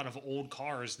see a lot of old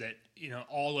cars that,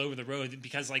 all over the road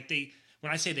because like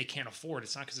when I say they can't afford,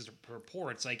 it's not because they're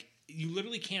poor. It's like you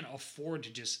literally can't afford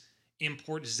to just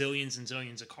import zillions and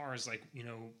zillions of cars like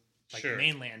Sure. the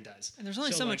mainland does. and there's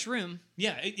only so much room.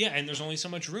 Yeah, and there's only so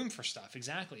much room for stuff.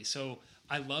 Exactly. So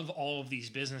I love all of these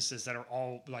businesses that are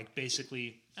all like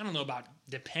basically, I don't know about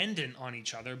dependent on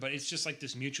each other, but it's just like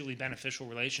this mutually beneficial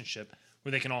relationship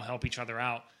where they can all help each other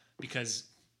out because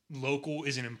local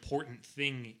is an important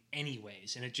thing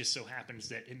anyways, and it just so happens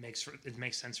that it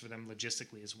makes sense for them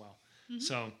logistically as well.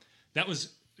 So that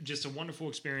was just a wonderful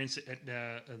experience at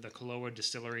the Kaloa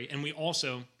Distillery, and we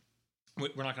also.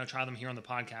 We're not going to try them here on the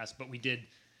podcast, but we did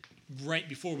right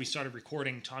before we started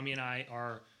recording. Tommy and I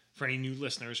are, for any new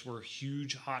listeners, we're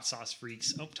huge hot sauce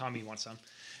freaks. Oh, Tommy wants some.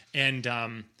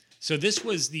 And so this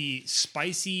was the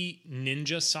Spicy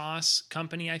Ninja Sauce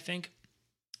Company, I think.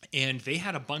 And they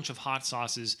had a bunch of hot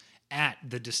sauces at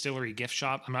the distillery gift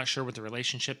shop. I'm not sure what the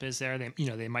relationship is there.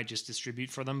 They might just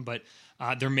distribute for them, but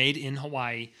they're made in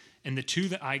Hawaii. And the two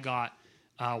that I got,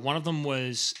 one of them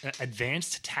was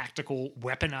Advanced Tactical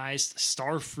Weaponized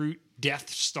Starfruit Death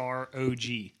Star OG.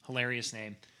 Hilarious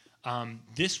name.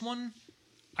 This one,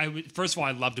 first of all,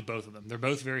 I loved both of them. They're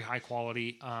both very high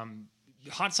quality.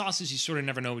 Hot sauces, you sort of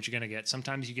never know what you're going to get.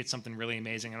 Sometimes you get something really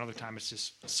amazing. Another time it's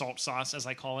just salt sauce, as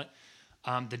I call it.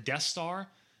 The Death Star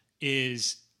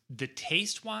is, the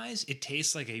taste-wise, it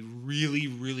tastes like a really,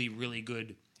 really, really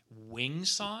good wing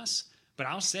sauce. But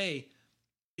I'll say,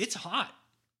 it's hot.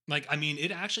 Like, I mean,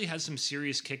 it actually has some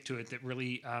serious kick to it that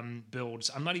really builds.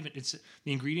 The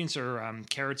ingredients are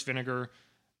carrots, vinegar,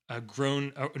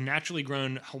 naturally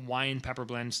grown Hawaiian pepper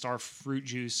blend, star fruit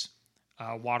juice,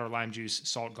 water, lime juice,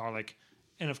 salt, garlic,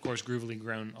 and of course, groovily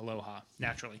grown aloha,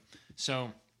 naturally.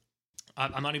 So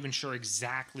I'm not even sure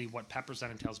exactly what peppers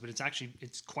that entails, but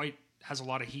has a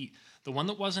lot of heat. The one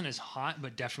that wasn't as hot,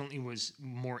 but definitely was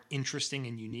more interesting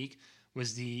and unique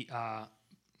was the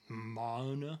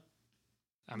Mauna.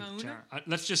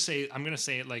 Let's just say, I'm going to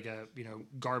say it like a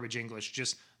garbage English,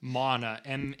 just Mauna,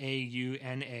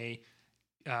 Mauna,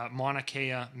 Mauna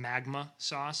Kea magma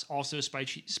sauce, also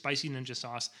spicy ninja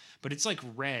sauce, but it's like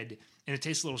red and it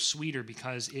tastes a little sweeter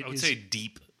because I would say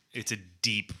deep. It's a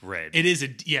deep red. It is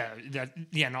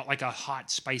not like a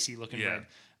hot spicy looking red.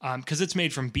 Because it's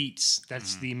made from beets.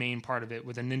 That's the main part of it,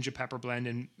 with a ninja pepper blend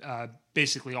and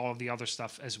basically all of the other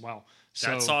stuff as well.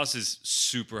 So that sauce is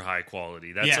super high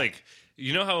quality. That's like,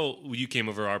 how you came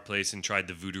over our place and tried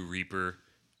the Voodoo Reaper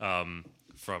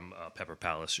from Pepper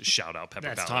Palace. Shout out Pepper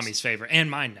Palace. That's Tommy's favorite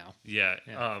and mine now. Yeah.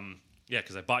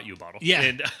 Because I bought you a bottle.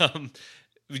 Yeah. And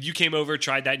you came over,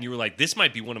 tried that, and you were like, this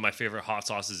might be one of my favorite hot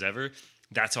sauces ever.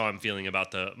 That's how I'm feeling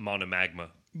about the Mauna Magma.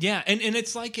 Yeah, and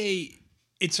it's like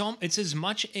it's as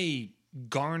much a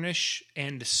garnish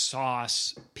and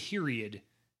sauce period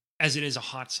as it is a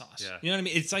hot sauce. Yeah. You know what I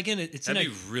mean? It's like That'd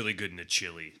be really good in a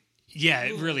chili. Yeah,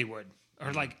 it really would.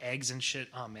 Or like eggs and shit.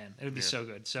 Oh man, it would be so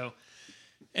good. So,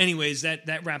 anyways,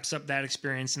 that wraps up that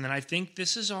experience, and then I think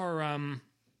this is our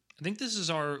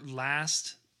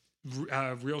last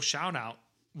real shout out.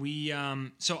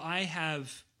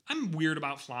 I'm weird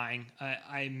about flying.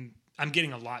 I'm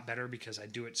getting a lot better because I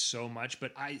do it so much,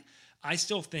 but I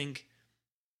still think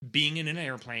being in an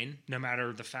airplane, no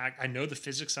matter the fact, I know the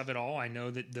physics of it all. I know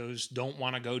that those don't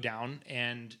want to go down,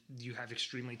 and you have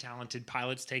extremely talented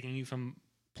pilots taking you from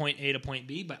point A to point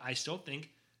B, but I still think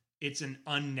it's an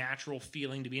unnatural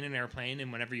feeling to be in an airplane,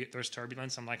 and whenever there's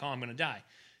turbulence, I'm like, oh, I'm going to die.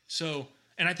 So,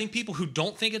 and I think people who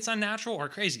don't think it's unnatural are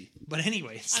crazy. But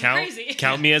anyways. Crazy.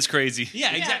 Count me as crazy.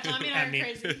 Yeah, exactly. Tommy and I are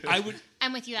crazy.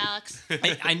 I'm with you, Alex.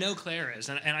 I know Claire is,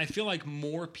 and I feel like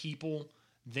more people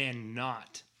than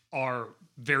not are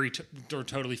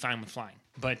totally fine with flying.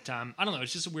 But I don't know.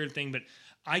 It's just a weird thing, but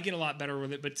I get a lot better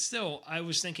with it. But still, I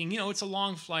was thinking, it's a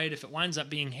long flight. If it winds up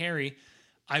being hairy,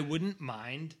 I wouldn't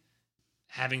mind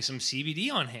having some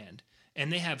CBD on hand. And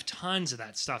they have tons of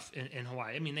that stuff in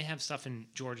Hawaii. I mean, they have stuff in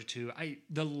Georgia too.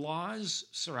 The laws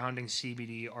surrounding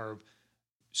CBD are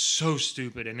so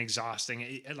stupid and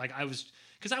exhausting. I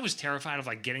was terrified of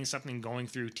like getting something going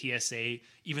through TSA,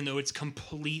 even though it's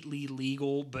completely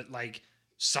legal, but like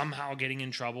somehow getting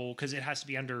in trouble because it has to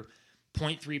be under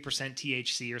 0.3%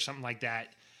 THC or something like that.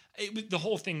 The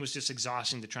whole thing was just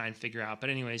exhausting to try and figure out. But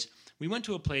anyways, we went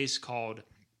to a place called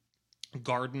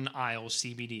Garden Isle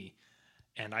CBD.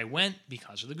 And I went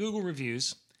because of the Google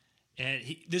reviews, and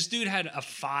this dude had a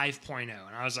 5.0, and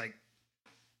I was like,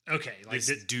 okay. Like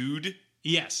this dude?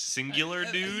 Yes. Singular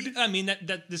dude? I mean,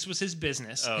 that this was his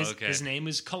business. Oh, okay. His name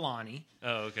is Kalani.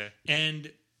 Oh, okay.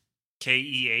 And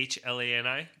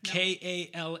Kehlani?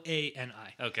 Kalani.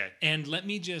 Okay. And let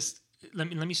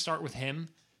me start with him.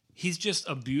 He's just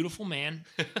a beautiful man,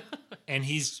 and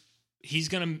he's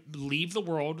going to leave the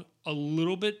world a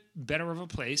little bit better of a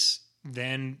place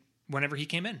than whenever he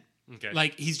came in. Okay.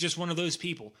 Like, he's just one of those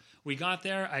people. We got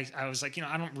there. I was like,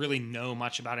 I don't really know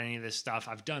much about any of this stuff.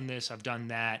 I've done this. I've done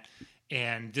that.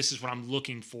 And this is what I'm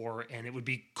looking for. And it would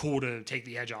be cool to take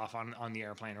the edge off on the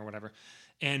airplane or whatever.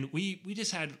 And we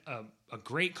just had a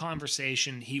great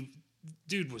conversation.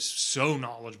 Dude was so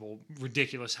knowledgeable.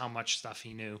 Ridiculous how much stuff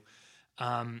he knew.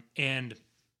 And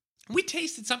we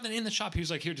tasted something in the shop. He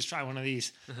was like, here, just try one of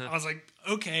these. I was like,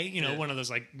 okay, one of those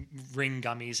like ring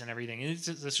gummies and everything. And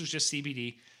this was just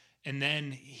CBD. And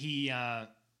then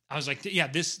I was like, yeah,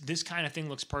 this kind of thing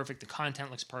looks perfect. The content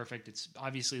looks perfect. It's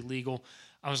obviously legal.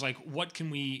 I was like, what can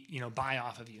we, buy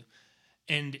off of you?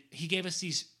 And he gave us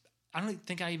these, I don't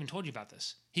think I even told you about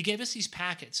this. He gave us these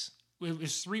packets. It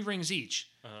was 3 rings each.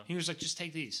 He was like, just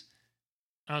take these.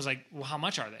 I was like, well, how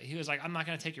much are they? He was like, I'm not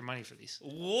going to take your money for these.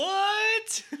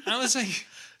 What? I was like,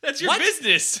 that's your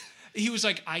business. He was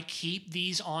like, I keep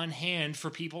these on hand for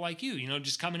people like you,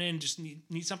 just coming in, just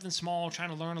need something small, trying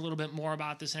to learn a little bit more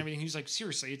about this and everything. He was like,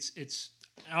 seriously, it's.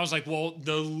 I was like, well,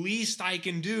 the least I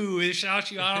can do is shout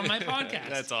you out on my podcast.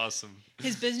 That's awesome.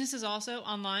 His business is also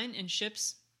online and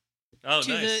ships to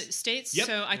the States. Yep.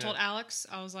 So I told Alex,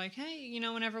 I was like, hey,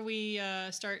 whenever we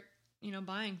start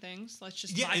buying things, let's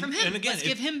just buy from him. And again, let's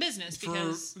give him business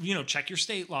because check your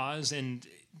state laws, and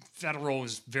federal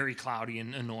is very cloudy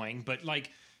and annoying, but like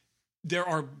there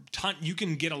are you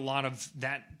can get a lot of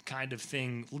that kind of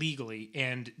thing legally.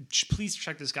 And please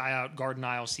check this guy out, Garden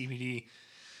Isle CBD.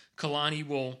 Kalani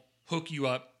will hook you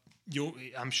up.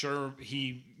 I'm sure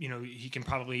he can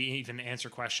probably even answer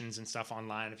questions and stuff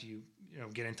online if you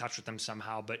get in touch with them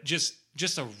somehow. But just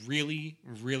a really,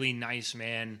 really nice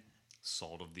man.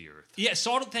 Salt of the earth. Yeah,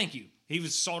 thank you. He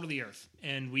was salt of the earth.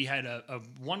 And we had a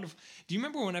wonderful... Do you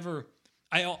remember whenever...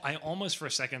 I almost for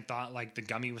a second thought like the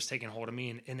gummy was taking hold of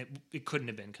me, and it couldn't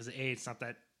have been, because A, it's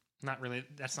that's not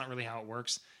really how it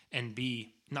works, and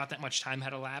B, not that much time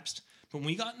had elapsed. But when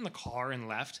we got in the car and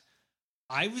left,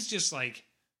 I was just like...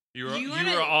 You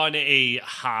were on a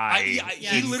high.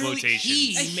 He literally a made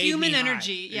human me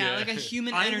energy, high. like a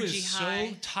human energy I was high.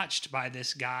 so touched by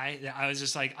this guy that I was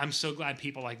just like, I'm so glad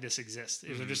people like this exist.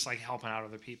 They're just like helping out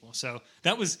other people. So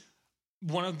that was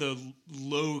one of the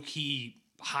low key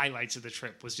highlights of the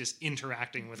trip, was just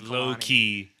interacting with Kalani. Low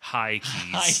key, high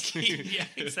keys. High key, yeah,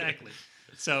 exactly.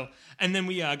 So, and then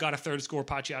we got a third score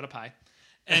pachiata pie,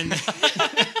 and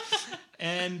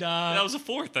and that was a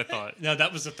fourth, I thought. No,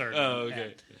 that was the third. Oh,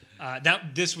 okay.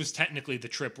 This was technically the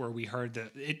trip where we heard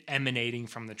it emanating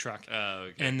from the truck. Oh,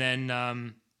 okay. And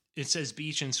then it says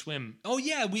beach and swim. Oh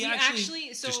yeah, we actually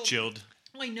just chilled.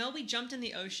 Well, I know we jumped in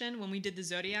the ocean when we did the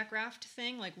Zodiac raft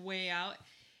thing, like way out.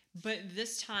 But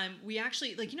this time we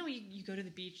actually, like, you go to the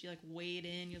beach, you like wade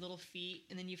in your little feet,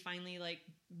 and then you finally like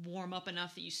warm up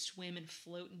enough that you swim and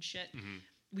float and shit. Mm-hmm.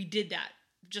 We did that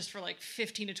just for like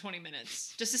 15 to 20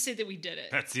 minutes just to say that we did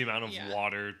it. That's the amount of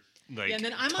water. And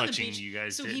then I'm on the beach. You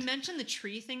guys so did. He mentioned the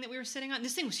tree thing that we were sitting on.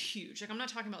 This thing was huge. Like, I'm not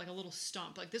talking about like a little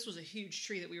stump. Like, this was a huge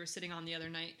tree that we were sitting on the other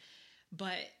night.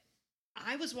 But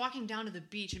I was walking down to the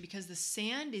beach, and because the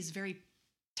sand is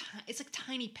it's like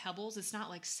tiny pebbles. It's not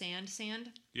like sand.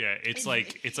 Yeah, it's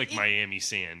like Miami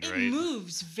sand, right? It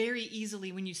moves very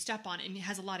easily when you step on it, and it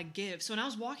has a lot of give. So when I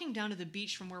was walking down to the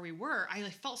beach from where we were, I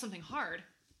like felt something hard.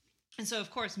 And so,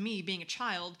 of course, me being a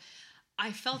child,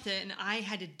 I felt it, and I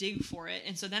had to dig for it.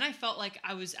 And so then I felt like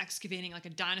I was excavating like a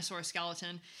dinosaur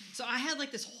skeleton. So I had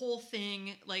like this whole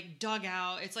thing like dug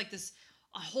out. It's like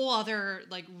a whole other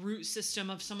like root system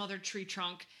of some other tree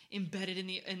trunk embedded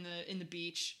in the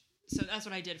beach. So that's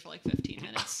what I did for like 15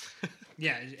 minutes.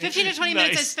 Yeah. 15 to 20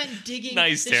 minutes I Nice. spent digging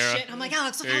Nice, this Tara. shit. I'm like,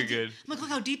 Alex, look Very how good. deep. I'm like, look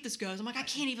how deep this goes. I'm like, I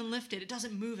can't even lift it. It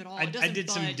doesn't move at all. I It doesn't did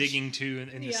some budge. digging too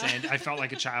in the Yeah. sand. I felt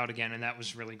like a child again, and that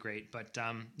was really great. But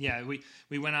yeah,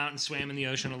 we went out and swam in the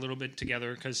ocean a little bit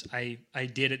together because I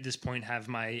did at this point have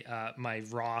my my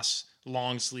Ross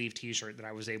long sleeve T-shirt that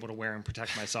I was able to wear and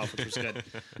protect myself, which was good.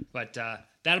 But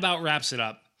that about wraps it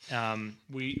up.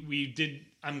 We did.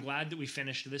 I'm glad that we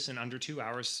finished this in under 2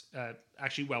 hours.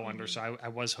 Actually, well under. So I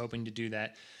was hoping to do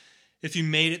that. If you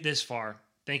made it this far,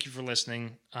 thank you for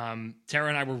listening. Tara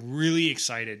and I were really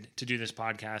excited to do this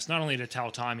podcast, not only to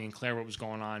tell Tommy and Claire what was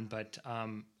going on, but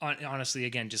honestly,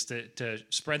 again, just to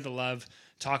spread the love,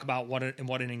 talk about what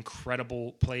an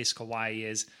incredible place Kauai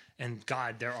is. And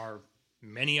God, there are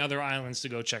many other islands to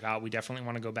go check out. We definitely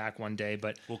want to go back one day,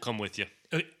 but We'll come with you.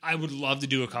 I would love to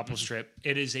do a couples trip.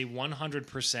 It is a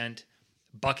 100%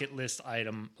 bucket list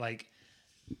item. Like,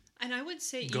 And I would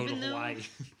say, go to Hawaii.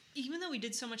 even though we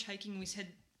did so much hiking, we had,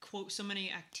 quote, so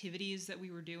many activities that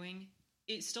we were doing,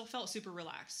 it still felt super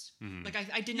relaxed. Like,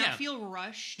 I did not Yeah. feel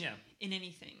rushed Yeah. in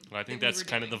anything. Well, I think that we that's were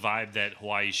kind of the doing. vibe that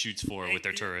Hawaii shoots for with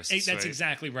their tourists. That's right?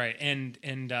 exactly right. And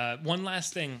one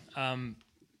last thing.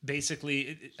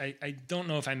 Basically, I don't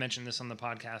know if I mentioned this on the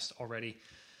podcast already,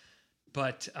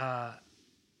 but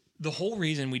the whole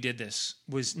reason we did this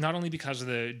was not only because of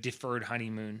the deferred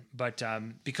honeymoon, but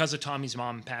because of Tommy's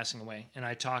mom passing away. And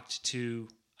I talked to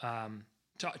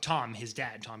Tom, his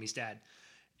dad, Tommy's dad,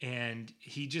 and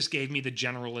he just gave me the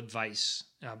general advice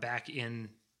back in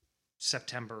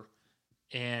September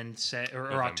and said, or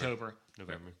November. October.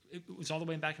 November. It was all the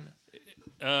way back in.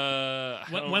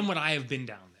 When When would I have been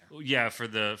down there? Yeah, for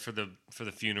the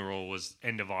funeral was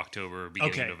end of October,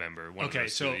 beginning of November. One of Okay,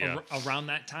 those so two, yeah. around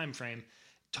that time frame,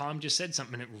 Tom just said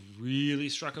something that really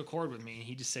struck a chord with me. And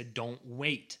he just said, "Don't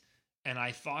wait." And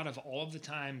I thought of all of the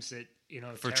times that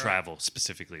for Tara- travel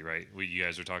specifically, right? What you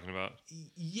guys were talking about?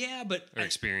 Yeah, but Or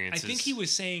experiences. I think he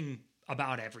was saying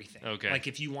about everything. Okay. Like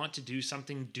if you want to do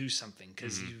something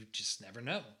because you just never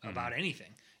know about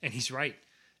anything. And he's right.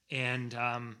 And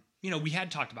we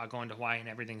had talked about going to Hawaii and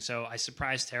everything. So I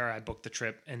surprised Tara. I booked the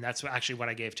trip, and that's actually what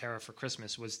I gave Tara for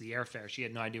Christmas was the airfare. She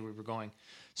had no idea we were going.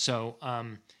 So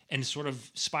and sort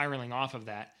of spiraling off of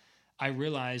that, I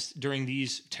realized during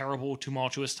these terrible,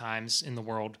 tumultuous times in the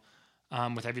world,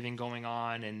 with everything going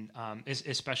on, and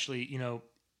especially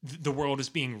the world is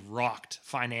being rocked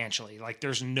financially. Like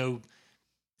there's nothing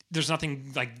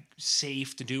like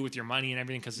safe to do with your money and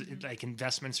everything because like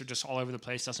investments are just all over the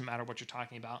place. Doesn't matter what you're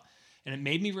talking about. And it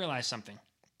made me realize something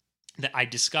that I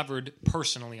discovered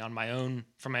personally from my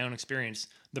own experience,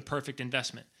 the perfect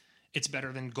investment. It's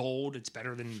better than gold. It's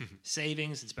better than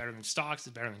savings. It's better than stocks.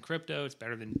 It's better than crypto. It's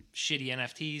better than shitty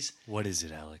NFTs. What is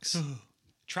it, Alex?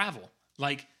 Travel.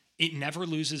 Like it never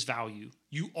loses value.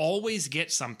 You always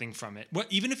get something from it.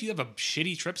 Even if you have a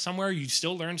shitty trip somewhere, you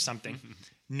still learn something.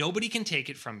 Nobody can take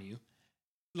it from you.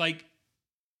 Like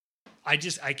I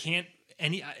can't.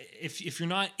 If you're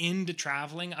not into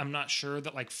traveling, I'm not sure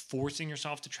that like forcing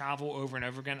yourself to travel over and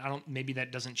over again, maybe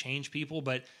that doesn't change people,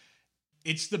 but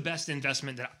it's the best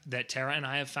investment that Tara and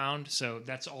I have found. So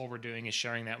that's all we're doing is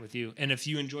sharing that with you. And if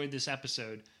you enjoyed this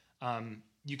episode,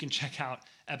 you can check out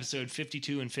episode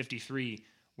 52 and 53,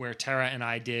 where Tara and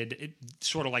I did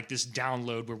sort of like this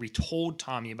download where we told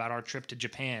Tommy about our trip to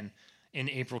Japan in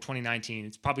April 2019.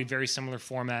 It's probably very similar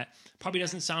format. Probably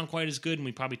doesn't sound quite as good, and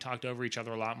we probably talked over each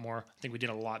other a lot more. I think we did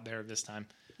a lot better this time.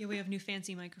 Yeah, we have new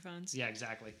fancy microphones. Yeah,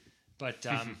 exactly. But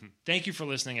thank you for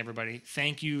listening, everybody.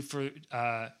 Thank you to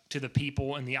the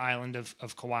people in the island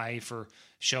of Kauai for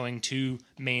showing two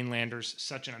mainlanders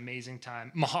such an amazing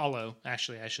time. Mahalo,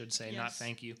 actually, I should say, not Yes.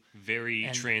 thank you. Very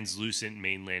translucent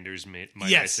mainlanders, might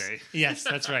Yes, I say. yes,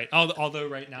 that's right. Although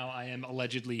right now I am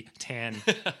allegedly tan,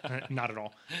 not at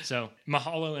all. So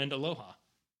mahalo and aloha.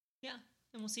 Yeah,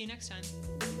 and we'll see you next time.